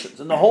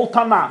descriptions in the whole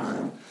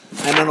Tanakh,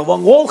 and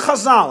among all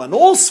Chazal and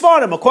all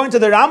Svarim, according to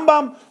the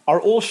Rambam,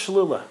 are all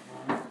Shlila.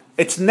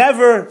 It's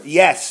never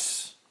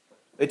yes.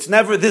 It's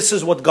never this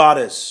is what God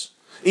is.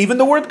 Even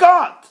the word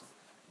God.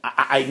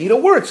 I need a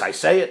word, so I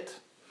say it.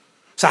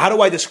 So how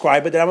do I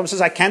describe it? The Rambam says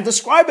I can't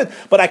describe it,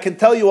 but I can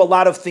tell you a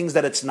lot of things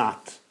that it's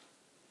not.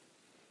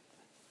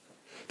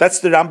 That's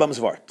the Rambam's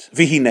word.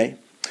 Vihine.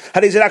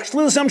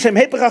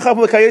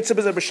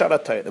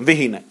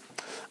 Vihine.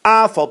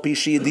 Afal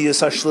pishi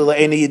yediyas hashlila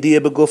eni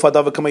yediyah beguf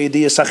adav kama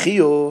yediyas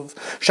hachiyuv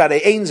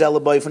sharei ein zel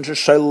boy from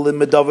shel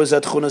medavar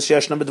zet chunas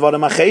yeshna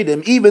bedvarim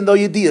achedim, even though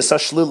yediyas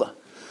hashlila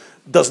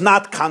does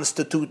not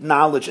constitute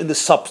knowledge in the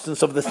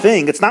substance of the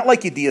thing. It's not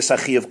like Yediyas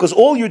Achiv, because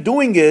all you're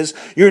doing is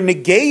you're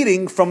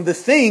negating from the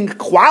thing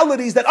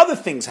qualities that other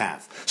things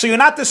have. So you're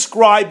not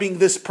describing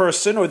this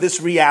person or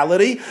this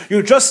reality.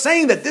 You're just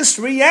saying that this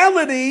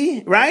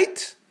reality,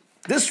 right?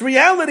 This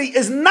reality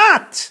does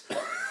not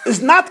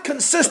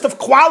consist of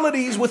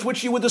qualities with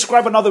which you would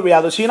describe another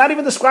reality. So you're not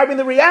even describing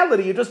the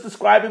reality. You're just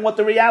describing what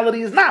the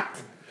reality is not.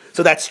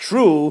 So that's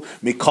true.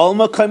 Mikol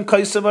makom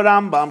kaisav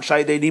Rambam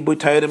shaydei ribu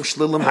tayrim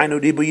shlilim hainu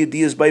ribu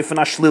yediyas b'ofen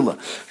hashlila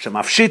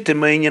shemafshitim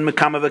meinyan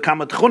mekama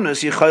v'kama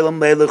tchunas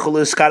yicholim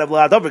leilechul iskarav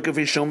la'adavar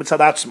k'fi shum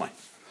mitzadatzmai.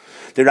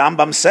 The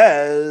Rambam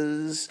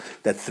says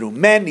that through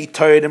many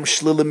tayrim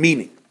shlilim,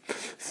 meaning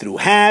through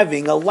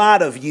having a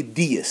lot of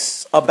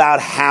yediyas about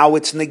how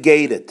it's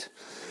negated,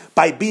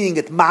 by being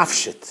it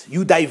mafshit,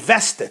 you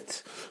divest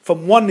it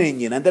from one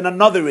inyan and then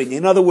another inyan.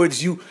 In other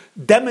words, you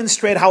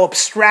demonstrate how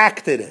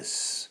abstract it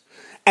is.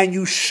 And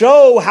you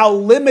show how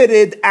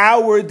limited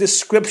our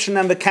description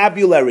and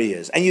vocabulary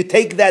is. And you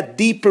take that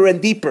deeper and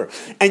deeper.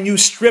 And you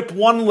strip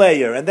one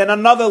layer and then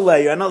another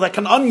layer, and like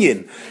an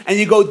onion. And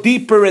you go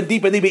deeper and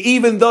deeper and deeper,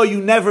 even though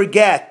you never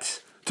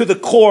get to the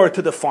core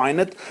to define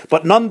it.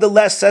 But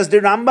nonetheless, says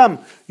the Rambam,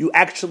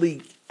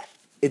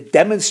 it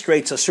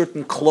demonstrates a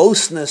certain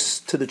closeness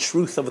to the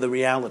truth of the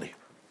reality.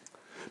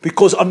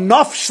 Because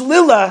enough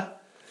shlila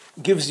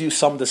gives you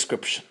some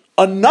description.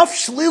 Enough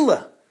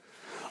shlila.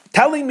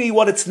 Telling me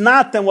what it's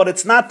not, then what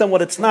it's not, then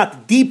what it's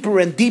not, deeper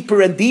and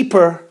deeper and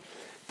deeper,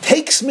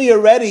 takes me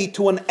already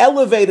to an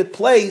elevated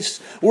place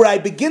where I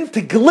begin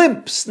to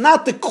glimpse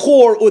not the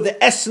core or the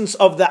essence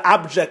of the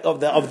object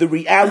of the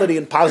reality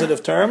in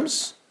positive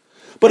terms,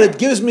 but it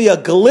gives me a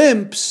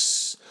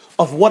glimpse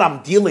of what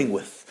I'm dealing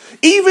with.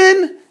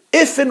 Even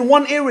if in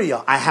one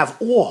area I have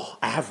awe,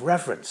 I have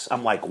reverence,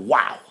 I'm like,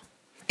 wow.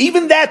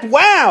 Even that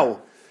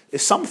wow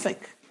is something.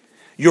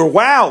 You're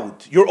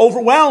wowed, you're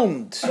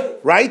overwhelmed,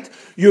 right?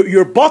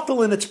 You're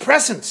bottled in its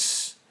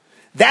presence.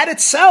 That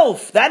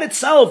itself,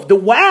 the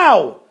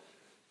wow,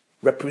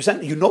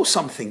 represent, you know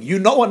something, you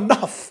know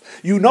enough.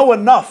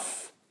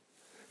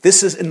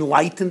 This is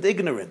enlightened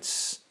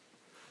ignorance.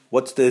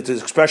 What's the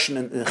expression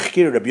in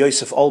Chir, Rabbi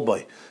Yosef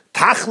Olboy?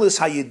 Tachlis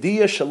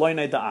hayidiyah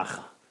shaloi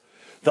da'acha.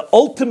 The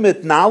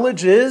ultimate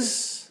knowledge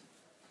is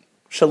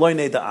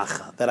shaloi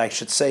da'acha, that I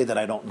should say that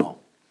I don't know.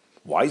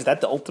 Why is that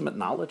the ultimate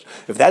knowledge?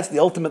 If that's the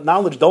ultimate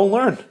knowledge, don't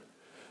learn.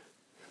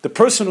 The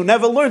person who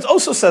never learns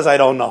also says, I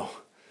don't know.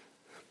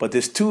 But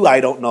there's two I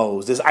don't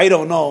knows. There's I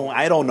don't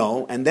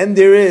know. And then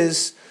there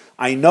is,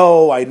 I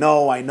know. And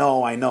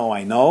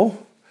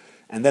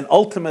then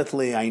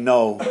ultimately I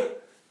know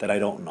that I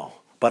don't know.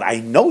 But I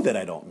know that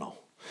I don't know.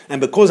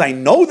 And because I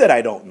know that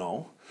I don't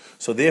know,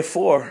 so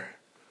therefore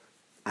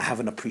I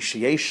have an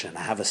appreciation,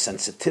 I have a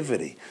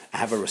sensitivity, I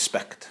have a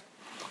respect.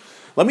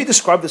 Let me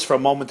describe this for a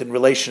moment in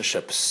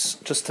relationships,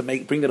 just to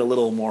bring it a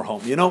little more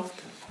home.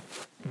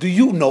 Do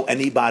you know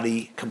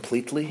anybody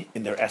completely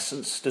in their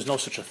essence? There's no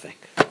such a thing.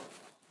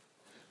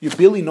 You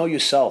barely know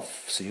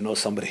yourself, so you know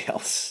somebody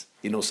else.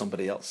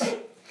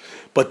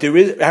 But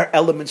are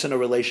elements in a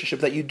relationship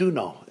that you do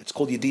know. It's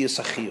called Yediyas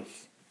Achiv.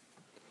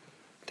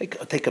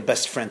 Take a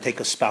best friend, take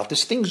a spouse.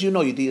 There's things you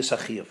know, Yediyas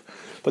Achiv.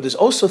 But there's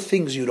also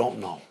things you don't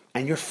know,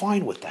 and you're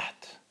fine with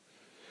that.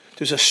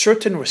 There's a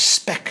certain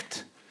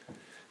respect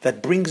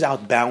that brings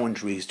out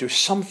boundaries. There's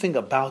something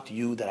about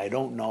you that I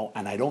don't know,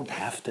 and I don't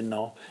have to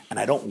know, and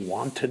I don't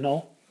want to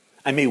know.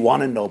 I may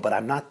want to know, but I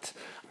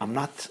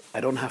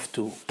don't have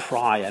to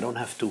pry, I don't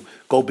have to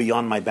go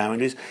beyond my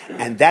boundaries,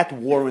 and that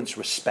warrants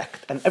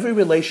respect. And every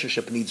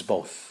relationship needs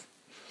both.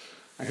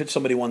 I heard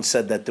somebody once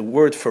said that the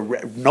word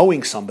for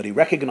knowing somebody,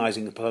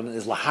 recognizing the person,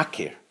 is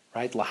lahakir,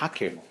 right?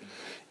 Lahakir.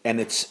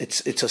 And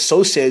it's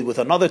associated with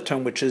another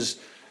term which is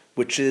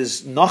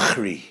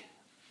nachri,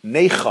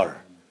 nechar,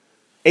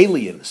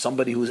 alien,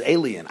 somebody who's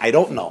alien. I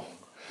don't know.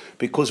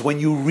 Because when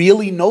you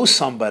really know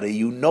somebody,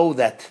 you know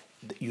that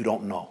you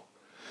don't know.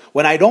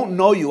 When I don't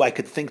know you, I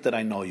could think that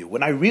I know you.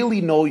 When I really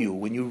know you,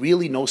 when you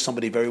really know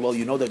somebody very well,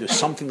 you know that there's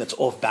something that's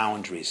off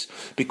boundaries.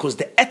 Because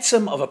the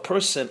etzem of a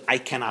person, I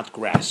cannot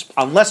grasp.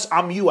 Unless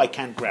I'm you, I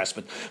can't grasp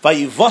it.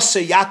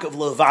 Vayivase Yaakov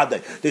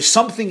levade. There's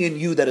something in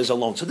you that is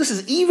alone. So this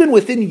is even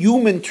within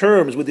human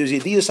terms, where there's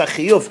Yediyas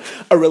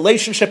Achiyuv, a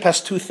relationship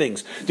has two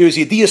things. There's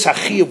Yediyas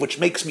Achiyuv, which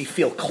makes me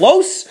feel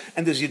close,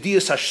 and there's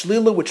Yediyas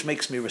Hashlila, which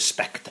makes me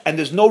respect. And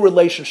there's no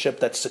relationship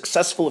that's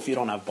successful if you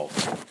don't have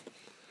both.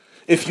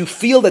 If you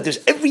feel that there's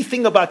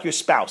everything about your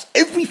spouse,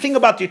 everything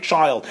about your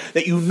child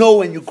that you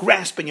know and you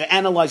grasp and you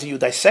analyze and you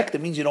dissect, it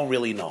means you don't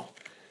really know.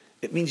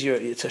 It means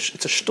it's a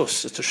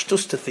shtus. It's a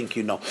shtus to think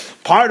you know.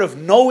 Part of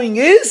knowing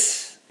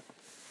is,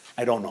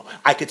 I don't know.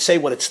 I could say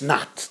what it's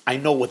not. I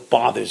know what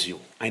bothers you.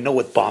 But I know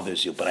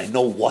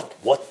what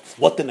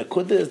the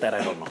nekuda is that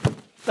I don't know.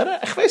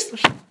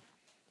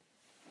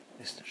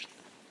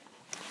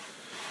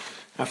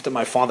 After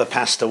my father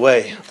passed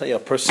away, I'll tell you a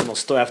personal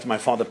story. After my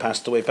father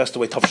passed away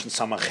Tavshin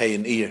Samachei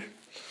in Ir.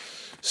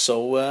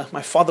 So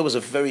my father was a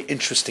very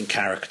interesting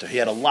character. He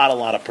had a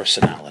lot of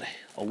personality.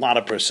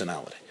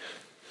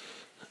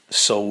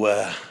 So,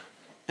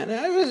 and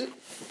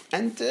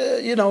And,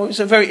 it was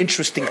a very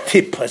interesting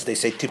tip, as they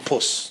say,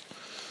 tipus.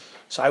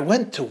 So I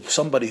went to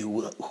somebody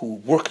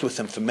who worked with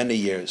him for many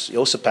years. He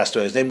also passed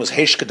away. His name was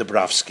Heshke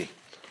Dubrovsky.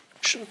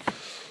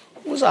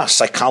 He was a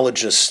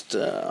psychologist,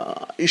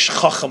 Ish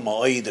Chacham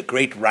Ha'oid, a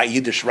great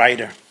Yiddish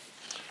writer.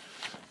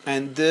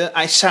 And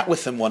I sat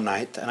with him one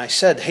night, and I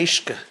said,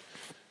 Heshke,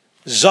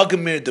 sag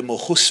mir de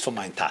Mochus von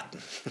mein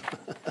Taten.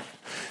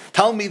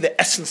 Tell me the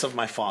essence of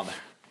my father.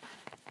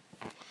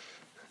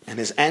 And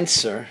his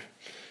answer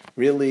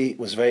really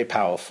was very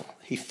powerful.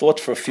 He thought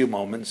for a few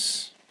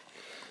moments,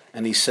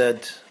 and he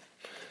said,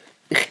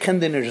 Ich kann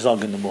dir nicht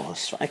sagen,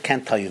 I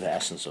can't tell you the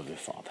essence of your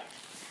father.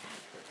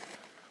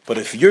 But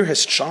if you're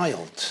his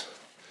child,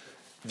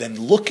 then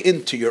look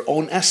into your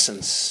own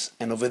essence,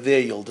 and over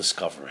there you'll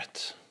discover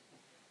it.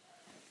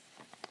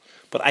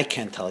 But I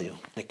can't tell you.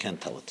 I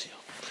can't tell it to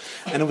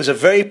you. And it was a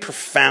very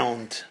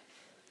profound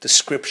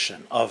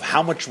description of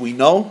how much we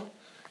know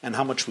and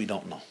how much we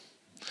don't know.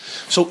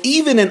 So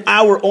even in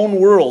our own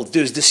world,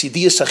 there's this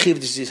idea sachiv,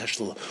 this idea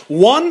hashlula.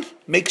 One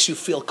makes you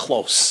feel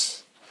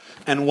close,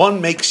 and one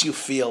makes you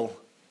feel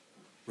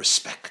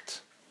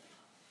respect.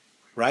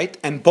 Right?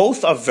 And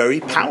both are very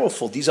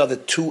powerful. These are the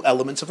two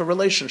elements of a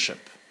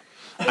relationship.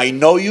 I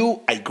know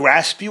you, I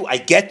grasp you, I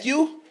get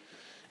you,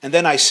 and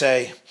then I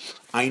say,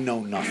 I know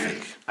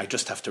nothing. I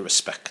just have to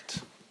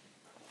respect.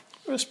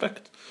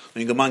 Respect.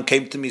 When a man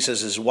came to me,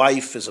 says his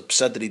wife is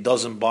upset that he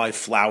doesn't buy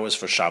flowers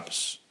for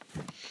Shabbos.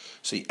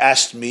 So he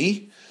asked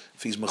me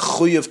if he's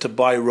mechuyev to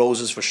buy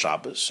roses for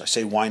Shabbos. I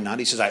say, why not?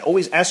 He says, I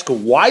always ask her,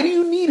 why do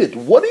you need it?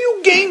 What do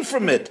you gain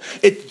from it?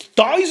 It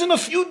dies in a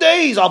few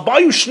days. I'll buy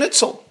you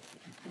schnitzel.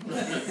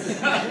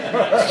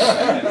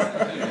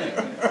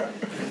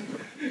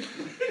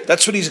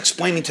 That's what he's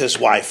explaining to his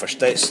wife.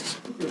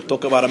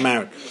 Talk about a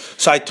marriage.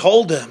 So I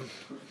told him,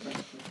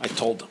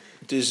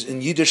 there's,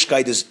 in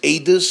Yiddishkeit is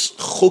Eides,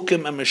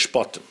 Chukim, and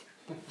Mishpatim.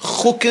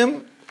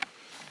 Chukim,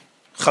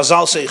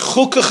 Chazal say,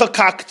 Chukke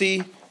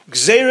chakakti,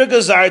 Gzeira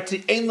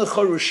gazarti, Ein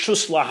lecha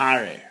reshus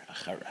lahare.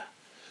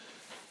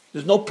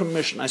 There's no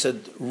permission. I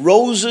said,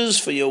 roses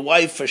for your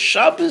wife for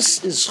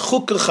Shabbos is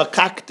Chukke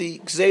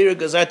chakakti, Gzeira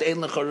gazarti, Ein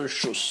lecha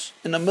reshus.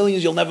 In the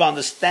millions, you'll never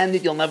understand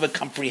it, you'll never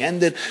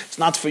comprehend it. It's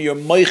not for your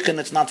moichin,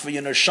 it's not for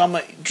your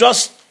neshama.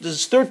 Just,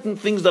 there's certain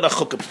things that are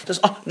Chukim.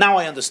 Now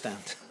I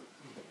understand.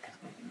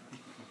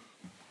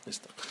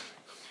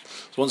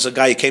 So once a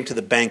guy came to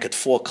the bank at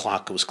 4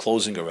 o'clock, it was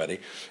closing already,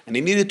 and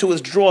he needed to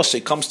withdraw, so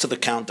he comes to the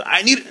counter.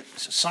 I need it. He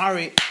says,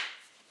 sorry,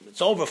 it's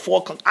over 4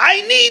 o'clock.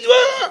 I need.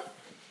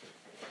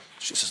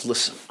 She says,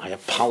 listen, I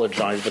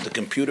apologize, but the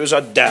computers are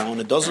down.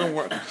 It doesn't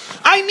work.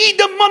 I need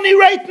the money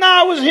right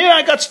now. I was here.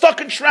 I got stuck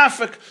in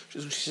traffic.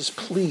 She says,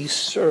 please,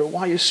 sir,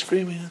 why are you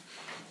screaming?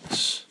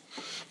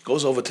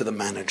 Goes over to the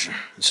manager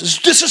and says,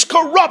 this is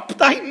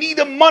corrupt. I need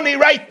the money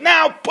right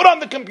now. Put on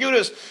the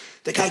computers.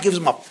 The guy gives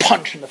him a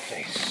punch in the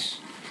face.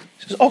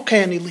 He says,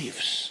 okay, and he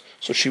leaves.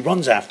 So she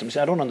runs after him. He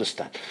says, I don't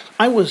understand.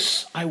 I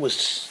was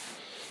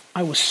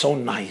so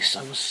nice.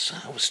 I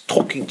was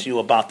talking to you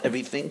about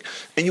everything,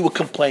 and you were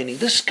complaining.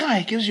 This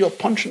guy gives you a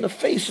punch in the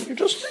face, and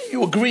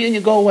you agree and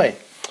you go away.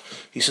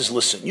 He says,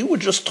 listen, you were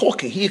just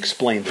talking. He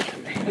explained it to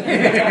me.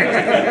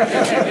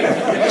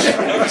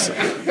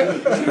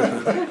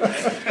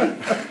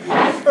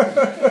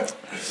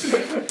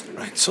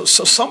 Right. So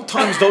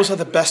sometimes those are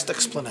the best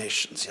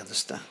explanations. You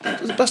understand?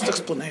 It's the best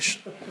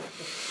explanation.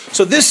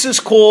 So this is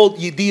called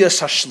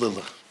Yediyas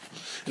HaShlila.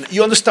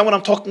 You understand what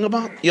I'm talking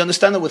about? You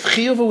understand it with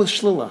Chiyuv or with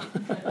Shlila?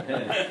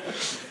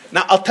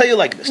 Now, I'll tell you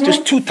like this.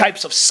 There's two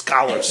types of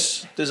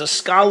scholars. There's a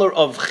scholar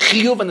of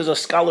Chiyuv and there's a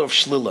scholar of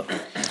Shlila.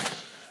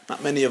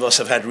 Not many of us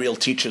have had real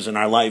teachers in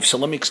our lives, so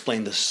let me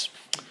explain this.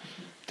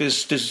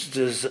 There's a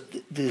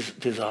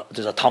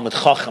Talmud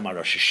Chacham, a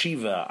Rosh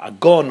Yeshiva, a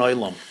Gaon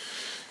Olam.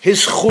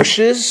 His chush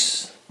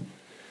is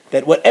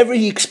that whatever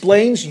he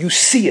explains, you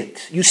see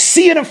it. You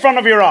see it in front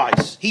of your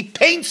eyes. He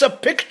paints a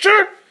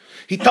picture,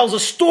 he tells a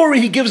story,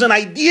 he gives an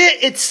idea,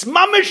 it's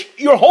mamish,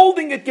 you're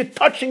holding it, you're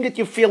touching it,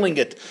 you're feeling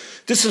it.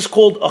 This is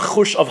called a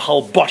chush of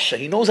halbasha.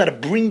 He knows how to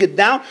bring it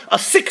down. A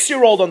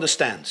 6-year-old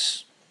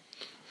understands.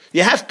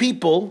 You have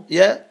people,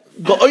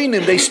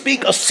 Go'oinim, they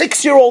speak, a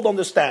 6-year-old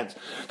understands.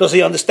 Does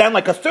he understand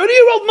like a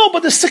 30-year-old? No,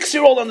 but the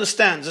 6-year-old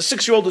understands. The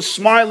 6-year-old is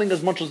smiling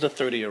as much as the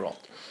 30-year-old.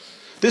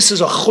 This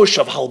is a chush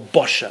of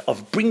halbasha,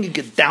 of bringing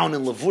it down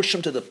in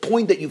levushim to the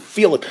point that you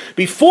feel it.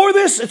 Before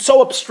this, it's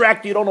so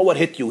abstract you don't know what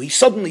hit you. He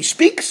suddenly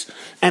speaks,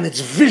 and it's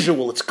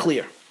visual, it's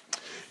clear.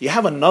 You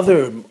have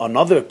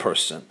another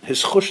person,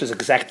 his chush is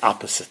exact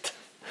opposite.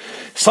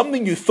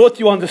 Something you thought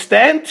you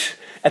understand,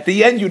 at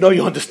the end you know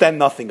you understand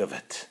nothing of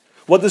it.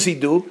 What does he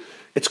do?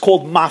 It's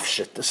called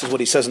mafshit. This is what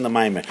he says in the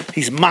Maimer.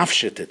 He's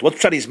mafshit it. What's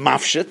that? He's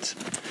mafshit.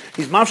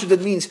 He's mafshit.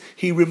 That means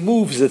he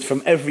removes it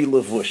from every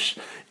levush.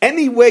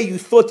 Any way you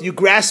thought you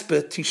grasp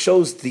it, he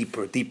shows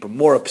deeper,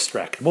 more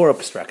abstract, until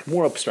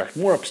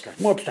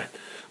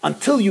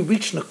you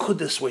reach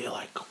Nakudis where you're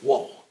like,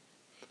 whoa.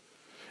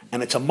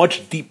 And it's a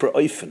much deeper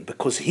oifen,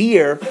 because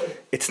here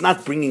it's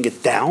not bringing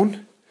it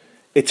down.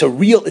 It's a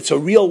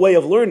real way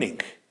of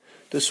learning.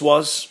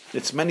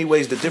 It's many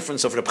ways the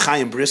difference of Reb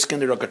Chaim Brisker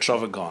and the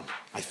Rogatchover Gaon,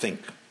 I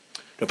think.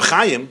 Reb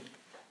Chaim,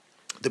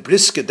 the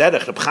Brisker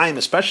Derech, Reb Chaim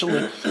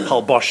especially,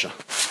 Halbasha.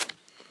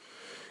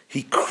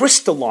 He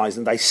crystallized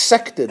and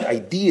dissected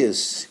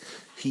ideas.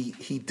 He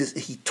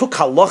took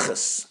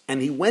halachas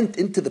and he went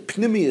into the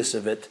pnimius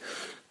of it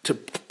to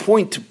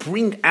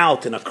bring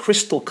out in a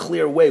crystal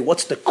clear way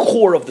what's the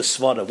core of the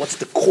svara, what's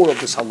the core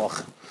of this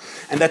halacha.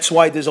 And that's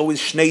why there's always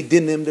shnei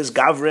dinim, there's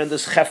gavra and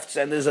there's hefts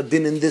and there's a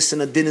din in this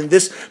and a din in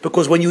this,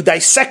 because when you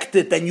dissect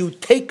it and you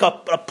take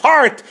up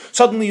apart,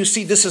 suddenly you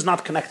see this is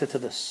not connected to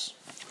this.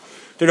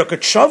 The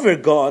Rogatchover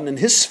Gaon in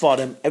his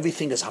svarim,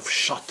 everything is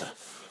havshata,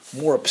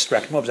 more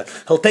abstract.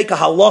 He'll take a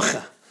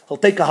halacha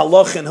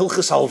in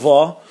Hilchas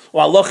Halva,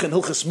 or halacha in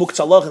Hilchas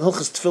Muktzah, halacha in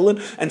Hilchas Tefillin,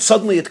 and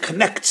suddenly it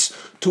connects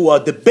to a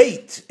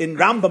debate in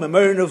Rambam and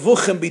Moreh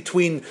Nevuchim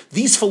between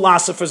these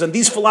philosophers and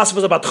these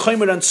philosophers about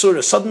Chomer and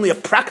Surah. Suddenly a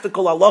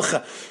practical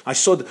halacha. I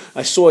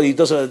saw he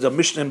does a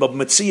Mishnah in Bab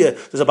Metzia,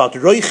 there's about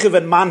Roichiv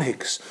and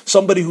Manhiks,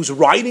 somebody who's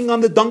riding on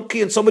the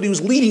donkey and somebody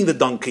who's leading the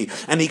donkey.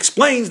 And he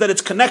explains that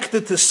it's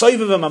connected to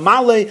Soiviv and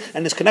Mamale,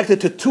 and it's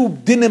connected to two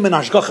dinim and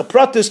Hashgacha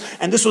Pratis,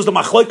 and this was the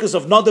machloikas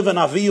of Nadav and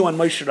Avihu and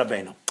Moshe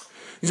Rabbeinu.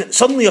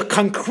 Suddenly a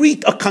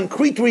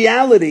concrete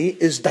reality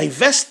is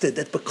divested.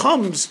 It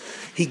becomes,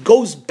 he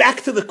goes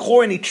back to the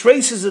core and he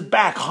traces it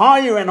back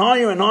higher and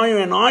higher and higher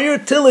and higher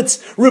till it's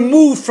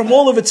removed from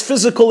all of its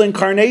physical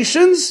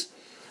incarnations,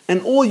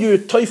 and all your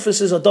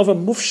toifus is a davar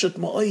mufshat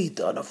ma'id,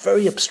 a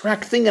very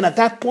abstract thing, and at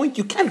that point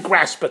you can't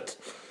grasp it.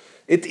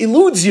 It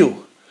eludes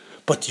you.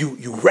 But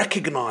you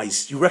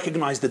recognize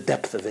the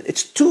depth of it.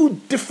 It's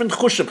two different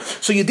chushim.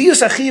 So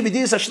Yediyas Achiv,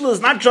 Yediyas Hashlila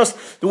is not just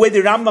the way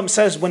the Rambam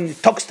says when he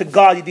talks to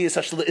God, Yediyas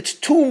Hashlila. It's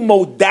two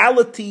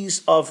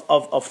modalities of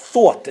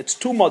thought. It's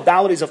two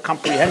modalities of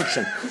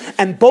comprehension.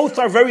 And both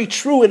are very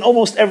true in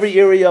almost every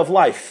area of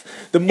life.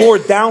 The more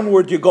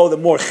downward you go, the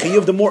more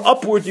chiv. The more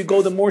upward you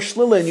go, the more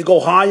shlila. And you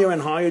go higher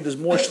and higher, there's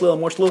more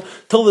shlila,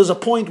 till there's a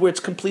point where it's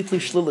completely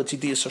shlila. It's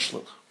Yediyas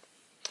Hashlila.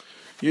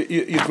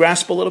 You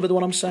grasp a little bit of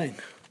what I'm saying?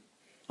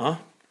 Huh?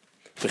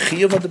 The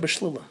chiyuv of the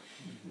b'shlila.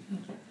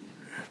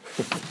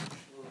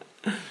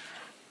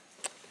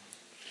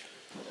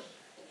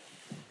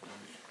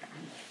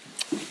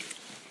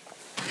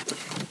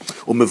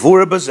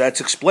 It's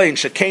explained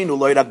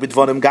that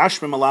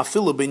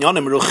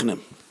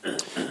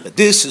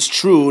this is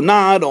true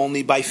not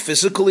only by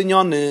physical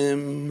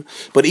inyanim,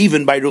 but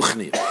even by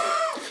ruchnim.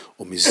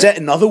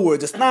 In other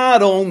words, it's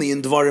not only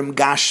in dvarim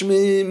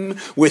gashmim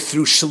where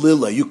through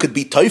shlila you could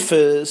be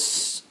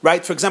toifus,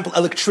 right? For example,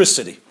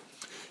 electricity.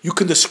 You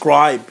can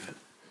describe,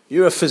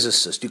 you're a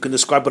physicist, you can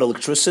describe what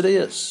electricity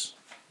is.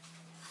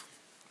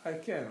 I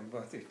can,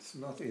 but it's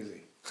not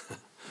easy.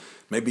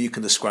 Maybe you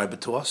can describe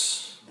it to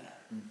us.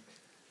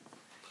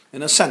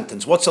 In a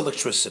sentence, what's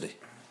electricity?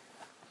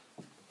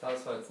 Tell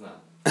us what it's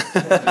not.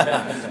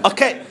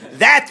 Okay,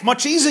 that's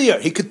much easier.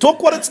 He could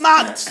talk what it's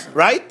not,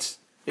 right?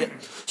 Yeah.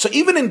 So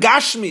even in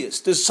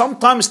Gashmias, there's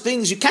sometimes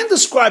things you can't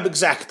describe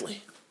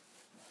exactly.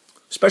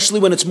 Especially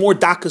when it's more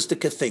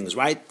dakastika things,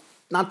 right?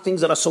 Not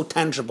things that are so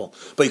tangible,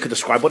 but you could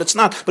describe what it's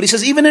not. But he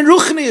says even in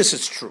Ruchnius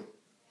it's true.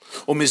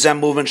 There are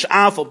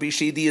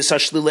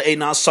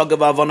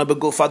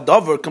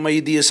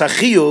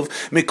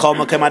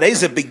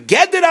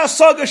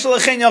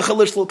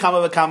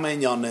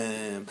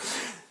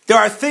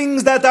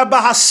things that are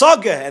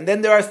bahasaga, and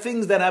then there are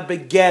things that are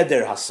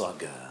begeder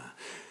hasaga.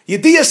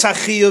 Yediyas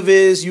hachiyuv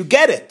is you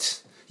get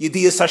it.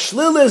 Yediyas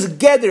hashlila is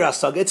geder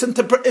hasaga. It's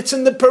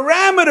in the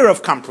parameter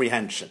of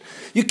comprehension.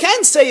 You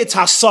can't say it's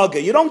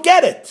hasaga. You don't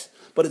get it.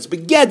 But it's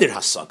begeder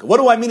hasaga. What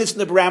do I mean it's in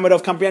the parameter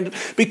of comprehension?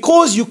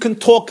 Because you can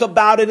talk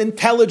about it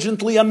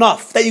intelligently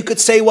enough that you could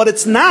say what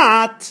it's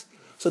not.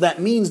 So that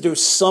means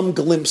there's some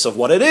glimpse of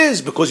what it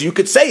is, because you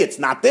could say it's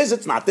not this,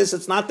 it's not this,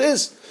 it's not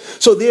this.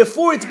 So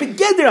therefore it's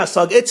begeder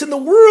hasaga. It's in the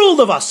world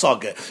of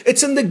hasaga.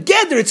 It's in the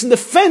geder, it's in the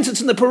fence,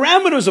 it's in the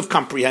parameters of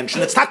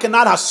comprehension. It's not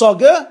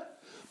hasaga,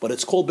 but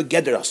it's called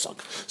begeder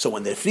hasaga. So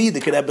when the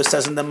Frierdiker Rebbe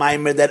says in the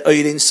Maimer that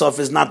Oirin Sof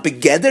is not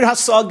begeder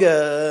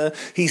hasaga,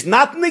 he's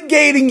not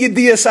negating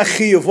Yediyas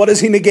Achiyuv. What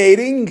is he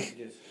negating?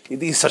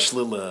 Yediyas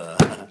Hashlila.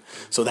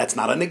 So that's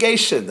not a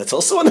negation. That's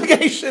also a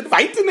negation.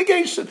 Right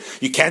negation.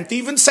 You can't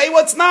even say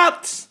what's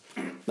not.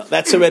 No,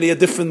 that's already a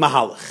different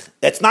mahalach.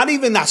 That's not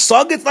even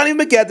hasaga. It's not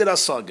even begeder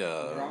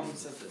hasaga. Rambam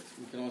says that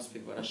we can only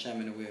speak about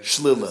Hashem in a way of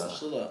Shlila.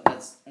 Shlila.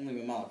 That's only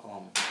with Malach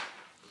Halam.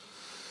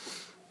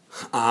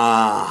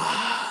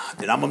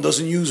 The Rambam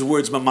doesn't use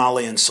words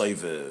mamali and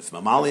soiviv.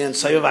 Mamali and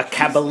soiviv are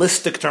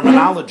Kabbalistic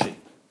terminology.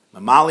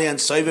 Mamali and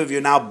soiviv,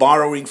 you're now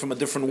borrowing from a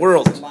different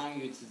world.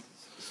 Allowing you to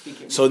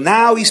speak it. So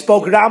now he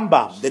spoke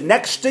Rambam. The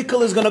next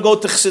shtickle is going to go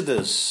to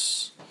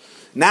Chassidus.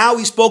 Now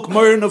he spoke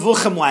Moreh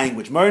Nevuchim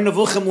language. Moreh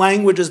Nevuchim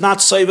language is not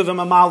soiviv and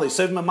mamali.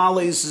 Soiviv and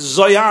mamali is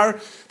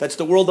Zoyar. That's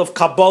the world of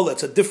Kabbalah.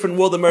 It's a different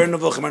world of Moreh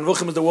Nevuchim. Moreh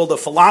Nevuchim is the world of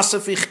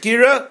philosophy,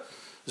 Chkira.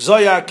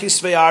 Zoyar,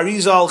 Kisvei,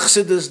 Arizal,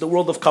 Chassidus, the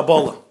world of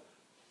Kabbalah.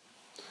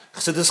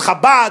 Chassidus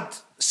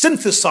Chabad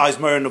synthesized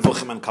Moreh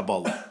Nevuchim and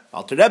Kabbalah.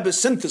 Alter Rebbe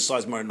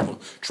synthesized Moreh Nevuchim,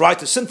 tried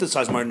to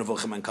synthesize Moreh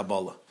Nevuchim and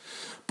Kabbalah.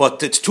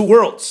 But it's two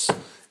worlds.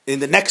 In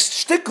the next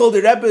shtickle,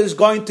 the Rebbe is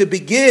going to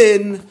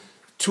begin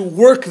to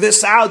work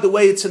this out the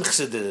way it's in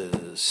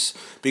Chassidus.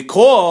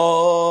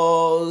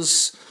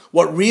 Because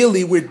what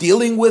really we're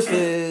dealing with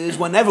is,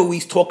 whenever we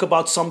talk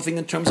about something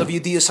in terms of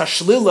Yediyas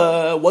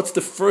HaShlila, what's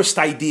the first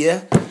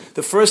idea?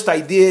 The first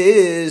idea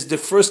is, the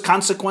first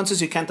consequence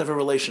is you can't have a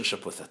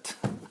relationship with it.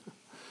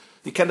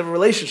 You can't have a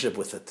relationship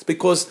with it.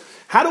 Because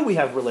how do we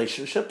have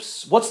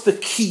relationships? What's the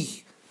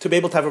key to be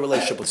able to have a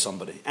relationship with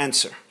somebody?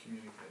 Answer.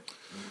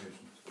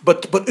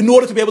 But in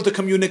order to be able to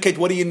communicate,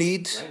 what do you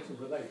need?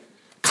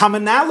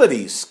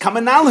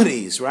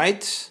 Commonalities,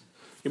 right?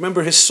 You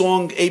remember his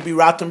song, A.B.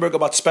 Rottenberg,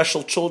 about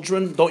special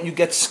children? Don't you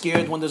get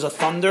scared when there's a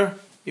thunder?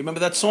 You remember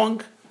that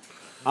song?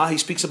 He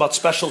speaks about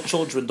special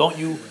children. Don't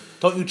you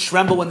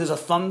tremble when there's a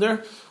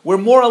thunder? We're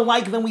more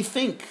alike than we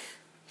think.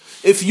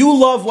 If you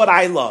love what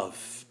I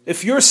love,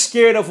 if you're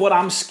scared of what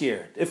I'm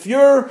scared, if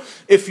you're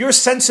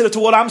sensitive to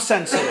what I'm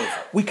sensitive,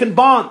 we can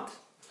bond.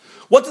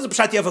 What does the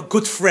pshat? You have a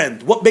good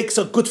friend. What makes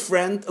a good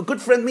friend? A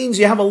good friend means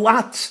you have a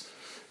lot.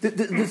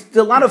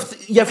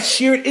 You have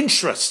shared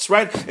interests,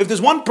 right? If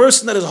there's one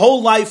person that his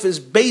whole life, his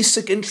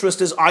basic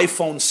interest is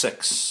iPhone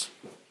 6.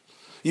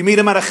 You meet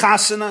him at a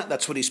chasana,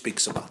 that's what he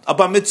speaks about. A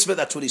bar mitzvah,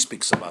 that's what he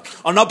speaks about.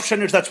 On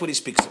upshenish, that's what he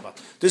speaks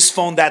about. This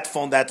phone, that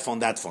phone, that phone,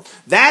 that phone.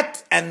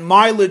 That and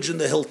mileage in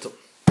the Hilton.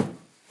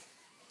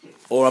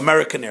 Or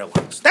American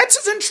Airlines. That's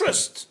his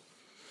interest.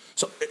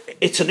 So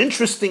it's an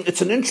interesting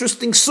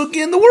sugi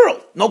in the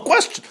world, no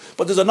question.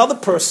 But there's another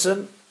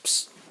person,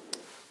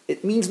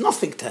 it means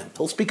nothing to him.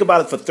 He'll speak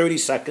about it for 30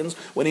 seconds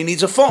when he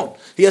needs a phone.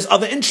 He has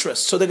other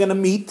interests, so they're going to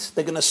meet,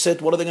 they're going to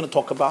sit, what are they going to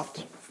talk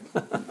about?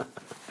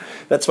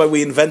 That's why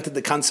we invented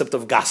the concept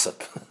of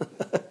gossip.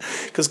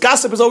 Because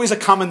gossip is always a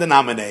common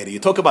denominator. You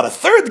talk about a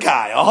third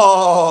guy,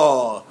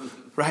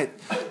 right?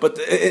 But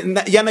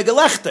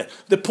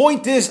the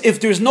point is, if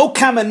there's no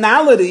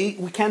commonality,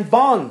 we can't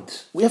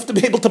bond. We have to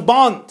be able to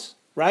bond,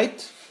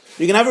 right?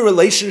 You can have a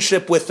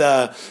relationship with.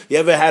 You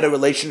ever had a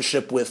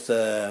relationship with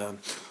a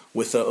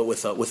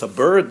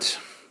bird?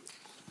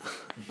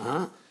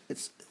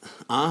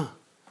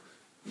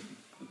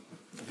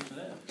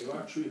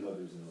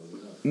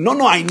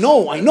 No, I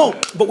know.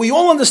 But we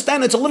all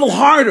understand it's a little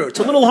harder. It's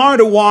a little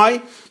harder.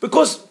 Why?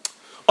 Because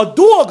a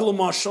dog,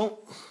 l'mashal,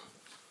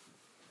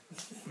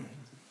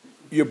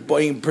 you're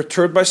being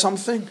perturbed by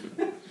something?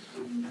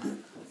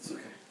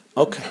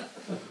 Okay.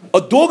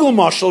 A dog,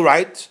 l'mashal,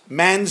 right?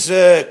 Man's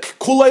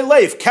kulei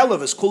leif,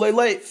 kelev is kulei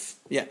leif.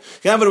 Yeah.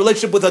 You can have a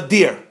relationship with a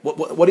deer.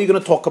 What are you going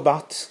to talk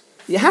about?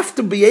 You have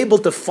to be able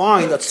to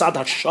find a tzad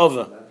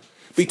hashava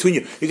between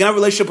you. You can have a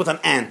relationship with an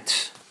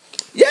ant.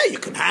 Yeah, you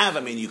can have.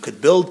 You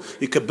could build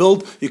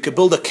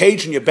a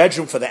cage in your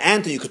bedroom for the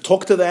ant, and you could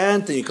talk to the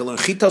ant, and you can learn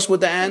chitas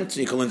with the ant, and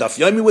you can learn daf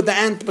yomi with the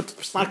ant. But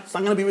it's not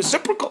going to be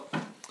reciprocal.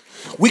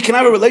 We can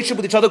have a relationship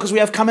with each other because we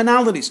have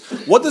commonalities.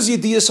 What does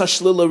Yediyas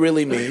HaShlila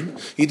really mean?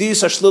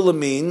 Yediyas HaShlila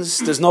means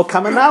there's no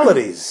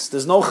commonalities.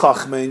 There's no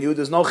chachma in you,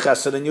 there's no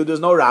chesed in you,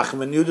 there's no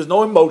rachma in you, there's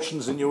no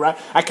emotions in you, right?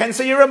 I can't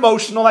say you're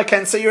emotional, I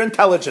can't say you're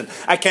intelligent.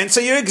 I can't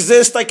say you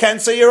exist, I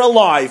can't say you're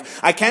alive.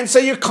 I can't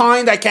say you're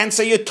kind, I can't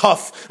say you're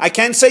tough. I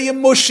can't say you're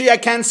mushy, I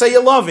can't say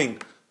you're loving.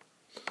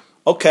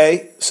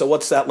 Okay, so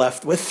what's that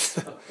left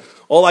with?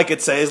 All I could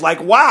say is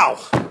wow,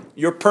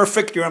 you're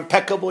perfect, you're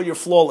impeccable, you're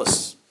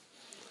flawless.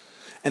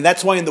 And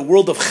that's why in the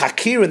world of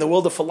chakir, in the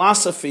world of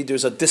philosophy,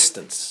 there's a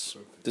distance.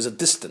 There's a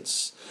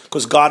distance.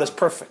 Because God is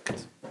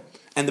perfect.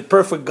 And the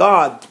perfect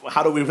God,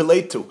 how do we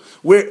relate to?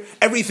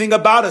 Everything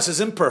about us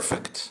is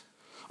imperfect.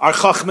 Our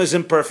chachma is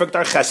imperfect,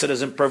 our chesed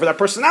is imperfect, our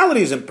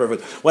personality is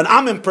imperfect. When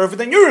I'm imperfect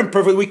and you're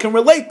imperfect, we can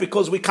relate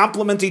because we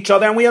complement each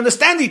other and we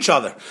understand each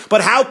other.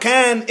 But how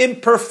can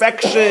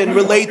imperfection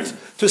relate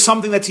to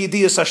something that's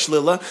Yediyas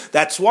HaShlila?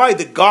 That's why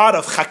the God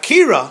of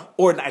Chakira,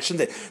 or I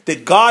shouldn't say, the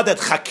God that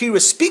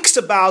Chakira speaks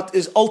about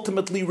is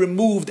ultimately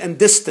removed and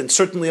distant,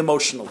 certainly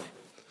emotionally.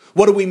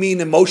 What do we mean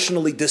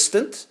emotionally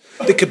distant?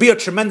 There could be a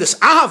tremendous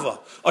ahava,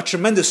 a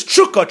tremendous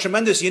chukka, a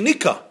tremendous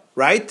yenika,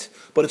 right?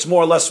 But it's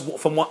more or less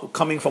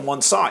coming from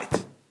one side.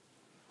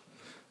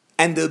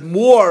 And the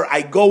more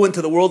I go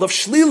into the world of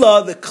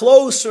Shlila, the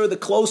closer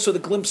the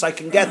glimpse I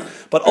can get.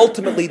 But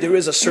ultimately there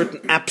is a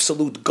certain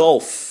absolute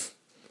gulf.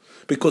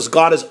 Because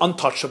God is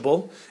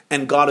untouchable,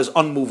 and God is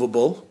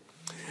unmovable,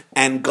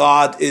 and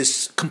God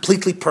is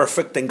completely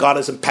perfect, and God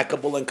is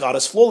impeccable, and God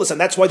is flawless.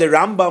 And that's why the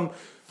Rambam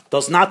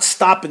does not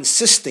stop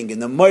insisting in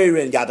the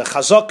Moira and Yad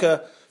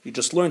HaChazaka, you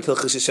just learned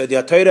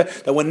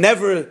that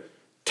whenever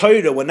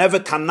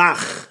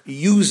Tanakh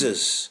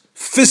uses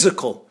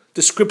physical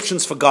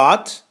descriptions for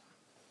God,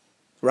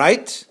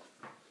 right?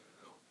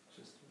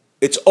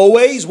 It's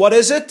always, what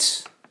is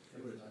it?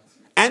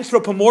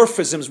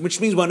 Anthropomorphisms,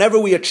 which means whenever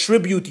we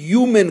attribute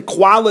human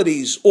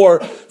qualities or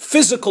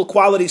physical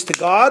qualities to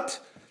God,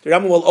 the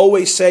Rambam will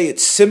always say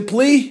it's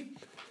simply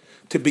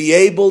to be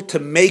able to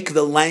make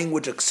the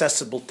language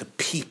accessible to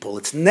people.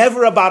 It's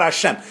never about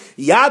Hashem.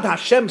 Yad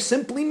Hashem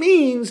simply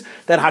means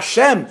that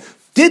Hashem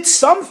did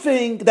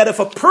something that if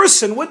a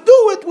person would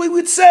do it, we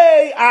would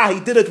say, he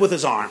did it with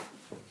his arm.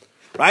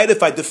 Right?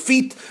 If I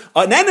defeat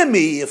an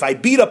enemy, if I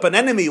beat up an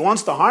enemy who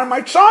wants to harm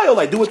my child,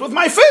 I do it with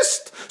my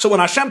fist. So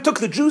when Hashem took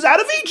the Jews out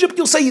of Egypt,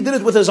 you'll say he did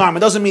it with his arm. It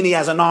doesn't mean he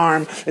has an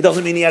arm. It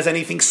doesn't mean he has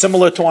anything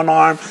similar to an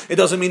arm. It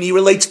doesn't mean he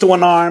relates to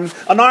an arm.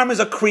 An arm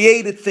is a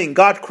created thing.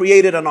 God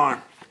created an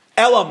arm.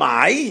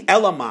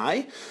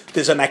 Elamai,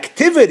 there's an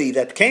activity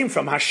that came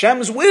from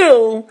Hashem's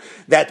will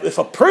that if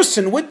a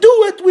person would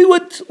do it,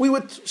 we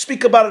would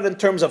speak about it in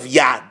terms of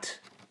yad.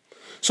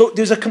 So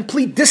there's a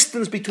complete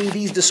distance between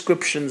these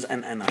descriptions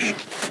and Hashem.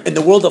 In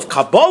the world of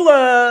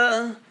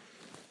Kabbalah,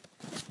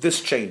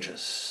 this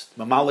changes.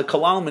 Mamalik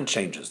Kalalman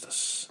changes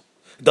this.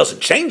 It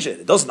doesn't change it.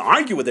 It doesn't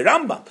argue with the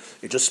Rambam.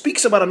 It just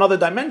speaks about another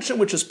dimension,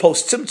 which is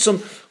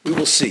post-Tzimtzum. We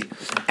will see.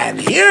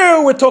 And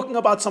here we're talking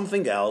about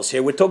something else.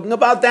 Here we're talking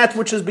about that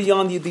which is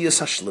beyond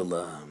Yediyas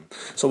HaShlila.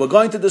 So we're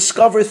going to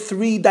discover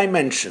 3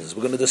 dimensions.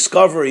 We're going to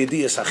discover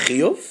Yediyas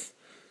HaChiyuv,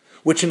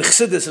 which in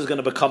Chassidus is going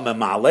to become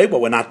Memale,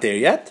 but we're not there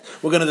yet.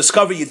 We're going to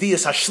discover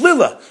Yediyas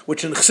HaShlila,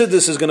 which in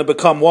Chassidus is going to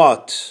become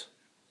what?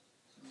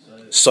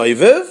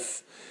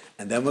 Soiviv.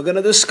 And then we're going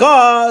to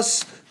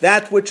discuss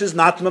that which is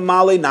not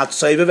Memale, not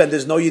Soiviv, and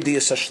there's no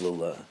Yediyas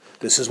HaShlila.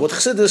 This is what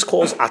Chassidus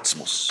calls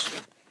Atzmos.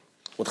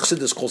 What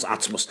Chassidus calls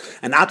Atzmos.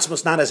 And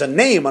Atzmos not as a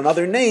name,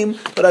 another name,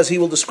 but as he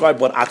will describe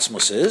what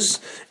Atzmos is.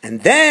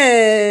 And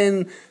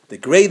then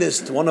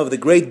one of the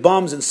great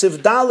bombs in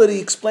Sif Dalet, he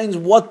explains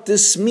what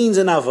this means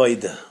in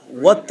Avodah.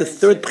 What the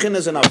third pchin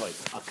is in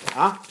Avodah.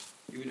 Okay,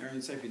 Even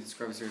Aaron Sefer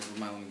describes here as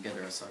Malam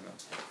Geder Asaga.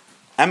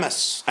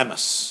 MS.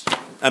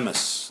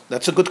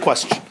 That's a good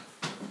question.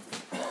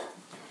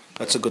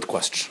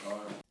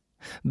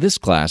 This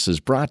class is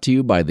brought to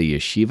you by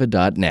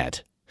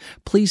theyeshiva.net.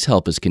 Please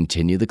help us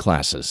continue the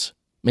classes.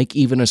 Make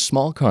even a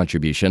small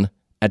contribution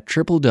at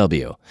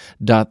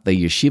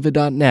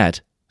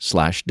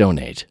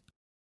www.theyeshiva.net/donate.